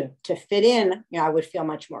to fit in, I would feel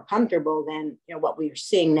much more comfortable than what we're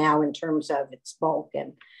seeing now in terms of its bulk.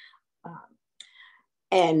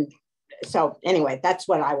 And so anyway, that's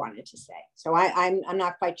what I wanted to say. So I'm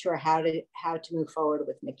not quite sure how to move forward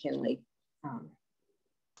with McKinley.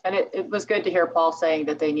 And it was good to hear Paul saying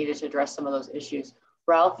that they needed to address some of those issues.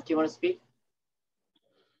 Ralph, do you want to speak?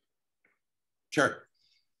 Sure.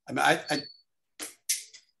 I mean,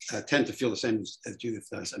 I tend to feel the same as Judith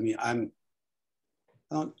does. I mean, I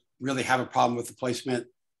don't really have a problem with the placement.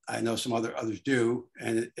 I know some others do,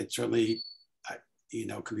 and it certainly,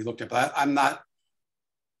 can be looked at. But I'm not.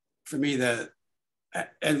 For me,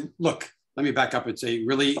 and look, let me back up and say,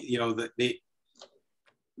 really,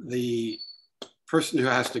 the person who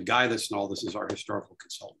has to guide us in all this is our historical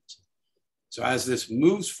consultants. So as this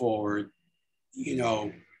moves forward,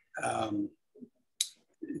 the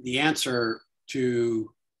answer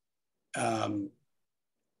to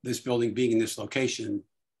this building being in this location,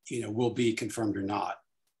 will be confirmed or not.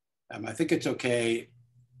 I think it's okay.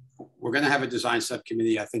 We're going to have a design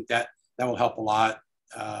subcommittee. I think that will help a lot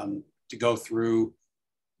to go through,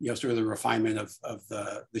 sort of the refinement of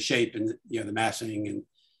the shape and the massing and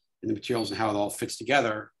the materials and how it all fits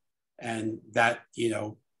together. And that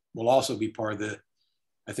will also be part of the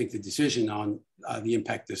decision on the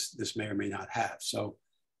impact this may or may not have. So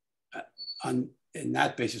in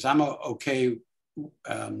that basis, I'm okay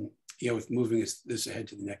with moving this ahead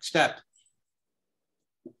to the next step.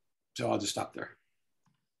 So I'll just stop there.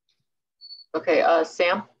 Okay,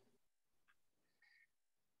 Sam?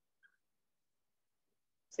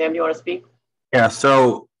 Sam, do you want to speak? Yeah,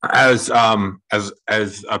 so as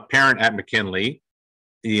a parent at McKinley,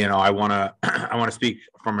 I want to speak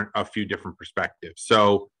from a few different perspectives.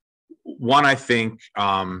 So one, I think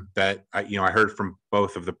that I heard from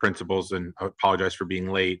both of the principals, and I apologize for being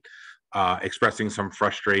late, expressing some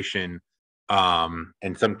frustration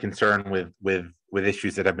and some concern with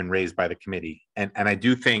issues that have been raised by the committee. And I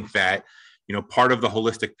do think that part of the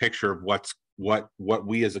holistic picture of what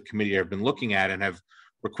we as a committee have been looking at and have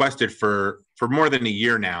requested for more than a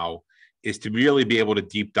year now is to really be able to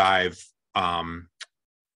deep dive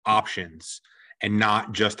options and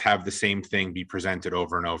not just have the same thing be presented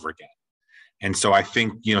over and over again. And so I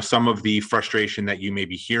think, you know, some of the frustration that you may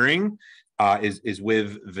be hearing is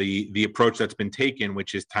with the approach that's been taken,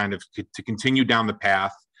 which is kind of to continue down the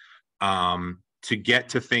path to get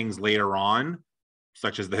to things later on,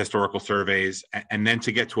 such as the historical surveys, and then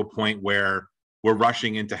to get to a point where we're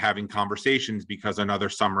rushing into having conversations because another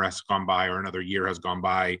summer has gone by or another year has gone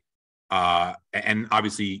by. And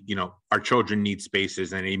obviously, you know, our children need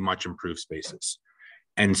spaces and need much improved spaces.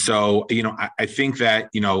 And so, you know, I think that,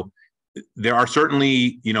 you know, there are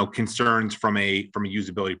certainly, you know, concerns from a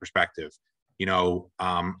usability perspective. You know,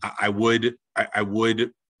 I would,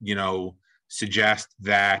 you know, suggest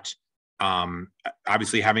that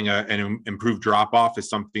obviously having an improved drop off is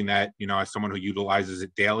something that, you know, as someone who utilizes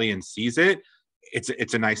it daily and sees it,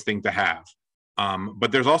 it's a nice thing to have.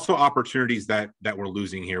 But there's also opportunities that we're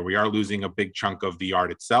losing here. We are losing a big chunk of the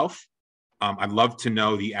yard itself. I'd love to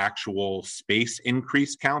know the actual space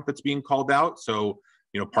increase count that's being called out. So,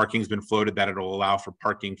 you know, parking's been floated that it'll allow for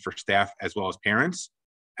parking for staff as well as parents.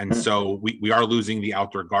 And so we are losing the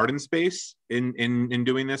outdoor garden space in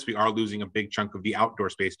doing this. We are losing a big chunk of the outdoor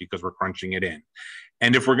space because we're crunching it in.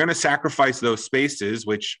 And if we're going to sacrifice those spaces,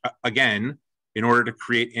 which again, in order to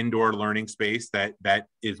create indoor learning space that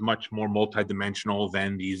is much more multidimensional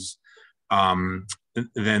than these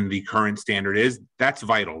than the current standard is, that's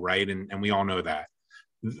vital, right? And we all know that.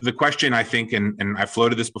 The question, I think, and I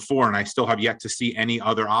floated this before, and I still have yet to see any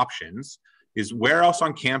other options, is where else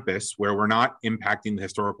on campus where we're not impacting the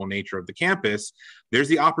historical nature of the campus, there's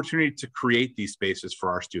the opportunity to create these spaces for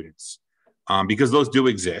our students, because those do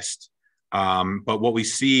exist. But what we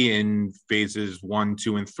see in phases 1,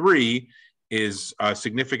 2, and 3 is a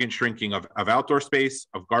significant shrinking of outdoor space,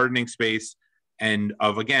 of gardening space, and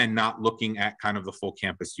of, again, not looking at kind of the full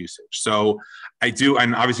campus usage. So I do,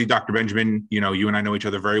 and obviously Dr. Benjamin, you know, you and I know each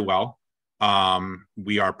other very well.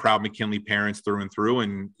 We are proud McKinley parents through and through,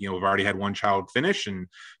 and, you know, we've already had 1 child finish and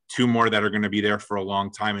 2 more that are going to be there for a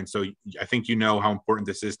long time. And so I think you know how important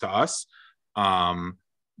this is to us.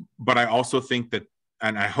 But I also think that,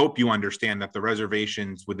 and I hope you understand that the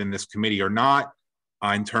reservations within this committee are not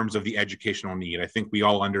in terms of the educational need. I think we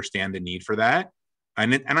all understand the need for that.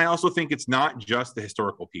 And I also think it's not just the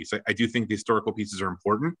historical piece. I do think the historical pieces are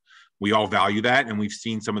important. We all value that, and we've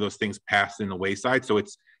seen some of those things pass in the wayside. So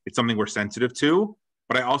it's something we're sensitive to.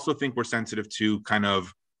 But I also think we're sensitive to kind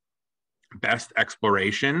of best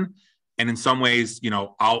exploration. And in some ways, you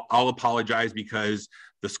know, I'll apologize because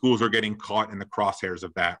the schools are getting caught in the crosshairs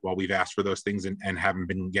of that while we've asked for those things and haven't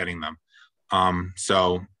been getting them.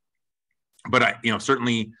 But I, you know,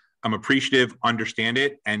 certainly I'm appreciative, understand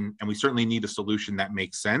it, and we certainly need a solution that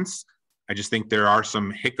makes sense. I just think there are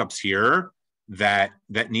some hiccups here that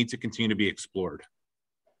need to continue to be explored.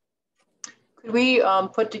 Could we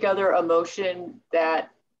put together a motion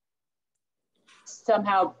that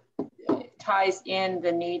somehow ties in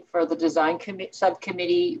the need for the design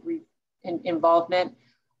subcommittee involvement,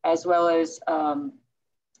 as well as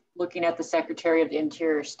looking at the Secretary of the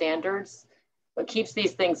Interior standards, but keeps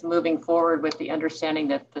these things moving forward with the understanding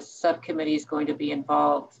that the subcommittee is going to be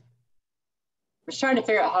involved? We're trying to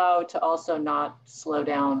figure out how to also not slow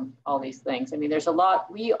down all these things. I mean, there's a lot,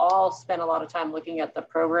 we all spent a lot of time looking at the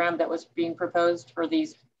program that was being proposed for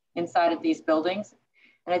these inside of these buildings.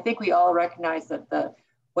 And I think we all recognize that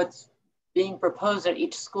what's being proposed at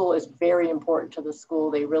each school is very important to the school.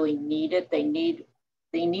 They really need it. They need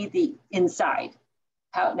the inside.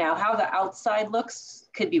 How the outside looks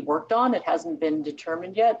could be worked on. It hasn't been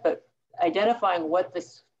determined yet, but identifying what the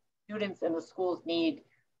students and the schools need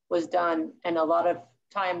was done, and a lot of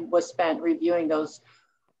time was spent reviewing those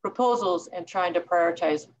proposals and trying to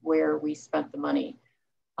prioritize where we spent the money.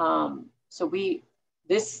 So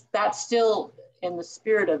that's still in the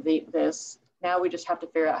spirit of this. Now we just have to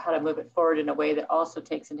figure out how to move it forward in a way that also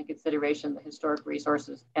takes into consideration the historic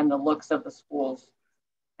resources and the looks of the schools.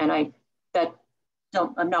 And I'm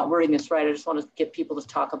not wording this right. I just want to get people to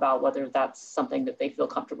talk about whether that's something that they feel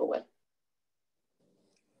comfortable with.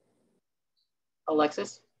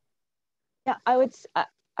 Alexis? Yeah,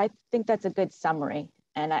 I think that's a good summary.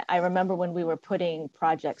 And I remember when we were putting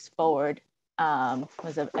projects forward,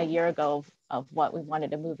 was a year ago of what we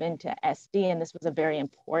wanted to move into SD. And this was a very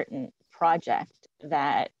important project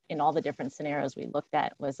that in all the different scenarios we looked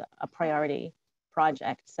at was a priority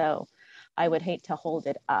project. So I would hate to hold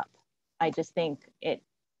it up. I just think I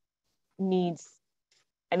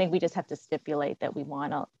think we just have to stipulate that we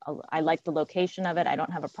want I like the location of it. I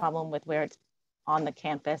don't have a problem with where it's on the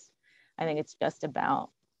campus. I think it's just about,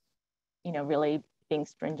 you know, really being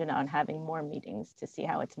stringent on having more meetings to see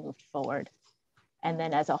how it's moved forward. And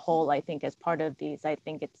then as a whole, I think as part of these, I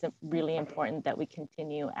think it's really important that we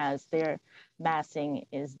continue as their massing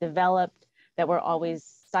is developed, that we're always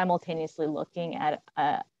simultaneously looking at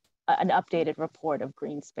an updated report of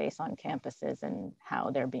green space on campuses and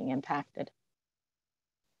how they're being impacted.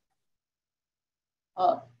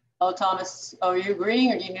 Oh, Thomas, are you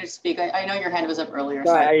agreeing or do you need to speak? I know your hand was up earlier.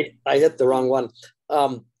 No, I hit the wrong one.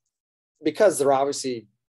 Because they're obviously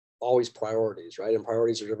always priorities, right? And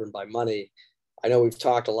priorities are driven by money. I know we've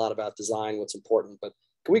talked a lot about design, what's important, but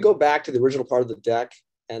can we go back to the original part of the deck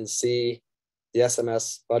and see the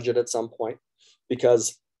SMS budget at some point?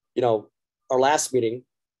 Because, you know, our last meeting,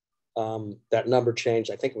 that number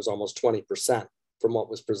changed, I think it was almost 20% from what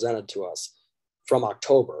was presented to us from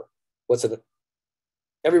October. What's it?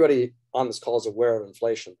 Everybody on this call is aware of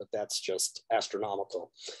inflation, but that's just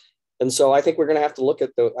astronomical. And so I think we're going to have to look at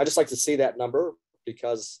I just like to see that number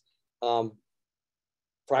because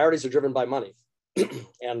priorities are driven by money.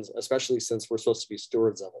 And especially since we're supposed to be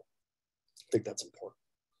stewards of it. I think that's important.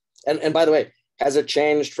 And by the way, has it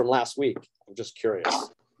changed from last week? I'm just curious.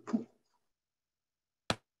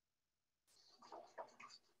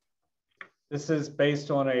 This is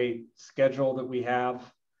based on a schedule that we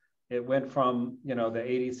have. It went from, you know, the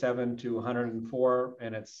 87 to 104,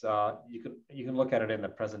 and it's you can look at it in the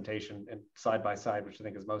presentation and side by side, which I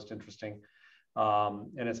think is most interesting.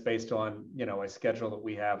 And it's based on, you know, a schedule that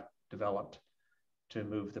we have developed to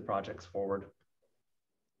move the projects forward.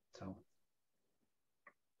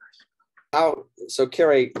 So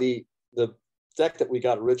Carrie, the deck that we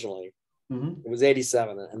got originally, it was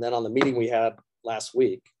 87, and then on the meeting we had last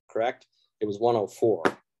week, correct? It was 104.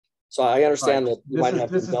 So I understand that you might have.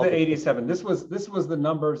 This is the 87. This was the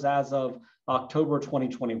numbers as of October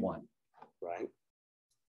 2021. Right.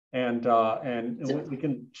 And we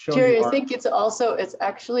can show Jerry, you. I think it's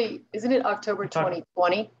actually, isn't it October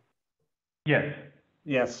 2020? Yes.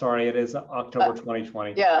 Yes, sorry, it is October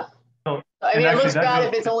 2020. Yeah. So, I mean, it looks bad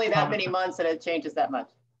if it's to only that many months and it changes that much.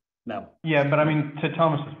 No. Yeah, but I mean, to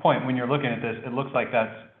Thomas's point, when you're looking at this, it looks like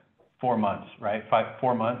that's 4 months, right?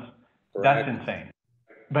 4 months. Correct. That's insane.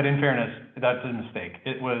 But in fairness, that's a mistake.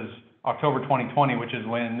 It was October 2020, which is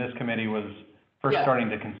when this committee was first starting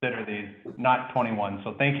to consider these, not 21.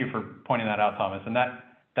 So thank you for pointing that out, Thomas. And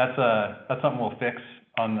that's something we'll fix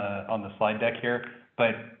on the slide deck here.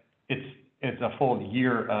 But it's a full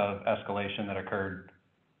year of escalation that occurred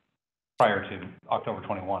prior to October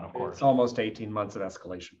 21, of course. It's almost 18 months of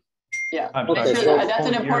escalation. Yeah, okay, so that's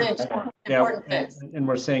an important fix. And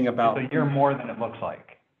we're seeing about a year more than it looks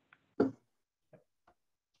like.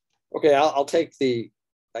 Okay, I'll take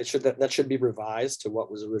that should be revised to what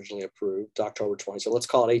was originally approved, October 20. So let's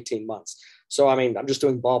call it 18 months. So I mean, I'm just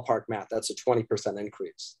doing ballpark math. That's a 20%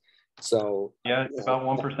 increase. So yeah, it's about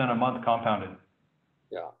 1% a month compounded.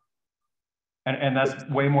 Yeah. And that's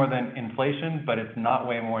way more than inflation, but it's not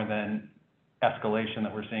way more than escalation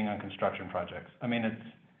that we're seeing on construction projects. I mean,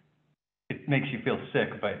 it makes you feel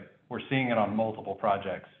sick, but we're seeing it on multiple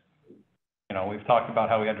projects. You know, we've talked about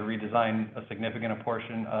how we had to redesign a significant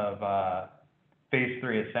portion of phase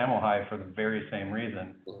 3 at Samuel High for the very same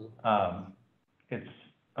reason. It's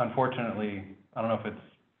unfortunately, I don't know if it's,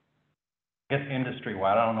 I guess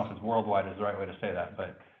industry-wide, I don't know if it's worldwide is the right way to say that,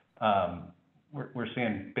 but we're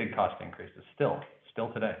seeing big cost increases still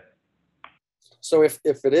today. So if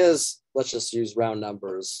it is, let's just use round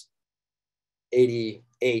numbers,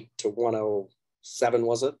 88 to 107,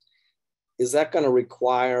 was it? Is that going to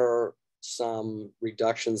require some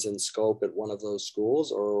reductions in scope at one of those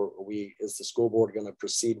schools, or is the school board going to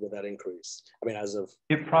proceed with that increase? I mean, as of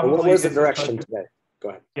what was the direction today? Go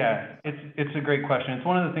ahead. Yeah, it's a great question. It's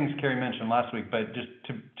one of the things Carrie mentioned last week, but just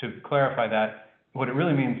to clarify that, what it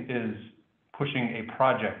really means is pushing a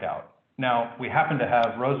project out. Now, we happen to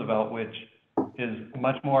have Roosevelt, which is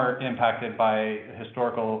much more impacted by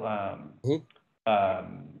historical,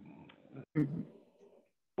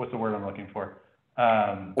 what's the word I'm looking for?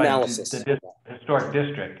 Analysis. The historic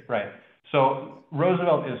district, right. So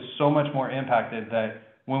Roosevelt is so much more impacted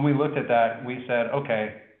that when we looked at that, we said,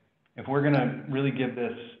 okay, if we're gonna really give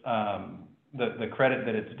this the credit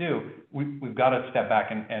that it's due, we've got to step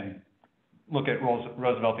back and look at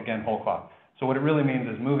Roosevelt again whole cloth. So what it really means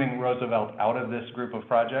is moving Roosevelt out of this group of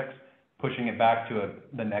projects, pushing it back to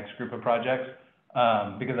the next group of projects.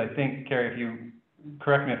 Because I think, Carrie, if you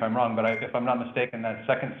correct me if I'm wrong, but if I'm not mistaken, that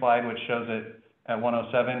second slide, which shows it at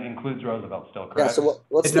 107, includes Roosevelt still, correct? Yeah, so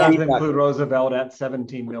it does include Roosevelt at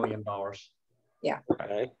 $17 million. Yeah.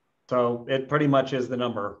 Okay. So it pretty much is the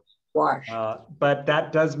number. Wash. But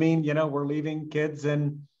that does mean, you know, we're leaving kids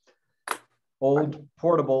in old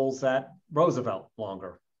portables at Roosevelt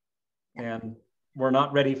longer. And we're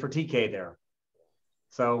not ready for TK there.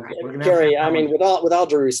 So we're gonna Gary, I mean, with all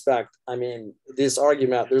due respect, I mean, this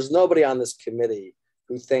argument, there's nobody on this committee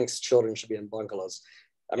who thinks children should be in bungalows.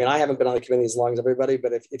 I mean, I haven't been on the committee as long as everybody,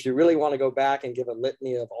 but if you really want to go back and give a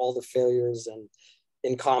litany of all the failures and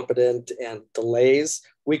incompetent and delays,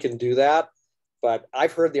 we can do that. But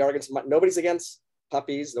I've heard the arguments, nobody's against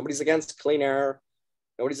puppies, nobody's against clean air,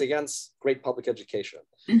 nobody's against great public education.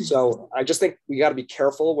 So I just think we got to be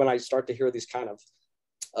careful when I start to hear these kind of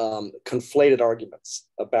conflated arguments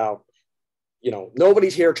about, you know,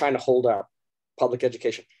 nobody's here trying to hold up public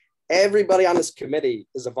education. Everybody on this committee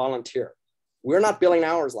is a volunteer. We're not billing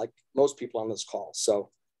hours like most people on this call.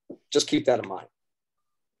 So just keep that in mind.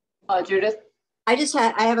 Judith? I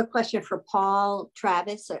have a question for Paul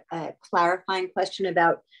Travis, a clarifying question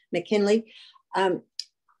about McKinley.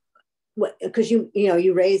 Because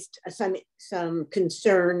you raised some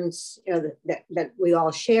concerns, you know, that we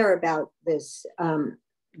all share about this,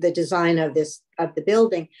 the design of the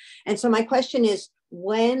building. And so my question is,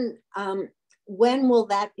 when will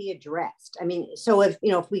that be addressed? I mean, so if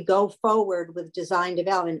we go forward with design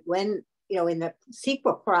development, when, you know, in the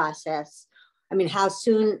CEQA process, I mean, how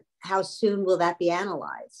soon will that be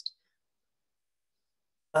analyzed?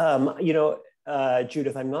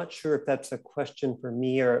 Judith, I'm not sure if that's a question for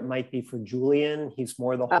me or it might be for Julian. He's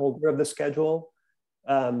more the holder of the schedule.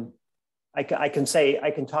 I can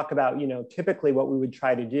talk about, you know, typically what we would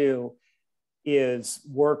try to do is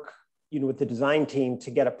work, you know, with the design team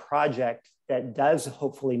to get a project that does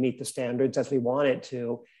hopefully meet the standards as we want it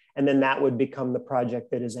to. And then that would become the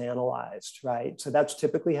project that is analyzed, right? So that's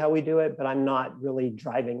typically how we do it, but I'm not really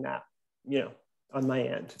driving that, you know, on my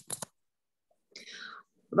end.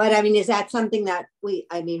 But I mean, is that something that we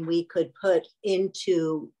could put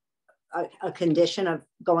into a condition of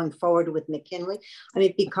going forward with McKinley? I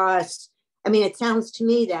mean, because, I mean, it sounds to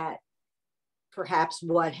me that perhaps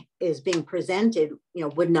what is being presented, you know,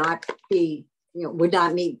 would not meet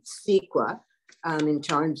CEQA in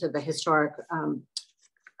terms of the historic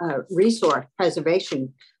resource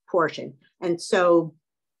preservation portion. And so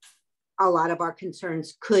a lot of our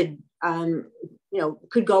concerns could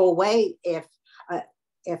go away if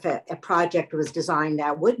a project was designed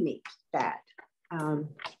that would meet that.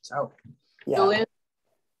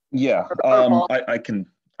 Yeah, I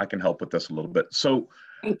can help with this a little bit. So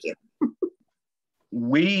thank you.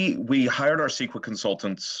 we hired our CEQA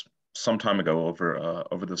consultants some time ago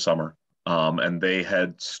over the summer, and they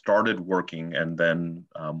had started working, and then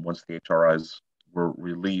once the HRIs were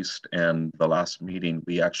released and the last meeting,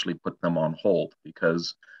 we actually put them on hold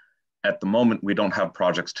because at the moment we don't have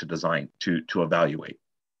projects to design to evaluate.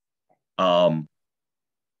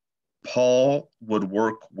 Paul would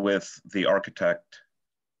work with the architect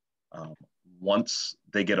once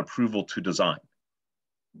they get approval to design.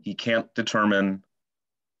 He can't determine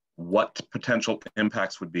what potential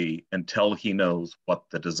impacts would be until he knows what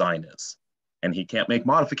the design is. And he can't make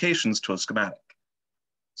modifications to a schematic.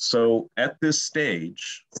 So at this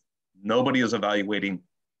stage, nobody is evaluating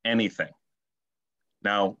anything.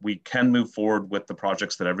 Now, we can move forward with the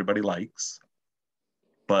projects that everybody likes,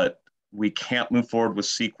 but we can't move forward with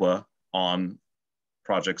CEQA on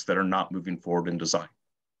projects that are not moving forward in design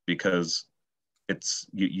because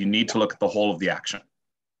you need to look at the whole of the action.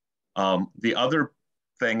 The other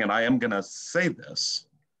thing, and I am going to say this,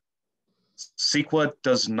 CEQA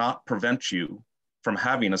does not prevent you from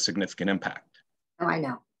having a significant impact. Oh, I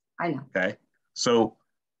know. Okay, so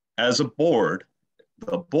as a board,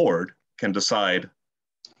 the board can decide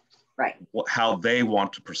how they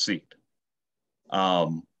want to proceed.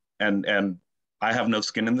 And I have no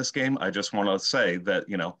skin in this game. I just want to say that,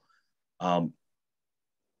 you know,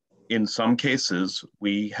 in some cases,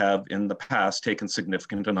 we have in the past taken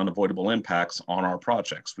significant and unavoidable impacts on our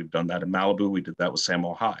projects. We've done that in Malibu. We did that with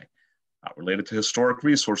Samuel High, not related to historic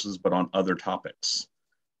resources, but on other topics.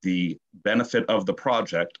 The benefit of the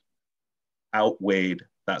project outweighed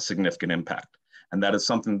that significant impact. And that is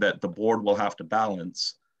something that the board will have to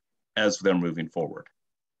balance as they're moving forward.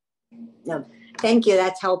 No, thank you.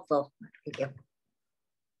 That's helpful. Thank you.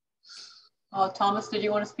 Thomas, did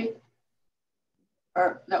you want to speak?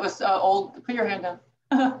 Or that was old. Put your hand down.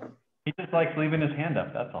 He just likes leaving his hand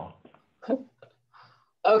up. That's all.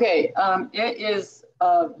 Okay. It is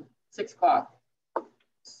 6 o'clock.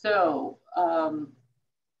 So.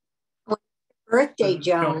 Birthday,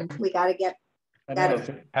 Joan. We got to get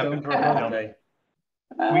that. Happy birthday.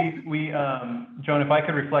 Joan, if I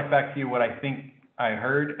could reflect back to you what I think I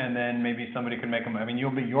heard, and then maybe somebody could make them. I mean,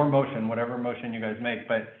 you'll be your motion, whatever motion you guys make.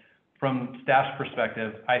 But from staff's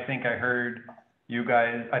perspective, I think I heard you,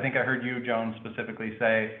 Joan, specifically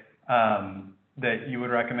say that you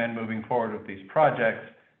would recommend moving forward with these projects,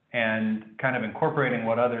 and kind of incorporating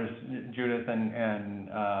what others, Judith and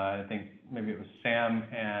I think maybe it was Sam,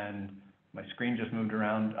 and my screen just moved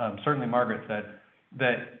around, certainly Margaret said,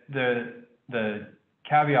 that the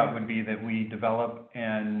caveat would be that we develop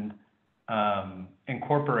and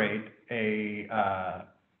incorporate a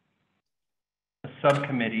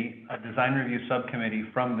subcommittee, a design review subcommittee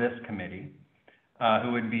from this committee,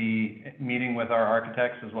 who would be meeting with our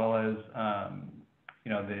architects as well as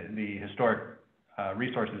the historic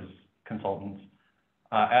resources consultants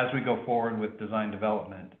as we go forward with design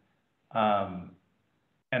development.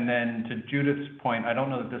 And then to Judith's point, I don't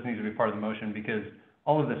know that this needs to be part of the motion because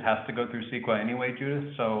all of this has to go through CEQA anyway,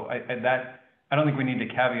 Judith. So I don't think we need to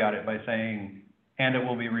caveat it by saying, and it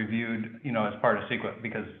will be reviewed, as part of CEQA,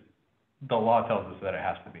 because the law tells us that it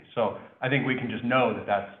has to be. So I think we can just know that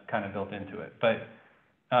that's kind of built into it. But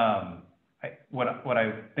what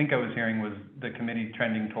I think I was hearing was the committee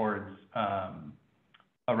trending towards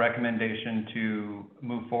a recommendation to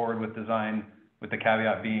move forward with design, with the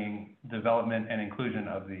caveat being development and inclusion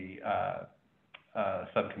of the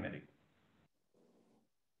subcommittee.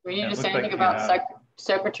 We need to say anything about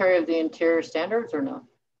Secretary of the Interior standards or no?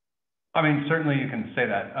 I mean, certainly you can say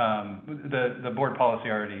that. The board policy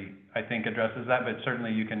already, I think, addresses that, but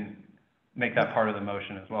certainly you can make that part of the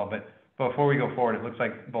motion as well. But before we go forward, it looks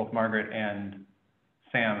like both Margaret and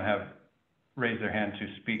Sam have raised their hand to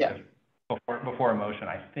speak before a motion,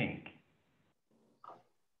 I think.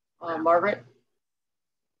 Margaret?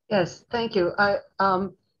 Yes, thank you.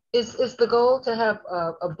 Is the goal to have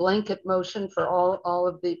a blanket motion for all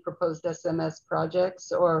of the proposed SMS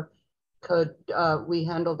projects, or could we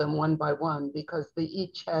handle them one by one? Because they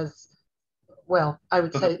each has, well, I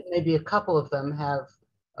would say maybe a couple of them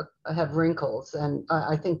have wrinkles, and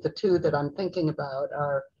I think the two that I'm thinking about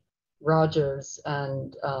are Rogers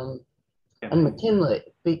and McKinley,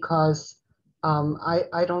 because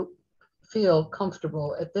I don't feel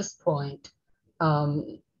comfortable at this point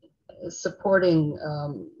supporting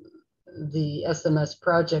the SMS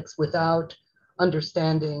projects without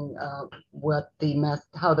understanding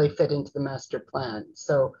how they fit into the master plan.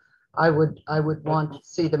 So I would want to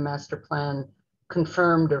see the master plan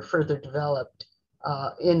confirmed or further developed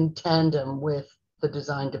in tandem with the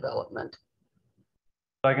design development.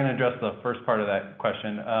 I can address the first part of that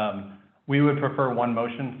question. We would prefer one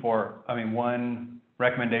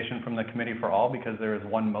recommendation from the committee for all, because there is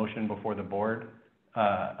one motion before the board.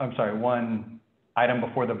 One item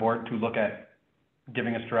before the board to look at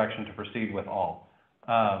giving us direction to proceed with all.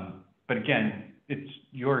 But again, it's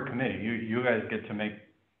your committee. You guys get to make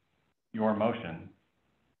your motion.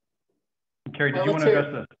 Carrie, did you want to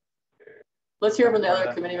address this? Let's hear from the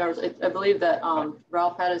other committee members. I believe that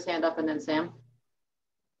Ralph had his hand up, and then Sam.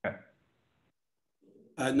 Okay.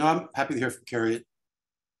 No, I'm happy to hear from Carrie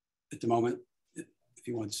at the moment, if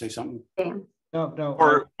you want to say something.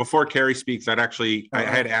 No. Before Carrie speaks, I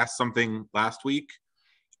had asked something last week.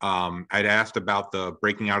 I'd asked about the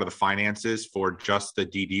breaking out of the finances for just the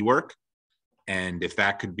DD work, and if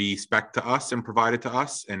that could be spec'd to us and provided to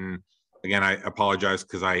us. And again, I apologize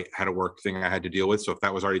because I had a work thing I had to deal with. So if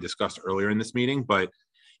that was already discussed earlier in this meeting, but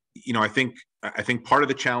I think part of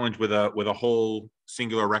the challenge with a whole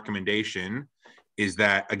singular recommendation is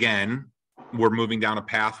that, again, we're moving down a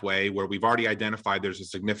pathway where we've already identified there's a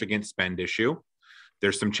significant spend issue.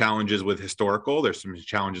 There's some challenges with historical. There's some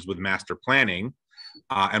challenges with master planning.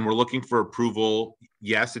 And we're looking for approval.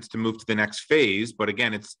 Yes, it's to move to the next phase, but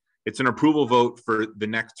again, it's an approval vote for the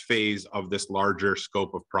next phase of this larger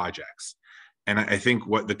scope of projects. And I think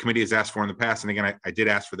what the committee has asked for in the past, and again, I did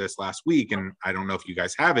ask for this last week, and I don't know if you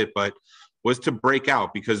guys have it, but was to break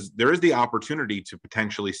out, because there is the opportunity to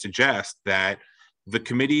potentially suggest that the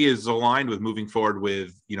committee is aligned with moving forward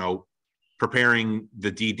with, preparing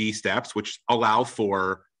the DD steps, which allow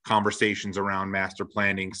for conversations around master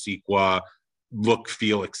planning, CEQA, look,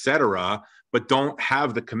 feel, et cetera, but don't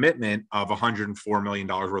have the commitment of $104 million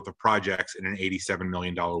worth of projects in an $87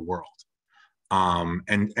 million world.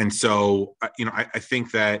 And so, I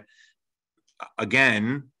think that,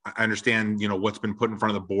 again, I understand, what's been put in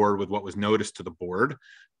front of the board with what was noticed to the board,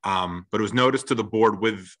 but it was noticed to the board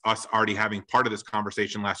with us already having part of this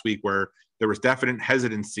conversation last week where there was definite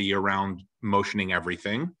hesitancy around motioning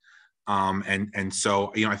everything. And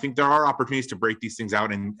so, I think there are opportunities to break these things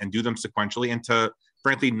out and do them sequentially, and to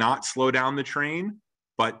frankly not slow down the train,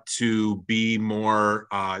 but to be more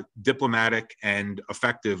diplomatic and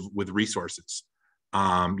effective with resources.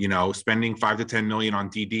 Spending $5 to $10 million on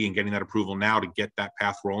DD and getting that approval now to get that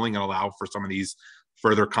path rolling and allow for some of these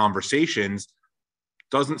further conversations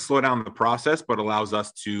doesn't slow down the process, but allows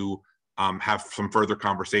us to have some further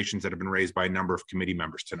conversations that have been raised by a number of committee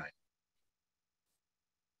members tonight.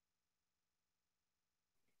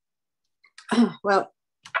 Well,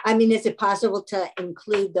 I mean, is it possible to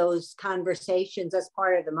include those conversations as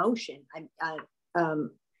part of the motion?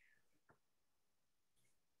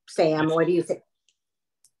 Sam, what do you think?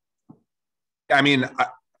 I mean,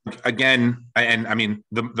 again, and I mean,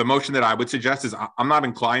 the motion that I would suggest is I'm not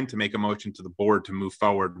inclined to make a motion to the board to move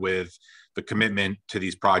forward with the commitment to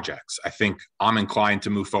these projects. I think I'm inclined to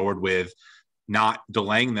move forward with not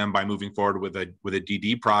delaying them by moving forward with a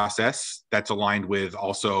DD process that's aligned with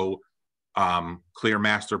also clear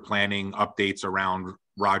master planning updates around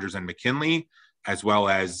Rogers and McKinley, as well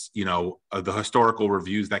as, you know, the historical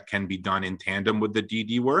reviews that can be done in tandem with the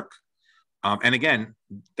DD work. And again,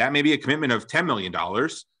 that may be a commitment of $10 million,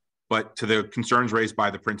 but to the concerns raised by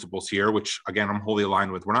the principals here, which again, I'm wholly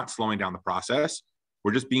aligned with, we're not slowing down the process.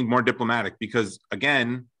 We're just being more diplomatic because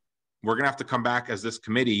again, we're gonna have to come back as this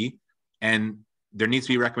committee and there needs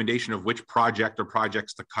to be a recommendation of which project or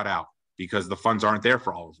projects to cut out because the funds aren't there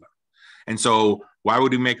for all of them. And so why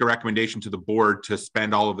would we make a recommendation to the board to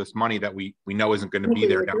spend all of this money that we know isn't going to be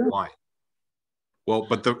there down the line? Well,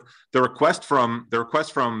 but the request from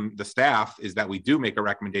the staff is that we do make a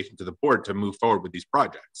recommendation to the board to move forward with these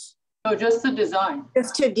projects. So just the design.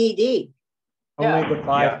 Just to DD. Only the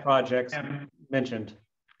 5 projects mentioned.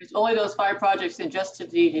 It's only those 5 projects and just to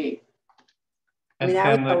DD. And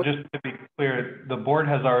just to be clear, the board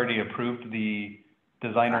has already approved the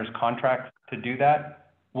designer's contract to do that.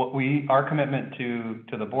 Our commitment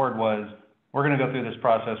to the board was, we're going to go through this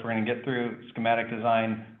process. We're going to get through schematic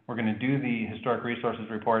design. We're going to do the historic resources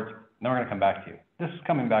reports. And then we're going to come back to you. This is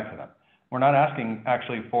coming back to them. We're not asking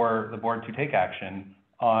actually for the board to take action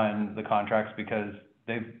on the contracts because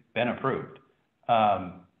they've been approved.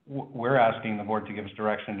 We're asking the board to give us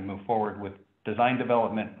direction to move forward with design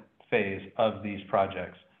development phase of these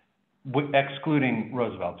projects, excluding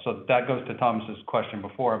Roosevelt. So that goes to Thomas's question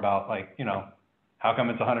before about, like, you know, how come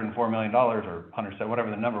it's $104 million or 100,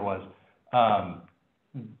 whatever the number was?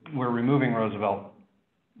 We're removing Roosevelt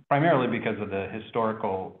primarily because of the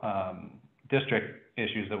historical district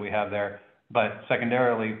issues that we have there. But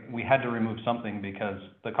secondarily, we had to remove something because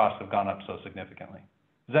the costs have gone up so significantly.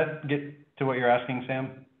 Does that get to what you're asking,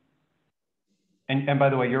 Sam? And by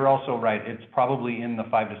the way, you're also right. It's probably in the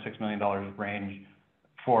 $5 to $6 million range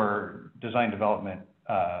for design development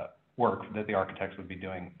work that the architects would be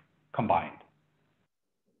doing combined.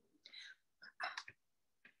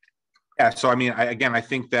 Yeah, so I mean, I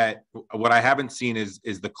think that what I haven't seen is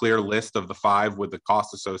the clear list of the 5 with the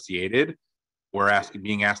costs associated. We're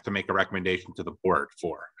being asked to make a recommendation to the board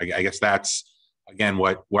for. I guess that's again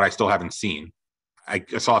what I still haven't seen. I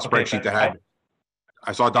saw a spreadsheet that had,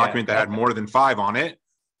 I saw a document that had more than 5 on it,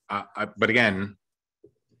 but again,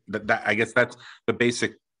 I guess that's the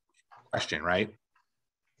basic question, right?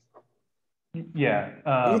 Yeah.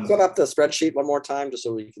 Can you put up the spreadsheet one more time just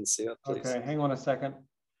so we can see it, please? Okay, hang on a second.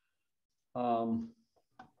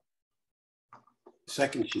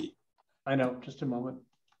 Second sheet. I know, just a moment.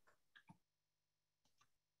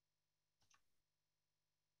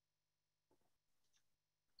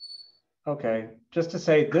 Okay, just to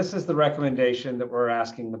say, this is the recommendation that we're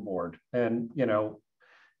asking the board. And, you know,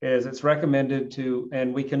 is it's recommended to,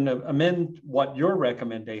 and we can amend what your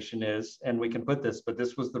recommendation is, and we can put this, but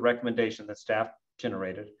this was the recommendation that staff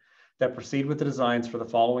generated, that proceed with the designs for the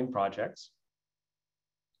following projects.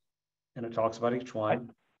 And it talks about each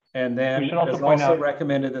one. And then it's also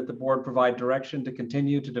recommended that the board provide direction to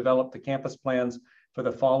continue to develop the campus plans for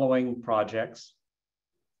the following projects.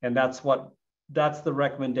 And that's the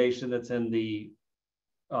recommendation that's in the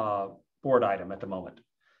board item at the moment.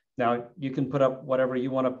 Now you can put up whatever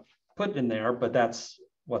you want to put in there, but that's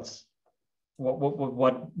what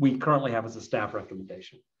we currently have as a staff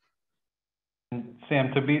recommendation.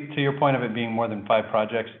 Sam, to your point of it being more than 5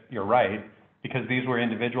 projects, you're right, because these were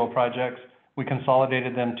individual projects. We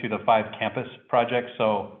consolidated them to the 5 campus projects.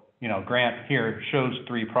 So, you know, Grant here shows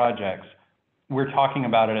 3 projects. We're talking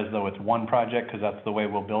about it as though it's 1 project because that's the way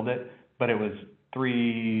we'll build it, but it was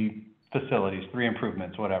 3 facilities, 3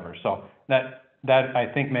 improvements, whatever. So that I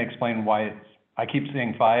think may explain why I keep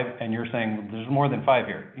saying 5 and you're saying there's more than 5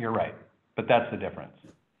 here. You're right, but that's the difference.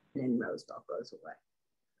 And Roosevelt goes away.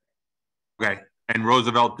 Okay, and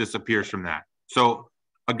Roosevelt disappears from that. So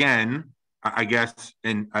again, I guess,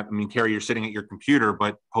 and I mean, Carrie, you're sitting at your computer,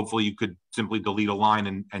 but hopefully you could simply delete a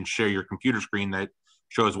line and share your computer screen that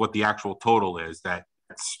shows what the actual total is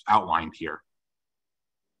that's outlined here.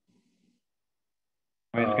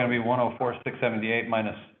 I mean, it's going to be 104,678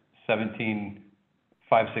 minus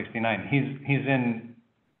 17,569. He's in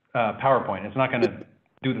PowerPoint. It's not going to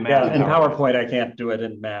do the math. Yeah, in PowerPoint, I can't do it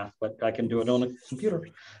in math, but I can do it on a computer.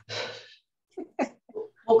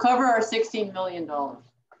 We'll cover our $16 million.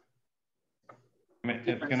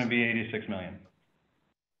 It's going to be 86 million.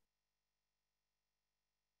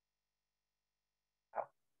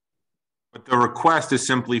 But the request is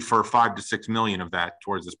simply for 5 to 6 million of that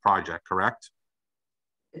towards this project, correct?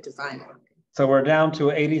 The design. So we're down to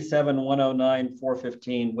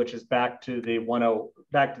 87,109,415, which is back to the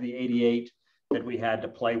 88 that we had to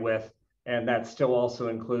play with, and that still also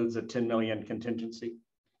includes a 10 million contingency.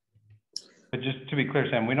 But just to be clear,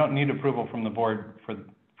 Sam, we don't need approval from the board for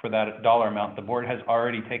that dollar amount. The board has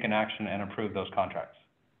already taken action and approved those contracts.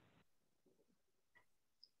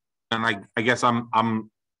 And I guess so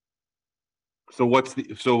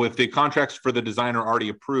if the contracts for the design are already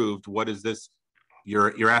approved, what is this?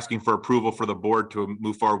 You're asking for approval for the board to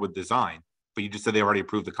move forward with design, but you just said they already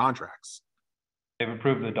approved the contracts. They've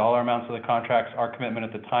approved the dollar amounts of the contracts. Our commitment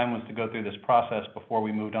at the time was to go through this process before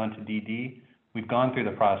we moved on to DD. We've gone through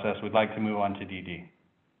the process. We'd like to move on to DD.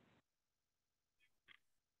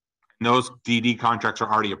 And those DD contracts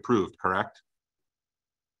are already approved, correct?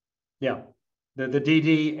 Yeah, the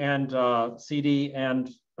DD and CD and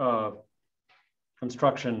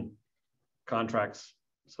construction contracts.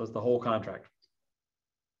 So it's the whole contract.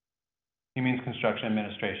 He means construction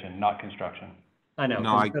administration, not construction. I know.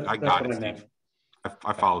 No, I got it, Steve.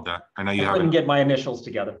 I followed that. I know you haven't. I couldn't get my initials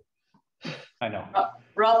together. I know.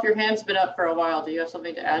 Ralph, your hand's been up for a while. Do you have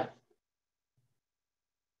something to add?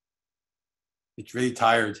 It's really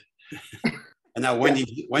tired. And now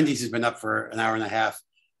Wendy's has been up for an hour and a half.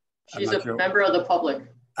 She's a member of the public.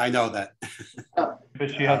 I know that. Oh.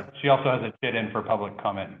 But she also has a chit in for public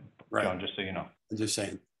comment, right? Joan, just so you know. I'm just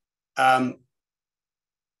saying.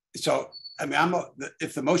 So I mean,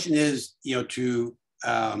 if the motion is to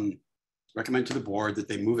recommend to the board that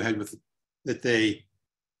they move ahead with that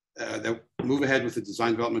move ahead with the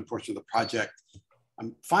design development portion of the project,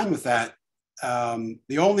 I'm fine with that.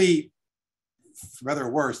 The only, for better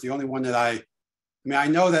or worse, the only one that I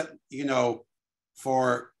know that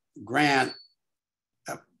for grant,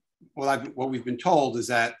 what we've been told is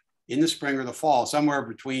that in the spring or the fall, somewhere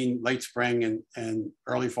between late spring and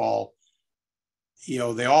early fall,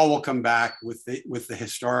 they all will come back with the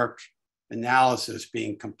historic analysis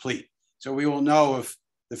being complete. So we will know if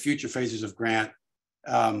the future phases of grant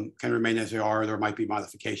can remain as they are, or there might be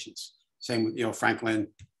modifications. Same with Franklin,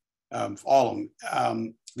 all of them.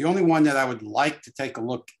 The only one that I would like to take a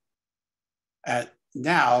look at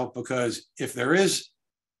now, because if there is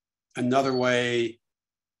another way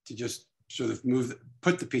to just sort of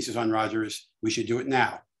put the pieces on Rogers, we should do it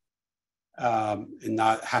now. And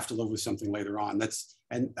not have to live with something later on.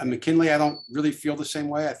 And McKinley, I don't really feel the same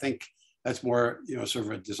way. I think that's more, sort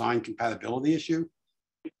of a design compatibility issue.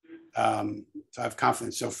 So I have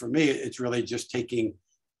confidence. So for me, it's really just taking,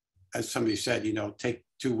 as somebody said, take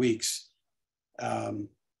 2 weeks and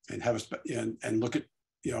have and look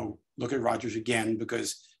at Rogers again,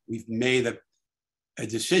 because we've made a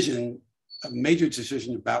major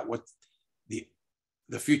decision about what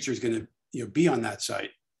the future is going to be on that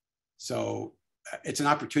site. So it's an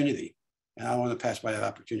opportunity, and I don't want to pass by that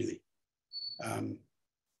opportunity.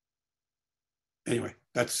 Anyway,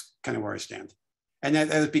 that's kind of where I stand. And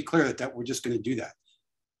that would be clear that we're just going to do that.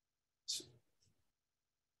 So.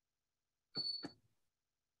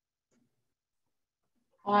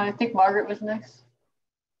 I think Margaret was next.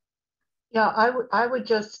 Yeah, I would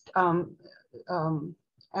just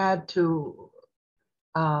add to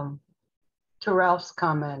Ralph's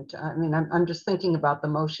comment. I mean, I'm just thinking about the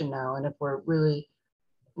motion now, and if we're really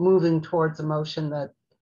moving towards a motion that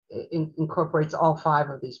incorporates all 5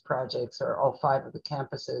 of these projects or all 5 of the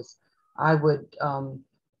campuses, I would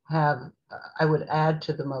add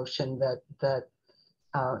to the motion that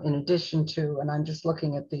in addition to, and I'm just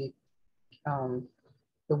looking at the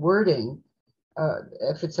wording,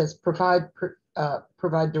 if it says provide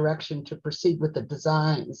direction to proceed with the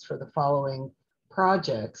designs for the following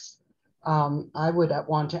projects, I would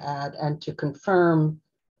want to add and to confirm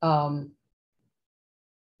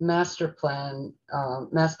master plans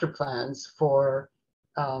for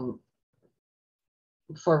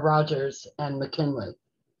Rogers and McKinley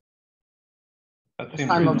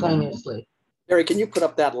simultaneously. Mary, can you put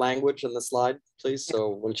up that language in the slide, please? So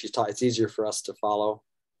when she's talking, it's easier for us to follow,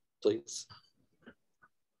 please.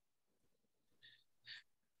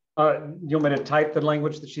 You want me to type the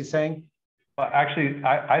language that she's saying? Well, actually,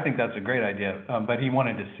 I think that's a great idea, but he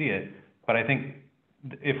wanted to see it. But I think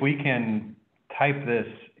if we can type this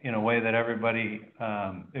in a way that everybody,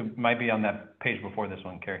 it might be on that page before this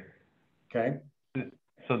one, Carrie. Okay.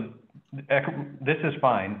 So this is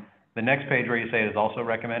fine. The next page where you say it is also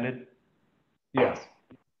recommended? Yes.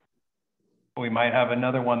 We might have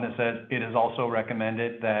another one that says it is also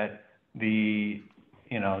recommended that the,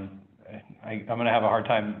 I'm going to have a hard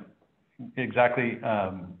time exactly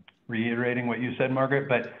reiterating what you said, Margaret,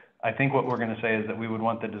 but I think what we're going to say is that we would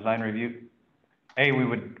want the design review. We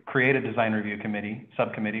would create a design review committee,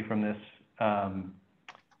 subcommittee from this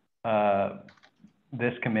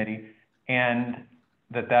this committee, and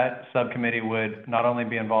that subcommittee would not only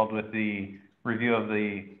be involved with the review of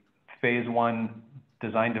the phase 1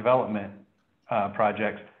 design development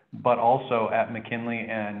projects, but also at McKinley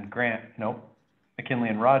and McKinley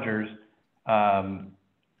and Rogers. Tell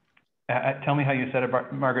me how you said it,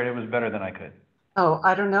 Margaret. It was better than I could. Oh,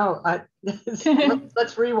 I don't know.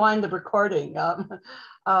 Let's rewind the recording. I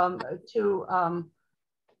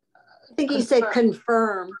think he said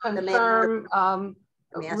confirm.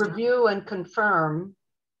 Review and confirm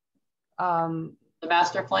the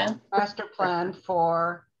master plan. Master plan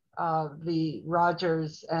for the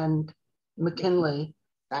Rogers and McKinley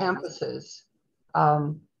campuses.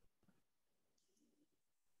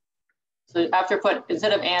 So after put,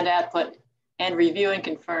 instead of and at, put and review and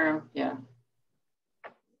confirm. Yeah.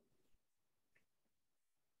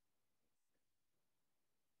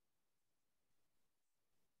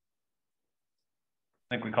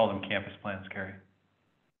 I think we call them campus plans, Carrie.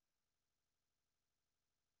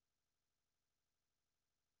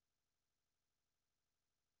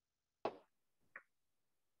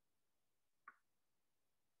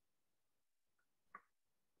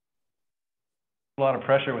 A lot of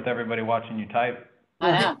pressure with everybody watching you type.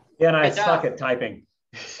 I know. Yeah, and I suck at typing.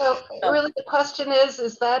 So really the question is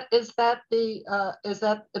that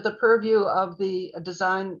the purview of the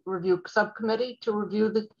design review subcommittee to review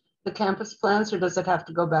the campus plans, or does it have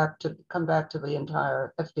to come back to the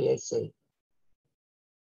entire FDAC?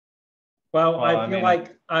 Well,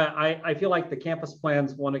 I feel like the campus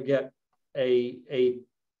plans want to get a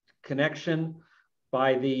connection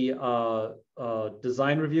by the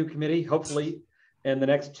design review committee, hopefully in the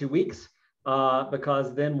next 2 weeks,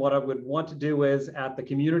 because then what I would want to do is at the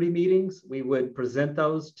community meetings, we would present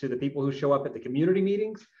those to the people who show up at the community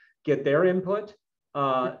meetings, get their input,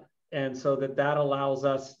 and so that allows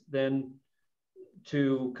us then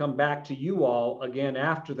to come back to you all again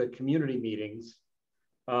after the community meetings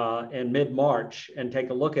in mid-March and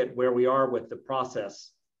take a look at where we are with the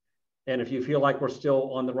process. And if you feel like we're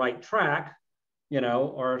still on the right track,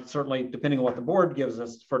 or certainly depending on what the board gives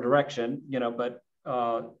us for direction, but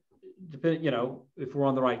if we're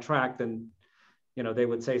on the right track, then, they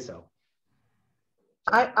would say so.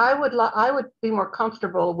 I would be more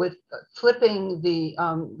comfortable with flipping the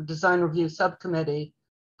design review subcommittee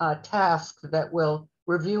task that will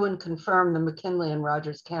review and confirm the McKinley and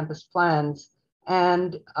Rogers campus plans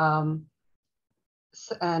and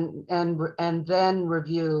then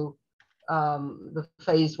review the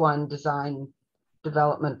phase 1 design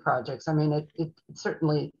development projects. I mean, it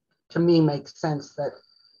certainly to me makes sense that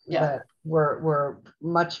we're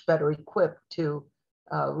much better equipped to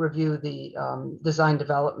review the design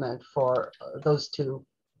development for those 2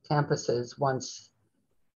 campuses once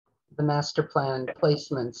the master plan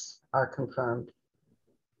placements are confirmed.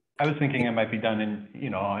 I was thinking it might be done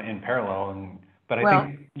in parallel, but I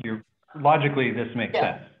think logically this makes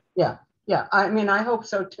sense. Yeah. I mean, I hope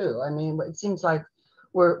so too. I mean, it seems like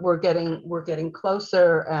we're getting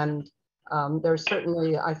closer, and there's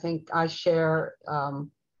certainly, I think I share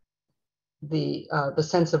the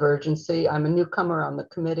sense of urgency. I'm a newcomer on the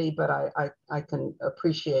committee, but I can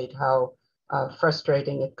appreciate how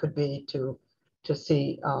frustrating it could be to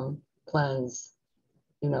see plans,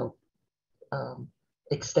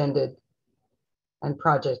 extended and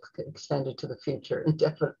projects extended to the future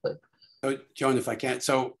indefinitely. So, Joan, if I can,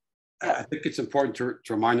 I think it's important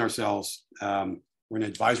to remind ourselves we're an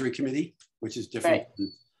advisory committee, which is different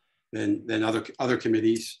than other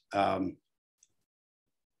committees,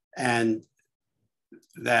 and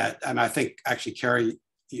that, and I think actually Carrie,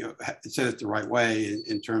 said it the right way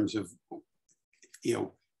in terms of,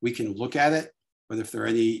 we can look at it, but if there are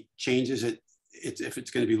any changes, if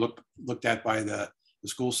it's going to be looked at by the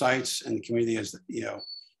school sites and the community, as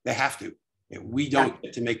they have to. We don't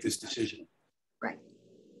get to make this decision. Right.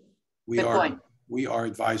 We are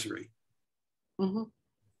advisory. Mm-hmm.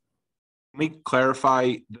 Let me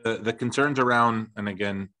clarify the concerns around, and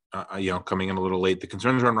again, coming in a little late, the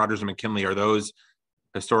concerns around Rogers and McKinley, are those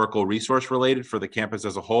historical resource related for the campus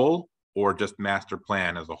as a whole, or just master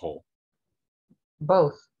plan as a whole?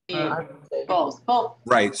 Both. Both.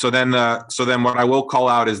 Right. So then what I will call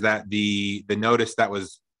out is that the notice that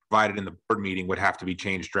was provided in the board meeting would have to be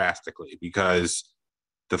changed drastically, because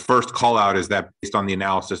the first call out is that based on the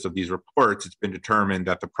analysis of these reports, it's been determined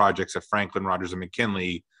that the projects at Franklin, Rogers, and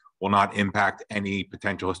McKinley will not impact any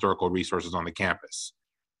potential historical resources on the campus.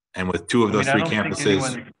 And with 2 of those 3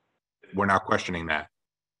 campuses, we're not questioning that.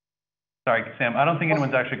 Sorry, Sam, I don't think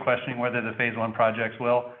anyone's actually questioning whether the phase 1 projects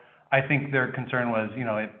will. I think their concern was, you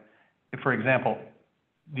know, if for example,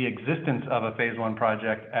 the existence of a phase 1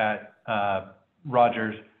 project at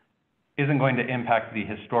Rogers isn't going to impact the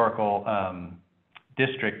historical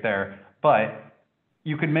district there, but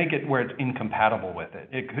you could make it where it's incompatible with it.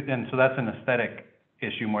 It could, and so that's an aesthetic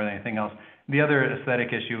issue more than anything else. The other aesthetic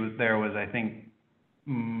issue there was, I think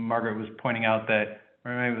Margaret was pointing out that,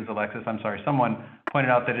 or maybe it was Alexis, I'm sorry, someone pointed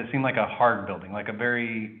out that it seemed like a hard building, like a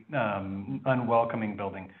very unwelcoming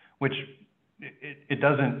building, which it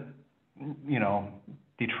doesn't, you know,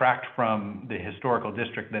 detract from the historical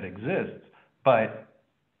district that exists, but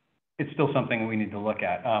it's still something we need to look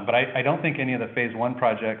at. But I don't think any of the phase 1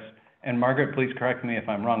 projects, and Margaret, please correct me if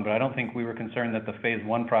I'm wrong, but I don't think we were concerned that the phase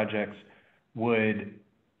 1 projects would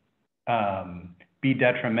be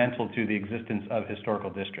detrimental to the existence of historical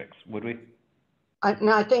districts, would we?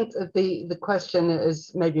 No, I think that the question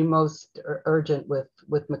is maybe most urgent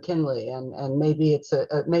with McKinley, and maybe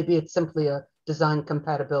it's simply a design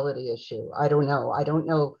compatibility issue. I don't know. I don't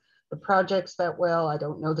know the projects that well. I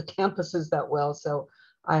don't know the campuses that well. So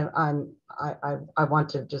I want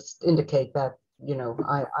to just indicate that, you know,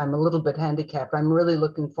 I'm a little bit handicapped. I'm really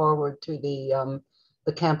looking forward to the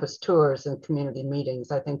campus tours and community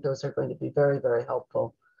meetings. I think those are going to be very, very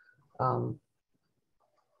helpful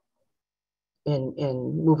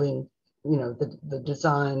in moving, you know, the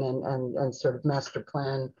design and sort of master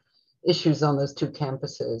plan issues on those 2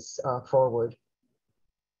 campuses forward.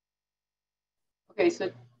 Okay,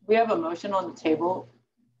 so we have a motion on the table.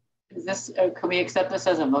 Is this, can we accept this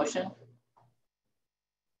as a motion?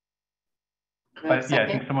 Yeah, I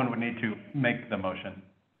think someone would need to make the motion.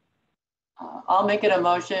 I'll make it a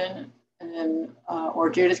motion, and then, or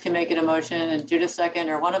Judith can make it a motion, and Judith second,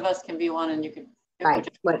 or one of us can be one, and you can. Right,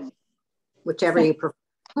 whichever you prefer.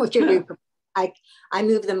 Whichever you prefer. I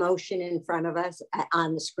move the motion in front of us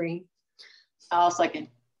on the screen. I'll second,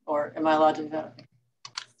 or am I allowed to do that?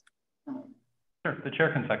 Sure, the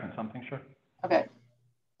chair can second something, sure. Okay.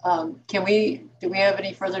 Do we have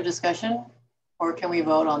any further discussion, or can we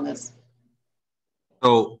vote on this?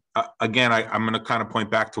 So again, I'm going to kind of point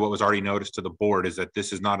back to what was already noticed to the board, is that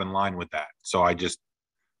this is not in line with that. So I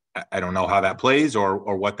don't know how that plays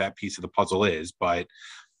or what that piece of the puzzle is, but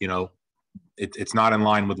you know, it's not in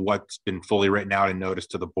line with what's been fully written out and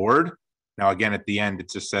noticed to the board. Now, again, at the end, it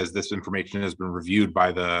just says this information has been reviewed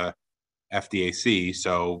by the FDAC.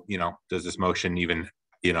 So, you know, does this motion even,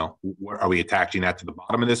 you know, are we attaching that to the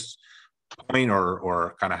bottom of this point,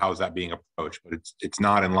 or kind of how's that being approached? But it's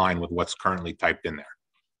not in line with what's currently typed in there.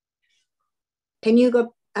 Can you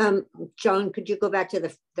go, Joan, could you go back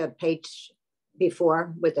to the page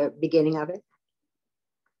before with the beginning of it?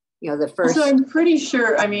 You know, the first. So I'm pretty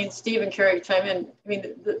sure, I mean, Steve and Carrie chime in. I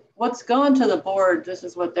mean, what's gone to the board, this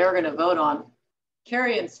is what they're going to vote on.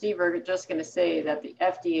 Carrie and Steve are just going to say that the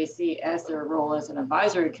FDAC, as their role as an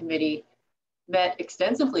advisory committee, met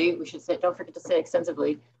extensively, we should say, don't forget to say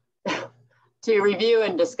extensively, to review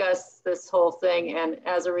and discuss this whole thing. And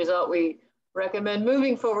as a result, we recommend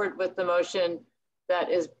moving forward with the motion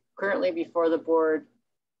that is currently before the board,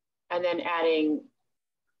 and then adding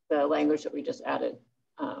the language that we just added.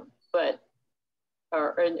 And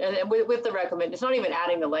with the recommend, it's not even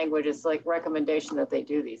adding the language, it's like recommendation that they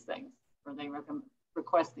do these things, or they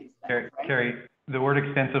request these things. Carrie, the word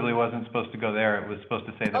extensively wasn't supposed to go there. It was supposed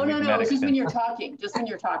to say that. Oh, no, it's just when you're talking, just when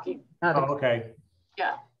you're talking. Oh, okay.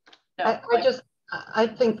 Yeah. No, I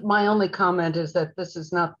think my only comment is that this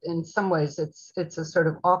is not, in some ways, it's a sort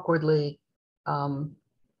of awkwardly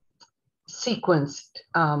sequenced,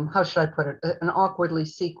 how should I put it, an awkwardly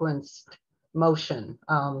sequenced motion,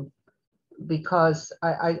 because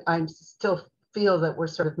I still feel that we're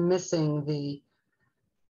sort of missing the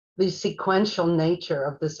sequential nature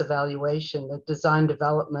of this evaluation. That design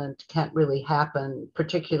development can't really happen,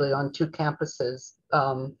 particularly on 2 campuses,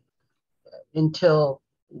 until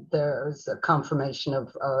there's a confirmation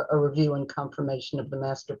of a review and confirmation of the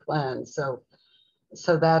master plan. So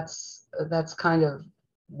that's kind of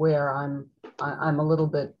where I'm a little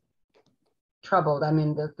bit troubled. I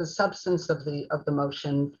mean, the substance of the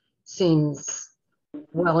motion seems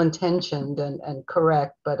well-intentioned and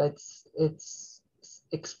correct, but it's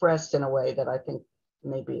expressed in a way that I think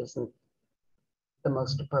maybe isn't the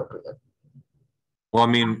most appropriate. Well, I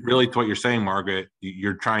mean, really, to what you're saying, Margaret,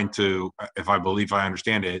 you're trying to, if I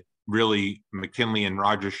understand it, really McKinley and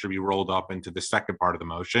Rogers should be rolled up into the second part of the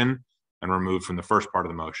motion and removed from the first part of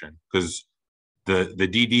the motion, because the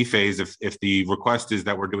DD phase, if the request is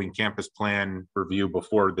that we're doing campus plan review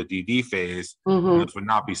before the DD phase, this would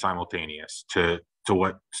not be simultaneous to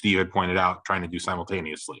what Steve had pointed out, trying to do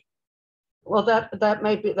simultaneously. Well, that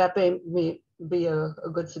may be a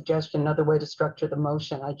good suggestion, another way to structure the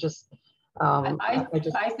motion. I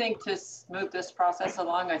think to move this process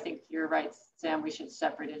along, I think you're right, Sam, we should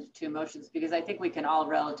separate it into two motions, because I think we can all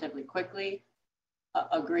relatively quickly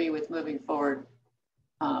agree with moving forward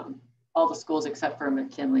all the schools except for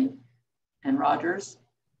McKinley and Rogers.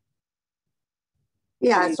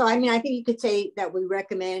 Yeah, so I mean, I think you could say that we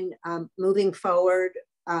recommend moving forward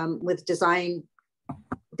with design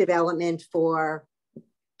development for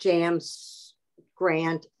JAMS,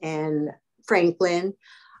 Grant, and Franklin,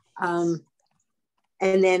 and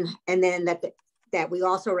then that we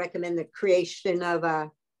also recommend the creation of a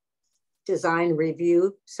design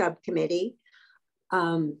review subcommittee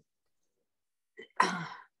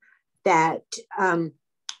that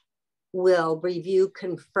will review,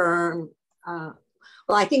 confirm.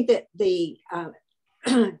 Well, I think that the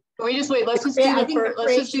can we just wait? Let's just do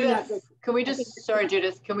that. Can we just, sorry,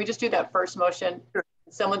 Judith, can we just do that first motion? Sure.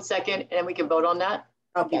 Someone second, and we can vote on that.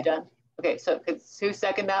 Okay. You done? Okay, so could Sue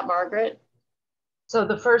second that, Margaret? So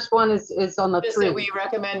the first one is on the just three. That we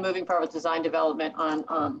recommend moving forward with design development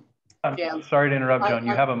on I'm sorry to interrupt, Joan.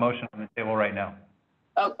 You have a motion on the table right now.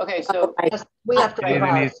 Oh, okay, so we have to it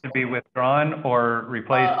either needs to be withdrawn or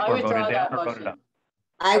replaced or voted down or voted up.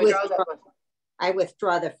 I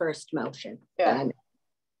withdraw the first motion. Yeah.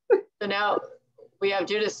 So now we have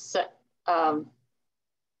Judith's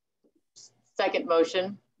second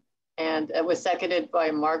motion, and it was seconded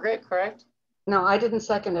by Margaret, correct? No, I didn't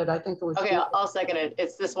second it. I think it was. Okay, I'll second it.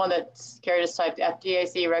 It's this one that Carrie just typed.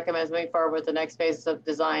 FDAC recommends moving forward with the next phases of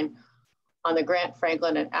design on the Grant,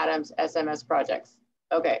 Franklin, and Adams SMS projects.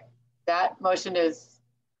 Okay, that motion has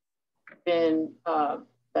been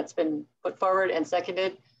that's been put forward and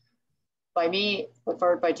seconded by me, put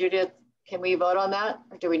forward by Judith. Can we vote on that,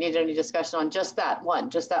 or do we need any discussion on just that one?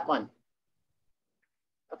 Just that one.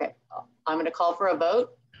 Okay, I'm going to call for a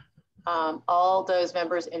vote. All those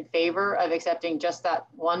members in favor of accepting just that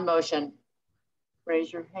one motion,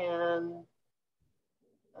 raise your hand.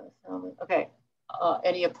 Okay,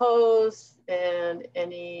 any opposed and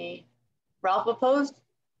any, Ralph opposed?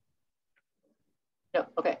 No,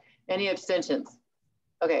 okay, any abstentions?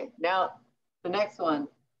 Okay, now the next one.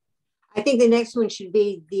 I think the next one should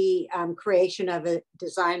be the creation of a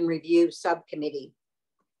design review subcommittee.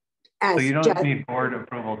 So you don't need board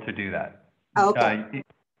approval to do that. Okay.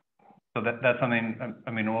 So that's something,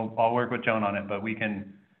 I mean, I'll work with Joan on it, but we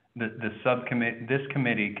can, this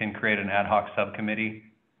committee can create an ad hoc subcommittee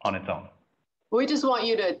on its own. We just want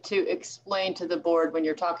you to explain to the board when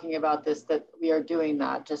you're talking about this, that we are doing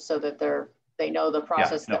that, just so that they know the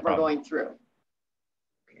process that we're going through.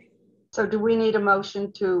 So do we need a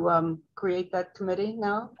motion to create that committee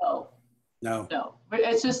now? No.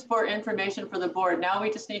 It's just for information for the board. Now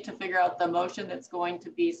we just need to figure out the motion that's going to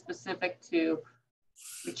be specific to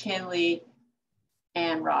McKinley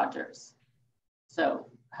and Rogers. So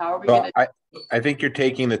how are we going to? I think you're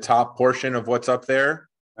taking the top portion of what's up there,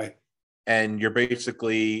 right? And you're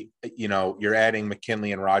basically, you're adding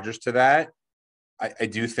McKinley and Rogers to that. I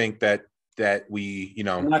do think that we,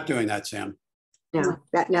 I'm not doing that, Sam.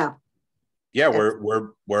 No. Yeah,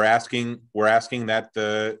 we're asking that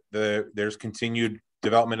there's continued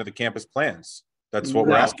development of the campus plans. That's what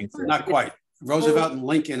we're asking for. Not quite. Roosevelt and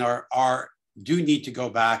Lincoln do need to go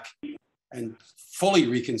back and fully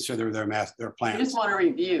reconsider their plans. We just want to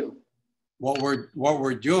review. What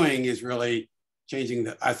we're doing is really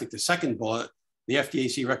changing I think the second bullet. The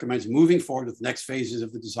FDAC recommends moving forward with the next phases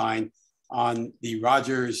of the design on the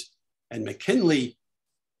Rogers and McKinley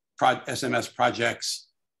SMS projects,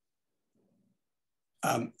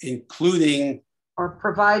 including or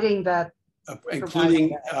providing that a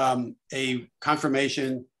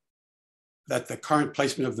confirmation that the current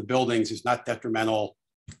placement of the buildings is not detrimental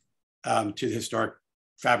to the historic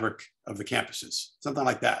fabric of the campuses, something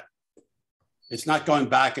like that. It's not going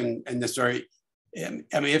back and necessarily, I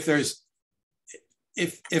mean,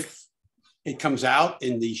 if it comes out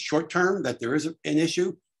in the short term that there is an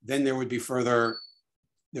issue, then there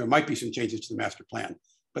might be some changes to the master plan,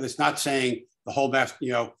 but it's not saying the whole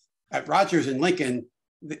master, at Rogers and Lincoln,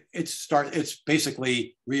 it's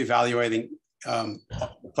basically reevaluating the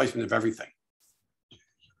placement of everything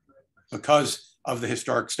because of the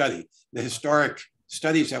historic study. The historic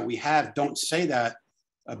studies that we have don't say that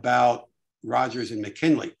about Rogers and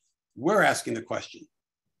McKinley. We're asking the question.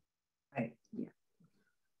 Right. Yeah.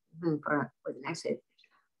 For the next issue.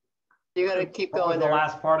 You got to keep going. The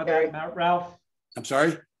last part of that, Ralph? I'm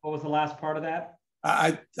sorry? What was the last part of that?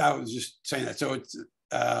 I was just saying that. So it's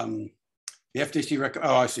the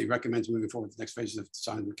FDAC recommends moving forward with the next phases of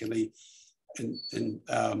design McKinley, and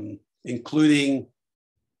including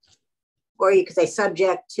Or you could say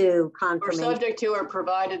subject to confirmation. Or subject to or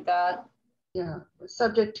provided that. Yeah,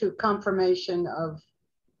 subject to confirmation of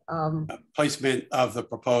placement of the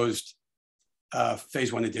proposed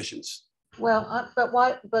phase 1 additions. Well, but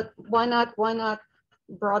why not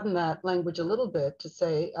broaden that language a little bit to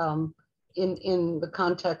say in the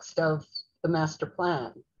context of the master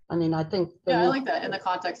plan? I mean, I think. Yeah, I like that in the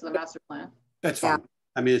context of the master plan. That's fine. Yeah.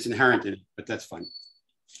 I mean, it's inherent in it, but that's fine.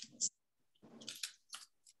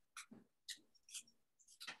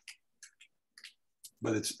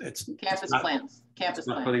 But it's campus plans. Campus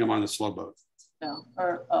not plans. putting them on the slow boat. No,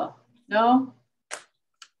 or no.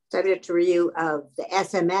 Subject to review of the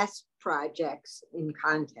SMS projects in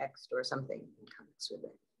context or something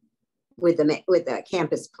with the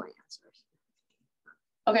campus plans.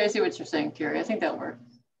 Okay, I see what you're saying, Carrie. I think that works.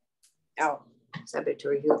 Oh, subject to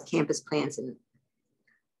review of campus plans and.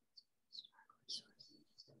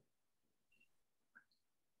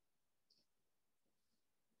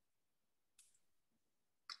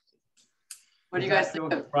 What do you guys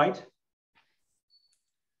think? Right.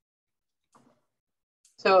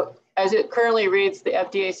 So as it currently reads, the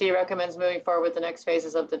FDAC recommends moving forward with the next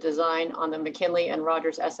phases of the design on the McKinley and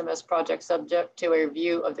Rogers SMS project subject to a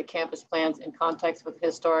review of the campus plans in context with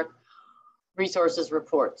historic resources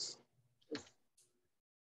reports. Does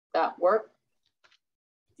that work?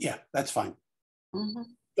 Yeah, that's fine. Mm-hmm.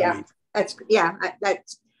 Yeah, that's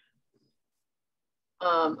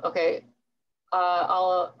okay.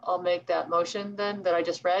 I'll make that motion then that I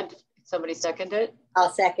just read. Somebody second it?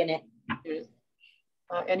 I'll second it.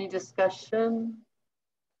 Any discussion?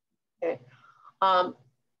 Okay. I'll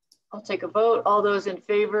take a vote. All those in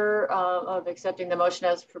favor of accepting the motion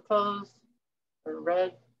as proposed or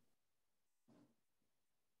read?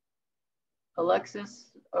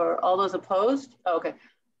 Alexis, or all those opposed? Oh, okay.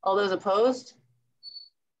 All those opposed?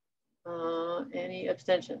 Any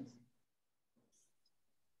abstentions?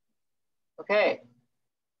 Okay.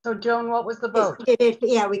 So Joan, what was the vote?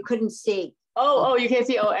 Yeah, we couldn't see. Oh, you can't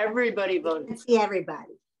see. Oh, everybody voted. Can't see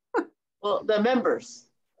everybody. Well, the members.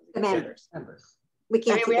 The members. We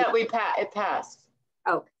can't. It passed.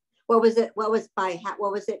 Oh, what was it? What was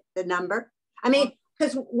it? The number? I mean,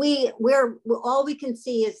 because we're all we can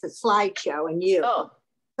see is the slideshow and you. Oh.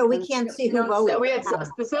 So we can't see who voted. We had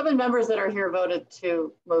the 7 members that are here voted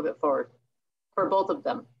to move it forward for both of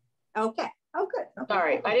them. Okay. Oh, good. Okay.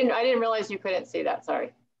 Sorry, I didn't realize you couldn't see that.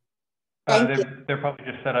 Sorry. They're probably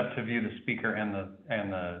just set up to view the speaker and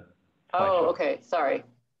the. Oh, okay. Sorry.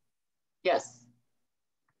 Yes.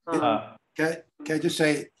 Can I just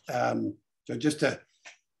say, so just to,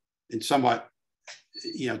 in somewhat,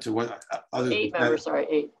 to what others 8 members. Sorry,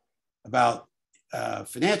 8. About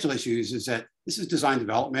financial issues is that this is design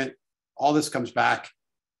development. All this comes back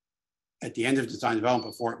at the end of design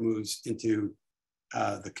development before it moves into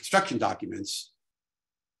the construction documents.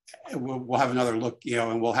 We'll have another look,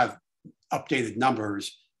 and we'll have updated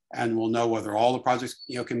numbers, and we'll know whether all the projects,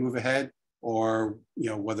 can move ahead, or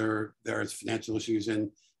whether there's financial issues and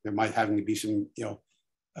there might having to be some,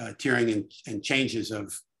 tiering and changes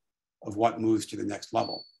of what moves to the next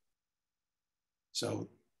level. So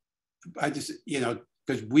I just,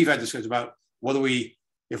 because we've had discussions about whether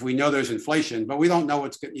if we know there's inflation, but we don't know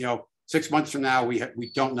what's, 6 months from now, we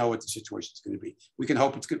don't know what the situation is going to be. We can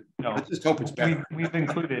hope it's good. No, let's just hope it's better. We've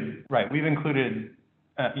included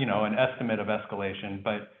an estimate of escalation,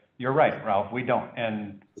 but you're right, Ralph, we don't.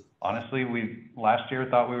 And honestly, we last year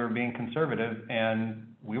thought we were being conservative,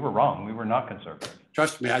 and we were wrong. We were not conservative.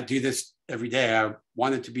 Trust me, I do this every day. I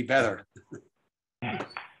want it to be better.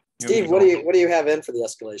 Steve, what do you have in for the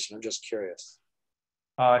escalation? I'm just curious.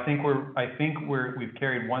 I think we've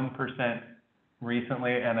carried 1%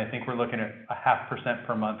 recently, and I think we're looking at a 0.5%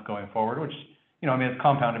 per month going forward, which, it's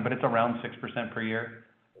compounded, but it's around 6% per year,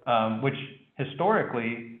 which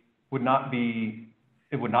historically would not be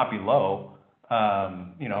low.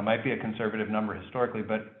 It might be a conservative number historically,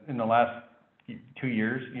 but in the last 2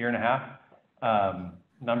 years, year and a half,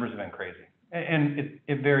 numbers have been crazy. And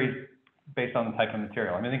it varies based on the type of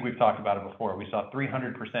material. I think we've talked about it before. We saw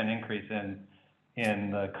 300% increase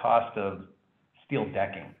in the cost of steel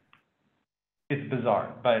decking. It's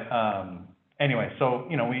bizarre, but anyway, so,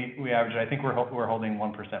 we average, I think we're holding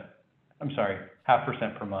 1%. I'm sorry,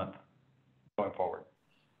 0.5% per month going forward.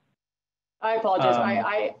 I apologize.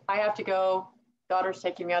 I have to go. Daughter's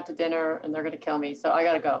taking me out to dinner and they're going to kill me. So I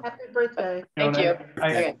got to go. Happy birthday. Thank you.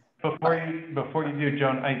 Okay. Before you do,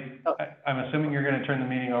 Joan, I'm assuming you're going to turn the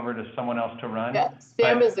meeting over to someone else to run. Yeah,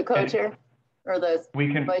 Sam is the co-chair or the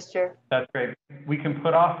vice chair. That's great. We can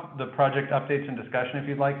put off the project updates and discussion if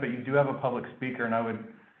you'd like, but you do have a public speaker, and I would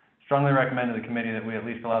strongly recommend to the committee that we at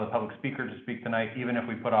least allow the public speaker to speak tonight, even if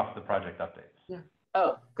we put off the project updates. Yeah.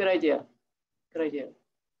 Oh, good idea. Good idea.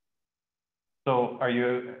 So are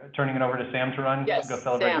you turning it over to Sam to run? Yes, Go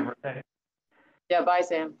celebrate Sam. your birthday? Yeah, bye,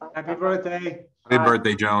 Sam. Bye. Happy birthday. Happy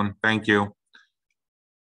birthday, Joan. Thank you.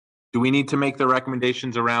 Do we need to make the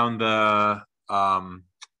recommendations around the,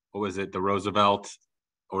 what was it, the Roosevelt,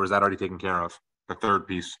 or is that already taken care of? The third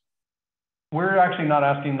piece? We're actually not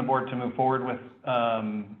asking the board to move forward with,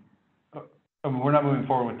 we're not moving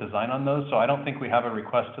forward with design on those, so I don't think we have a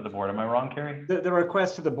request to the board. Am I wrong, Carrie? The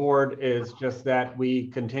request to the board is just that we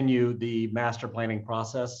continue the master planning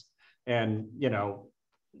process. And, you know,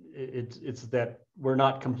 it's that we're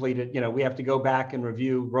not completed. You know, we have to go back and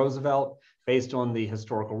review Roosevelt based on the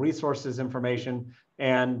historical resources information.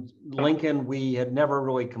 And Lincoln, we had never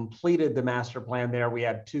really completed the master plan there. We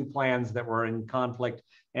had two plans that were in conflict.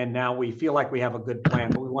 And now we feel like we have a good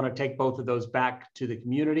plan, but we want to take both of those back to the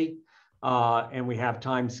community. And we have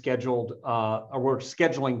time scheduled, or we're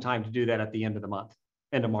scheduling time to do that at the end of the month,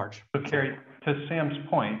 end of March. So Carrie, to Sam's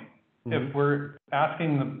point, if we're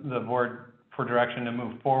asking the board for direction to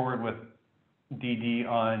move forward with DD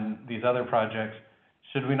on these other projects,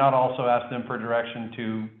 should we not also ask them for direction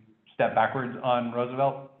to step backwards on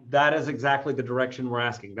Roosevelt? That is exactly the direction we're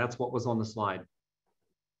asking. That's what was on the slide.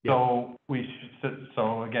 So we should,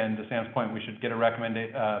 so again, to Sam's point, we should get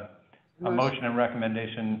a motion and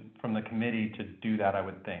recommendation from the committee to do that, I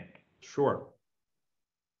would think. Sure.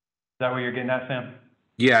 Is that what you're getting at, Sam?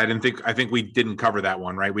 Yeah, I think we didn't cover that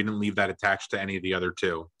one, right? We didn't leave that attached to any of the other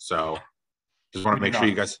two. So just want to make sure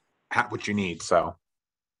you guys have what you need. So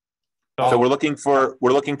we're looking for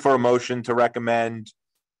a motion to recommend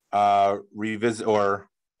revisit or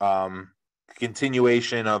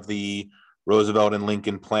continuation of the Roosevelt and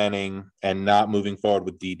Lincoln planning and not moving forward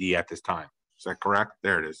with DD at this time. Is that correct?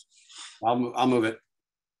 There it is. I'll move it.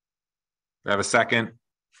 I have a second.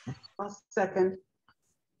 I'll second.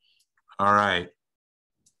 All right.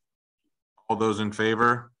 All those in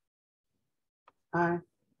favor? Aye.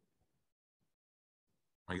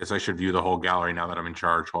 I guess I should view the whole gallery now that I'm in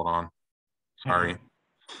charge. Hold on. Sorry.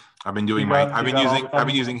 I've been doing I've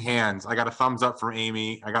been using hands. I got a thumbs up from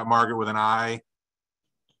Amy. I got Margaret with an eye.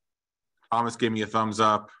 Thomas gave me a thumbs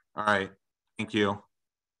up. All right. Thank you.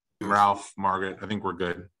 Ralph, Margaret, I think we're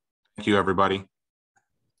good. Thank you, everybody.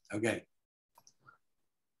 Okay.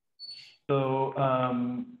 So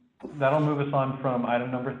that'll move us on from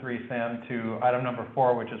item number 3, Sam, to item number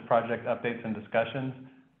 4, which is project updates and discussions.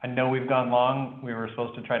 I know we've gone long. We were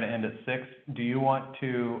supposed to try to end at 6. Do you want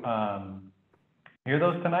to hear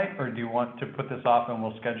those tonight, or do you want to put this off and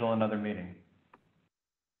we'll schedule another meeting?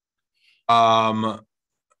 I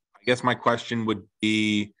guess my question would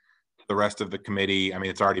be to the rest of the committee. I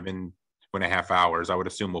mean, it's already been 2.5 hours. I would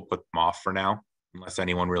assume we'll put them off for now, unless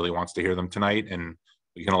anyone really wants to hear them tonight, and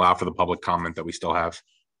we can allow for the public comment that we still have.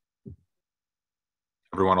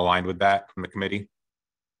 Everyone aligned with that from the committee?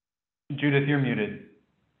 Judith, you're muted.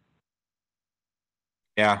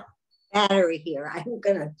 Yeah. Battery here. I'm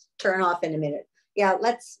gonna turn off in a minute. Yeah,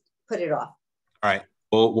 let's put it off. All right.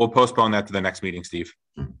 We'll postpone that to the next meeting, Steve.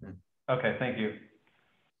 Okay, thank you.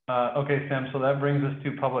 Okay, Sam, so that brings us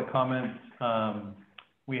to public comments.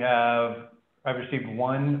 I've received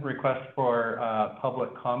one request for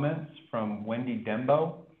public comments from Wendy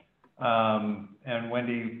Dembo. And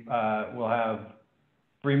Wendy will have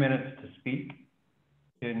 3 minutes to speak.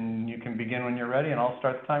 And you can begin when you're ready, and I'll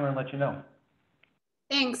start the timer and let you know.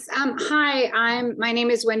 Thanks. Hi, my name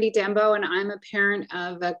is Wendy Dembo, and I'm a parent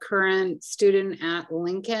of a current student at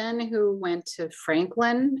Lincoln who went to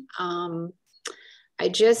Franklin. I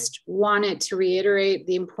just wanted to reiterate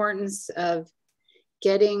the importance of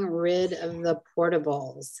getting rid of the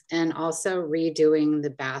portables and also redoing the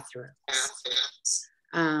bathrooms.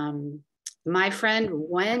 My friend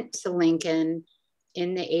went to Lincoln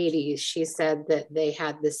in the 80s. She said that they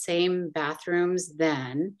had the same bathrooms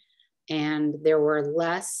then, and there were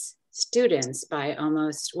less students by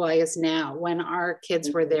almost, well, I guess now, when our kids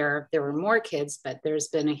were there were more kids, but there's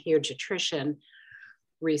been a huge attrition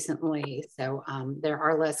recently. So there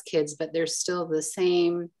are less kids, but there's still the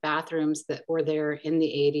same bathrooms that were there in the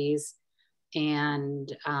 80s.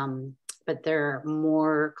 And, but there are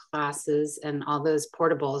more classes, and all those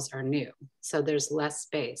portables are new. So there's less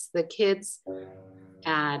space. The kids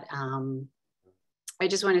at, I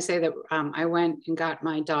just want to say that I went and got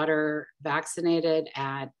my daughter vaccinated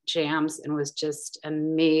at JAMS and was just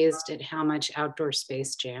amazed at how much outdoor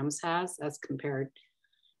space JAMS has as compared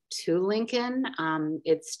to Lincoln.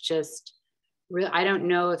 It's just real. I don't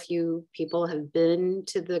know if you people have been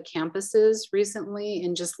to the campuses recently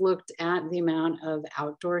and just looked at the amount of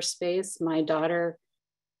outdoor space. My daughter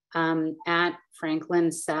at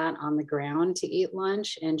Franklin sat on the ground to eat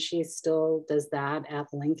lunch, and she still does that at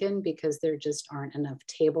Lincoln because there just aren't enough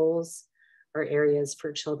tables or areas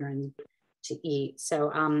for children to eat.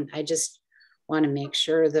 So I just want to make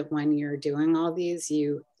sure that when you're doing all these,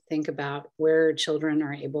 you think about where children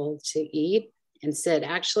are able to eat and sit.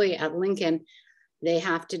 Actually, at Lincoln, they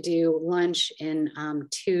have to do lunch in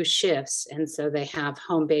 2 shifts. And so they have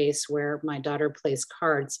home base where my daughter plays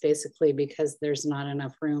cards, basically because there's not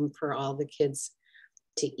enough room for all the kids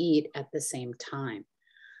to eat at the same time.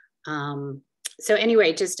 So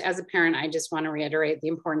anyway, just as a parent, I just want to reiterate the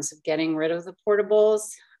importance of getting rid of the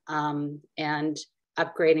portables and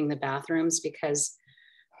upgrading the bathrooms because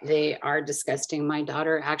they are disgusting. My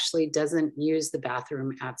daughter actually doesn't use the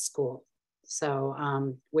bathroom at school. So,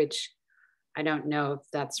 which I don't know if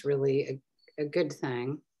that's really a good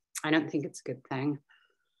thing. I don't think it's a good thing.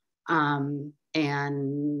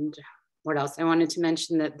 And what else? I wanted to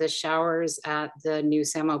mention that the showers at the new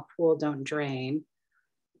Samo pool don't drain.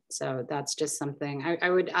 So that's just something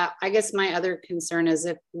I guess my other concern is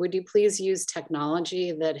would you please use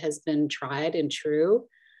technology that has been tried and true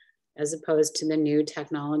as opposed to the new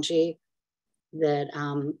technology that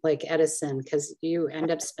like Edison, because you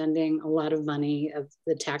end up spending a lot of money of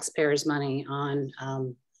the taxpayers' money on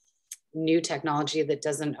new technology that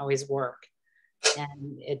doesn't always work.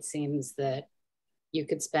 And it seems that you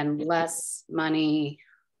could spend less money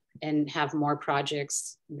and have more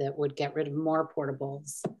projects that would get rid of more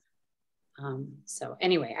portables. So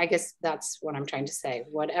anyway, I guess that's what I'm trying to say.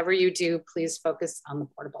 Whatever you do, please focus on the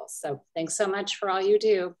portables. So thanks so much for all you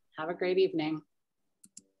do. Have a great evening.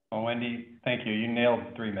 Well, Wendy, thank you. You nailed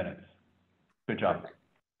 3 minutes. Good job.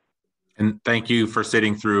 And thank you for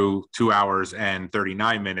sitting through 2 hours and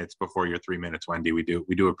 39 minutes before your 3 minutes, Wendy. We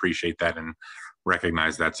do appreciate that and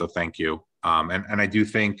recognize that. So thank you. And I do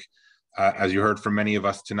think, as you heard from many of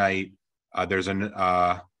us tonight, there's an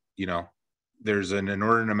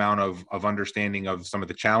inordinate amount of understanding of some of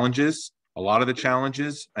the challenges, a lot of the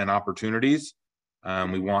challenges and opportunities.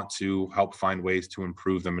 We want to help find ways to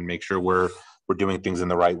improve them and make sure we're doing things in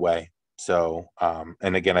the right way. So,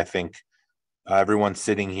 and again, I think everyone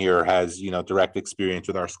sitting here has, direct experience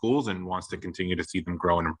with our schools and wants to continue to see them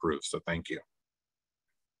grow and improve. So thank you.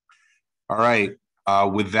 All right.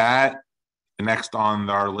 With that, the next on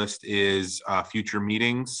our list is future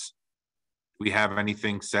meetings. Do we have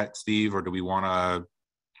anything set, Steve, or do we want to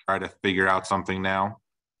try to figure out something now?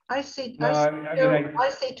 I see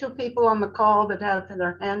 2 people on the call that have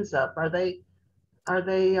their hands up. Are they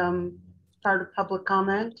part of public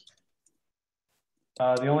comment?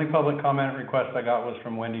 The only public comment request I got was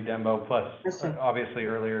from Wendy Dembo, plus obviously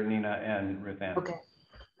earlier Nina and Ruth Ann. Okay,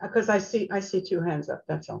 because I see 2 hands up.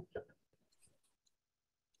 That's all.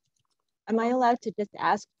 Am I allowed to just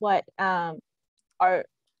ask what are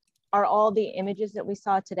all the images that we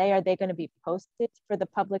saw today? Are they going to be posted for the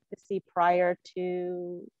public to see prior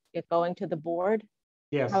to it going to the board?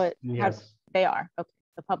 Yes. Yes. They are. Okay.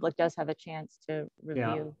 The public does have a chance to review.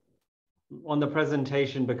 Yeah. On the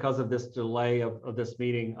presentation, because of this delay of this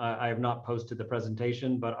meeting, I have not posted the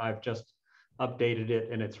presentation, but I've just updated it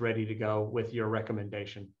and it's ready to go with your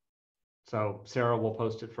recommendation. So Sarah will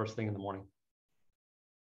post it first thing in the morning.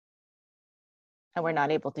 And we're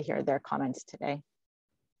not able to hear their comments today.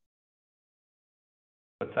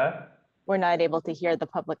 What's that? We're not able to hear the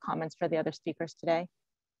public comments for the other speakers today.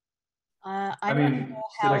 I mean,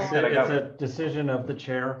 it's a decision of the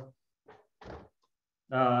chair.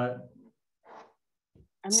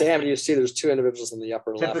 Sam, you see there's 2 individuals in the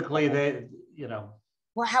upper left. Typically they,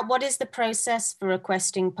 Well, what is the process for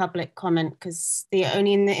requesting public comment? Because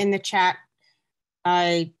only in the chat,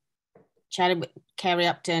 I chatted with Kerry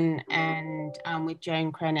Upton and with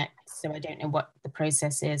Joan Krennick, so I don't know what the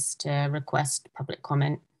process is to request public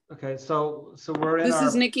comment. Okay, so we're in. This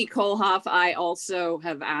is Nikki Kohlhoff. I also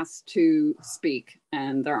have asked to speak,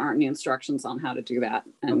 and there aren't any instructions on how to do that.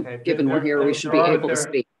 And given we're here, we should be able to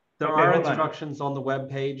speak. There are instructions on the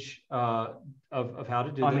webpage of how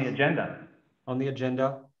to do on this. The agenda. On the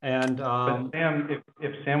agenda, and but Sam,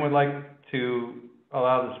 if Sam would like to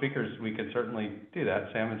allow the speakers, we could certainly do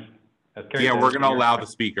that. Sam is. Yeah, we're going to allow the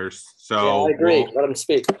speakers. So yeah, I agree. Let them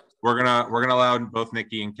speak. We're gonna allow both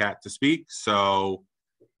Nikki and Kat to speak. So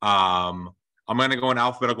I'm going to go in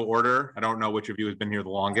alphabetical order. I don't know which of you has been here the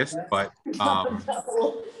longest, but they have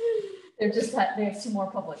 2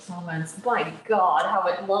 more public comments. My God,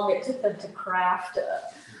 how long it took them to craft.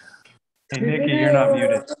 Hey Nikki, you're not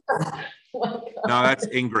muted. No, that's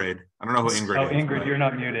Ingrid. I don't know who Ingrid is. Oh, Ingrid, you're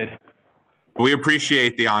not muted. We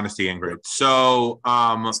appreciate the honesty, Ingrid. So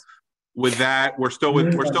with that, we're still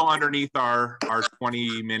underneath our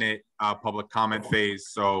 20-minute public comment phase.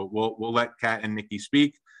 So we'll let Kat and Nikki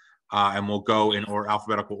speak, and we'll go in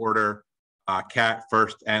alphabetical order. Kat,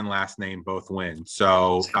 first and last name both win.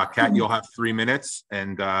 So Kat, you'll have 3 minutes,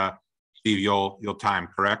 and Steve, you'll time,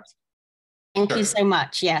 correct? Thank you so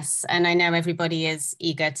much. Yes, and I know everybody is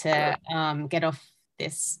eager to get off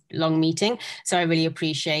this long meeting, so I really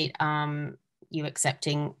appreciate you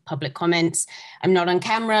accepting public comments. I'm not on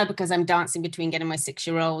camera because I'm dancing between getting my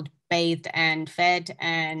 6-year-old bathed and fed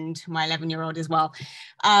and my 11-year-old as well.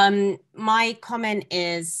 My comment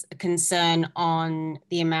is a concern on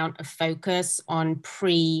the amount of focus on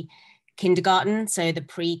pre-kindergarten, so the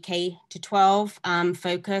pre-K to 12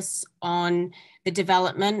 focus on the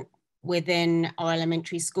development within our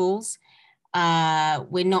elementary schools.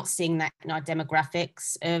 We're not seeing that in our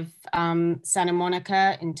demographics of Santa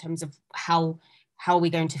Monica in terms of how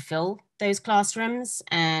we're going to fill those classrooms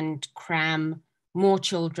and cram more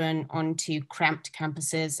children onto cramped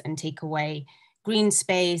campuses and take away green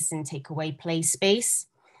space and take away play space.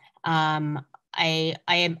 I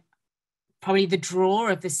am probably the draw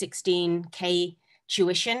of the 16K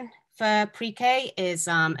tuition for pre-K is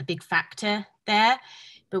a big factor there,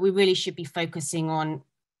 but we really should be focusing on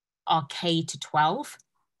our K to 12,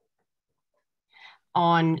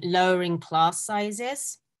 on lowering class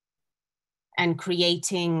sizes and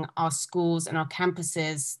creating our schools and our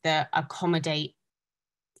campuses that accommodate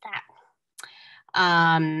that.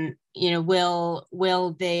 You know, will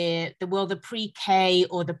the pre-K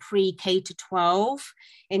or the pre-K to 12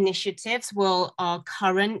 initiatives, will our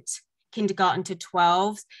current kindergarten to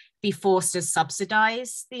 12 be forced to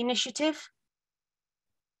subsidize the initiative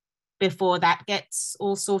before that gets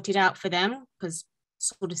all sorted out for them? Because it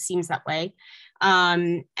sort of seems that way.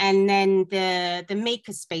 And then the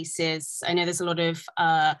maker spaces, I know there's a lot of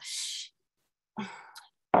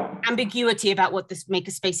ambiguity about what the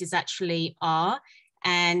maker spaces actually are.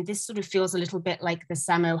 And this sort of feels a little bit like the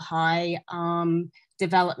Samo High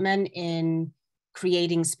development in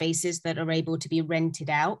creating spaces that are able to be rented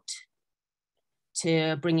out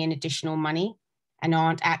to bring in additional money and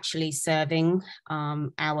aren't actually serving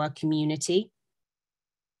our community,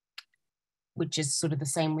 which is sort of the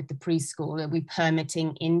same with the preschool. Are we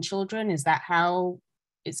permitting in children? Is that how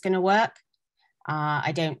it's going to work?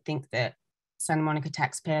 I don't think that Santa Monica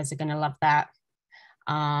taxpayers are going to love that,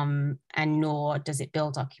 and nor does it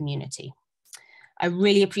build our community. I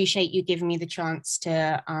really appreciate you giving me the chance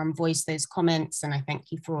to voice those comments, and I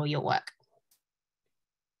thank you for all your work.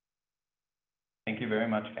 Thank you very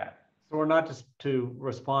much, Kat. So we're not just to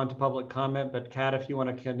respond to public comment, but Kat, if you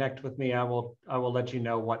want to connect with me, I will let you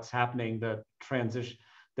know what's happening, the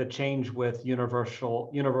change with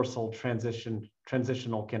universal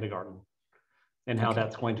transitional kindergarten, and how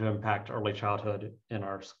that's going to impact early childhood in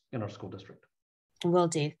our school district. Will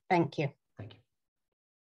do. Thank you. Thank you.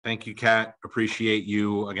 Thank you, Kat. Appreciate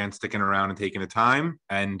you again sticking around and taking the time.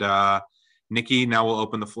 And Nikki, now we'll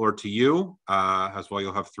open the floor to you as well.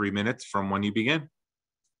 You'll have 3 minutes from when you begin.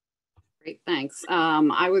 Great, thanks.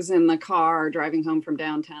 I was in the car driving home from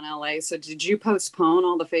downtown LA. So did you postpone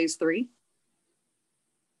all the phase 3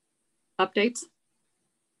 updates?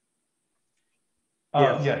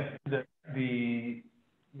 Yes. Yes.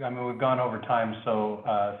 I mean, we've gone over time, so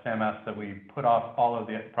Sam asked that we put off all of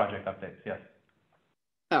the project updates. Yes.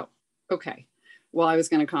 Oh, okay. Well, I was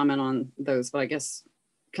going to comment on those, but I guess,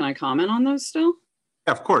 can I comment on those still?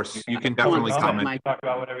 Yeah, of course. You can definitely comment. Talk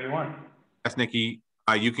about whatever you want. Yes, Nikki.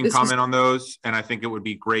 You can comment on those, and I think it would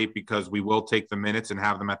be great because we will take the minutes and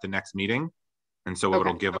have them at the next meeting. And so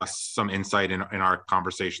it'll give us some insight in our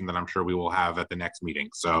conversation that I'm sure we will have at the next meeting.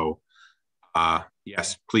 So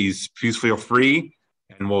yes, please feel free,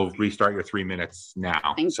 and we'll restart your 3 minutes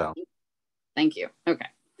now. Thank you. Okay.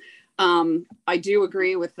 I do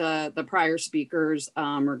agree with the prior speakers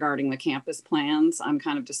regarding the campus plans. I'm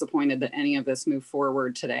kind of disappointed that any of this moved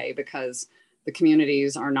forward today because the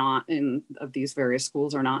communities of these various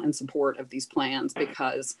schools are not in support of these plans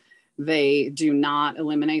because they do not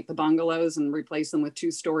eliminate the bungalows and replace them with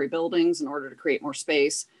 2-story buildings in order to create more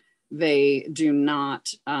space. They do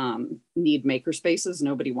not need maker spaces.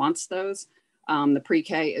 Nobody wants those. The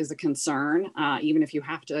pre-K is a concern. Even if you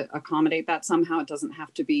have to accommodate that somehow, it doesn't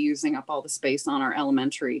have to be using up all the space on our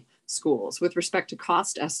elementary schools. With respect to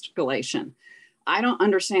cost escalation, I don't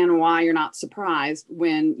understand why you're not surprised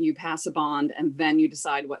when you pass a bond and then you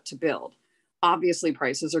decide what to build. Obviously,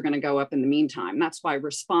 prices are going to go up in the meantime. That's why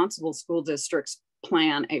responsible school districts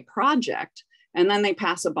plan a project and then they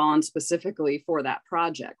pass a bond specifically for that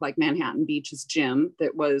project, like Manhattan Beach's gym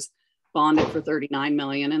that was bonded for $39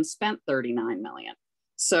 million and spent $39 million.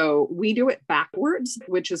 So we do it backwards,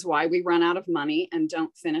 which is why we run out of money and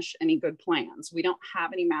don't finish any good plans. We don't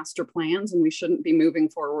have any master plans, and we shouldn't be moving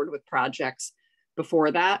forward with projects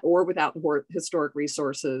before that or without the historic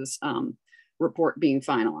resources report being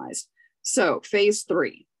finalized. So phase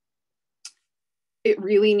 3, it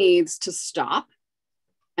really needs to stop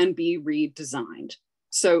and be redesigned.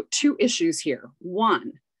 So 2 issues here.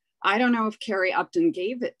 1, I don't know if Carrie Upton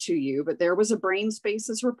gave it to you, but there was a Brain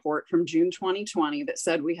Spaces report from June 2020 that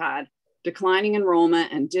said we had declining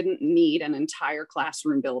enrollment and didn't need an entire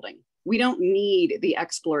classroom building. We don't need the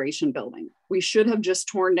exploration building. We should have just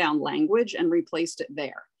torn down language and replaced it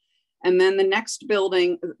there. And then the next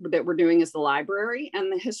building that we're doing is the library,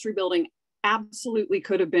 and the history building absolutely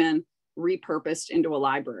could have been repurposed into a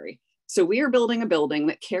library. So we are building a building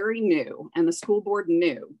that Carrie knew and the school board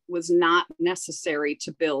knew was not necessary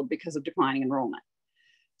to build because of declining enrollment.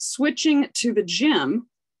 Switching to the gym,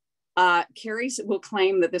 Carrie will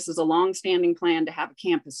claim that this is a long-standing plan to have a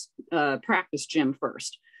campus practice gym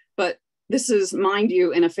first. But this is, mind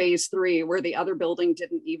you, in a phase 3 where the other building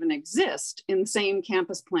didn't even exist in the same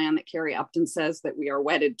campus plan that Carrie Upton says that we are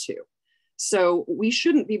wedded to. So we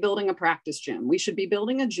shouldn't be building a practice gym. We should be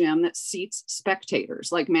building a gym that seats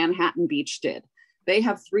spectators like Manhattan Beach did. They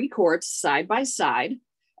have 3 courts side by side,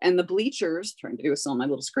 and the bleachers, trying to do this on my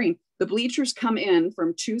little screen, the bleachers come in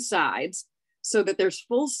from 2 sides so that there's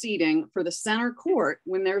full seating for the center court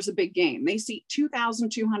when there's a big game. They seat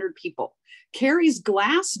 2,200 people. Carrie's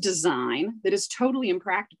glass design, that is totally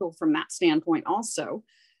impractical from that standpoint also,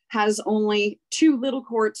 has only 2 little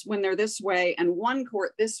courts when they're this way and 1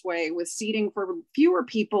 court this way with seating for fewer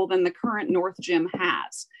people than the current North Gym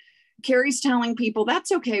has. Carrie's telling people,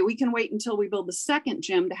 that's okay, we can wait until we build the second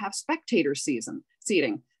gym to have spectator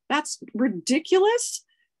seating. That's ridiculous,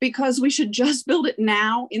 because we should just build it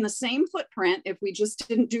now in the same footprint. If we just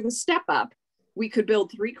didn't do the step up, we could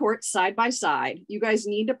build 3 courts side by side. You guys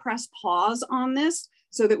need to press pause on this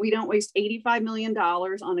so that we don't waste $85 million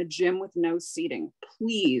on a gym with no seating.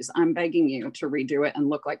 Please, I'm begging you to redo it and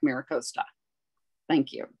look like Maricosta.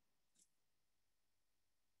 Thank you.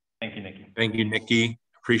 Thank you, Nikki. Thank you, Nikki.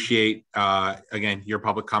 Appreciate, again, your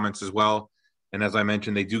public comments as well. And as I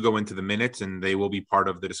mentioned, they do go into the minutes and they will be part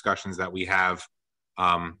of the discussions that we have.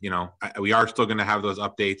 We are still going to have those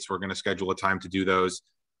updates. We're going to schedule a time to do those.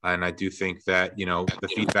 And I do think that, the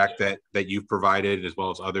feedback that you've provided, as well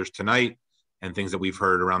as others tonight, and things that we've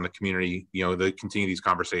heard around the community, to continue these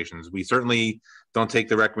conversations. We certainly don't take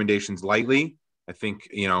the recommendations lightly. I think,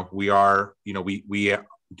 we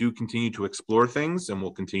do continue to explore things, and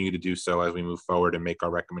we'll continue to do so as we move forward and make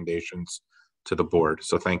our recommendations to the board.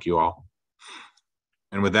 So thank you all.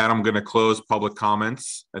 And with that, I'm going to close public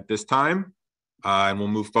comments at this time. And we'll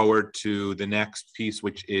move forward to the next piece,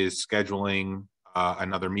 which is scheduling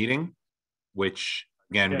another meeting, which,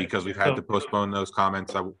 again, because we've had to postpone those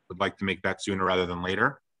comments, I would like to make that sooner rather than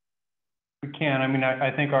later. We can. I mean,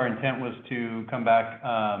 I think our intent was to come back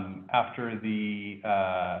after the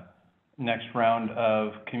next round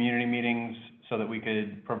of community meetings so that we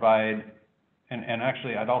could provide, and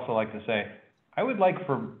actually, I'd also like to say, I would like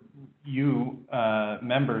for you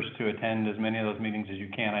members to attend as many of those meetings as you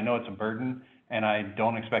can. I know it's a burden, and I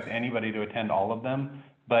don't expect anybody to attend all of them,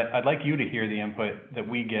 but I'd like you to hear the input that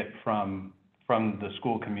we get from the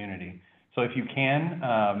school community. So if you can,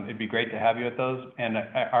 it'd be great to have you at those. And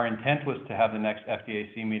our intent was to have the next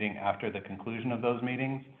FDAC meeting after the conclusion of those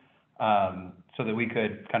meetings, so that we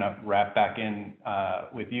could kind of wrap back in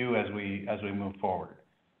with you as we move forward.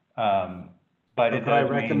 But I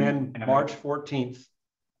recommend March 14th.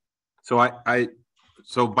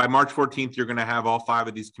 So by March 14th, you're going to have all 5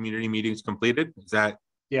 of these community meetings completed. Is that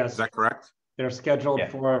correct? They're scheduled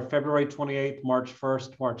for February 28th, March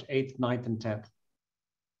 1st, March 8th, 9th, and 10th.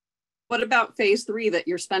 What about phase 3 that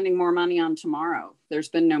you're spending more money on tomorrow? There's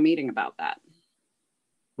been no meeting about that.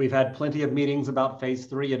 We've had plenty of meetings about phase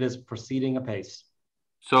 3. It is proceeding apace.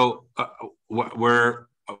 So what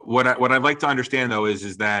I'd like to understand though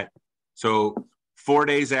is that, so 4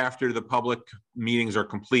 days after the public meetings are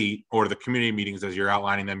complete, or the community meetings as you're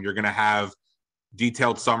outlining them, you're going to have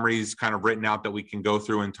detailed summaries kind of written out that we can go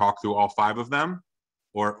through and talk through all 5 of them?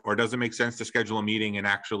 Or does it make sense to schedule a meeting and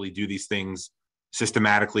actually do these things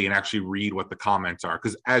systematically and actually read what the comments are?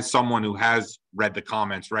 Because as someone who has read the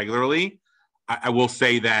comments regularly, I will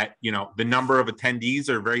say that, the number of attendees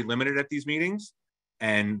are very limited at these meetings,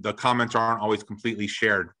 and the comments aren't always completely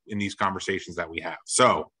shared in these conversations that we have.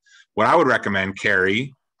 So what I would recommend,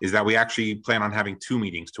 Carrie, is that we actually plan on having 2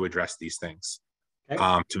 meetings to address these things,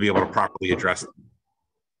 to be able to properly address them.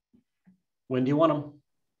 When do you want them?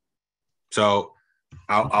 So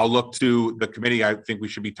I'll look to the committee. I think we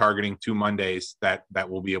should be targeting 2 Mondays that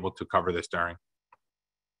we'll be able to cover this during.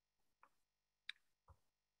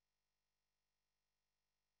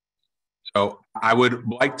 So I would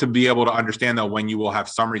like to be able to understand though when you will have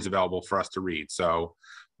summaries available for us to read. So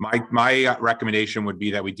my recommendation would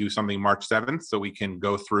be that we do something March 7th so we can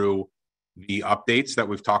go through the updates that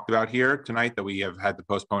we've talked about here tonight that we have had to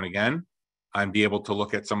postpone again, and be able to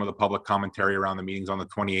look at some of the public commentary around the meetings on the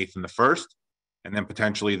 28th and the 1st, and then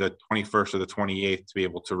potentially the 21st or the 28th to be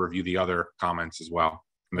able to review the other comments as well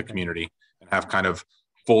from the community and have kind of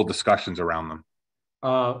full discussions around them.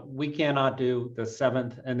 We cannot do the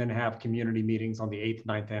 7th and then have community meetings on the 8th,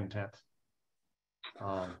 9th, and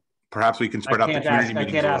 10th. Perhaps we can spread out the community meetings.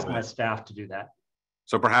 I can't ask my staff to do that.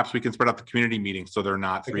 So perhaps we can spread out the community meetings so they're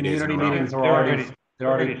not 3 days in a row. Community meetings are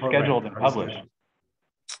already scheduled and published.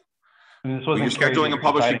 You're scheduling and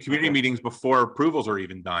publishing community meetings before approvals are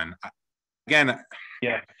even done. Again,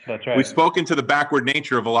 yeah, that's right. We've spoken to the backward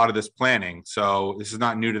nature of a lot of this planning, so this is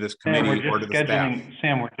not new to this committee or to the staff.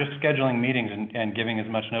 Sam, we're just scheduling meetings and giving as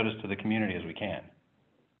much notice to the community as we can.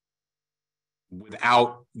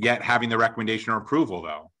 Without yet having the recommendation or approval,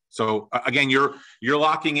 though. So again, you're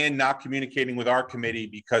locking in not communicating with our committee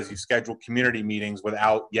because you scheduled community meetings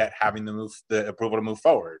without yet having the approval to move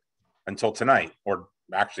forward until tonight, or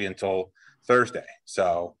actually until Thursday.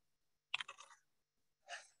 So,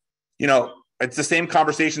 you know, it's the same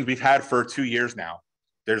conversations we've had for 2 years now.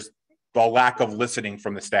 There's the lack of listening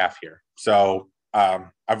from the staff here. So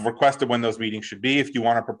I've requested when those meetings should be. If you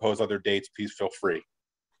want to propose other dates, please feel free.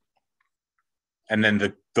 And then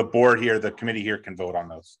the board here, the committee here can vote on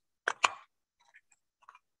those.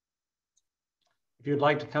 If you'd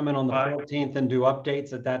like to come in on the 14th and do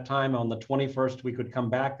updates at that time, on the 21st, we could come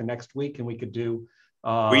back the next week and we could do.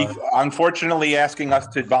 Unfortunately, asking us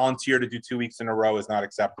to volunteer to do 2 weeks in a row is not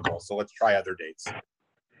acceptable. So let's try other dates.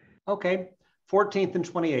 Okay, 14th and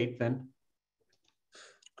 28th then.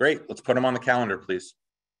 Great, let's put them on the calendar, please.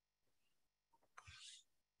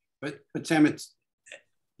 But Sam,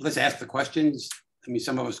 let's ask the questions. I mean,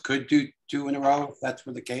 some of us could do 2 in a row if that's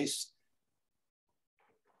the case.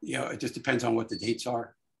 You know, it just depends on what the dates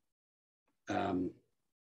are.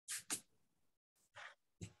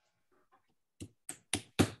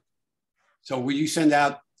 So will you send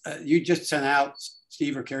out, you just sent out,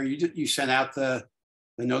 Steve or Carrie, you sent out the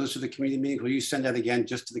notice of the committee meeting. Will you send that again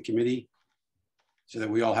just to the committee so that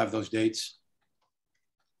we all have those dates?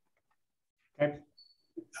 Okay.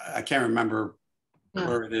 I can't remember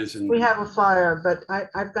where it is. We have a flyer, but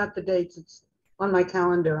I've got the dates. It's on my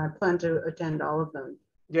calendar. I plan to attend all of them.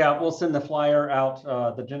 Yeah, we'll send the flyer out,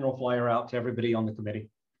 the general flyer out to everybody on the committee.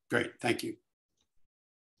 Great, thank you.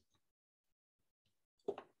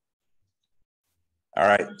 All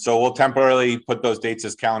right, so we'll temporarily put those dates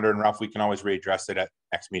as calendar, and Ralph, we can always readdress it at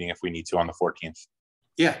next meeting if we need to on the 14th.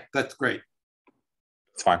 Yeah, that's great.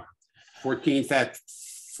 It's fine. 14th at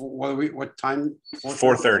what time?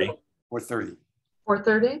 4:30. 4:30.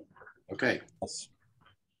 4:30? Okay. Yes.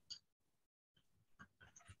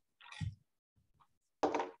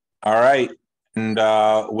 All right, and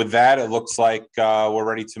with that, it looks like we're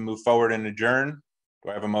ready to move forward and adjourn.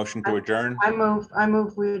 Do I have a motion to adjourn? I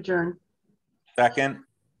move we adjourn. Second?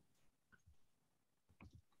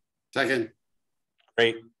 Second.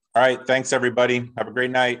 Great. All right, thanks everybody. Have a great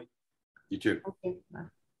night. You too. Okay. Bye.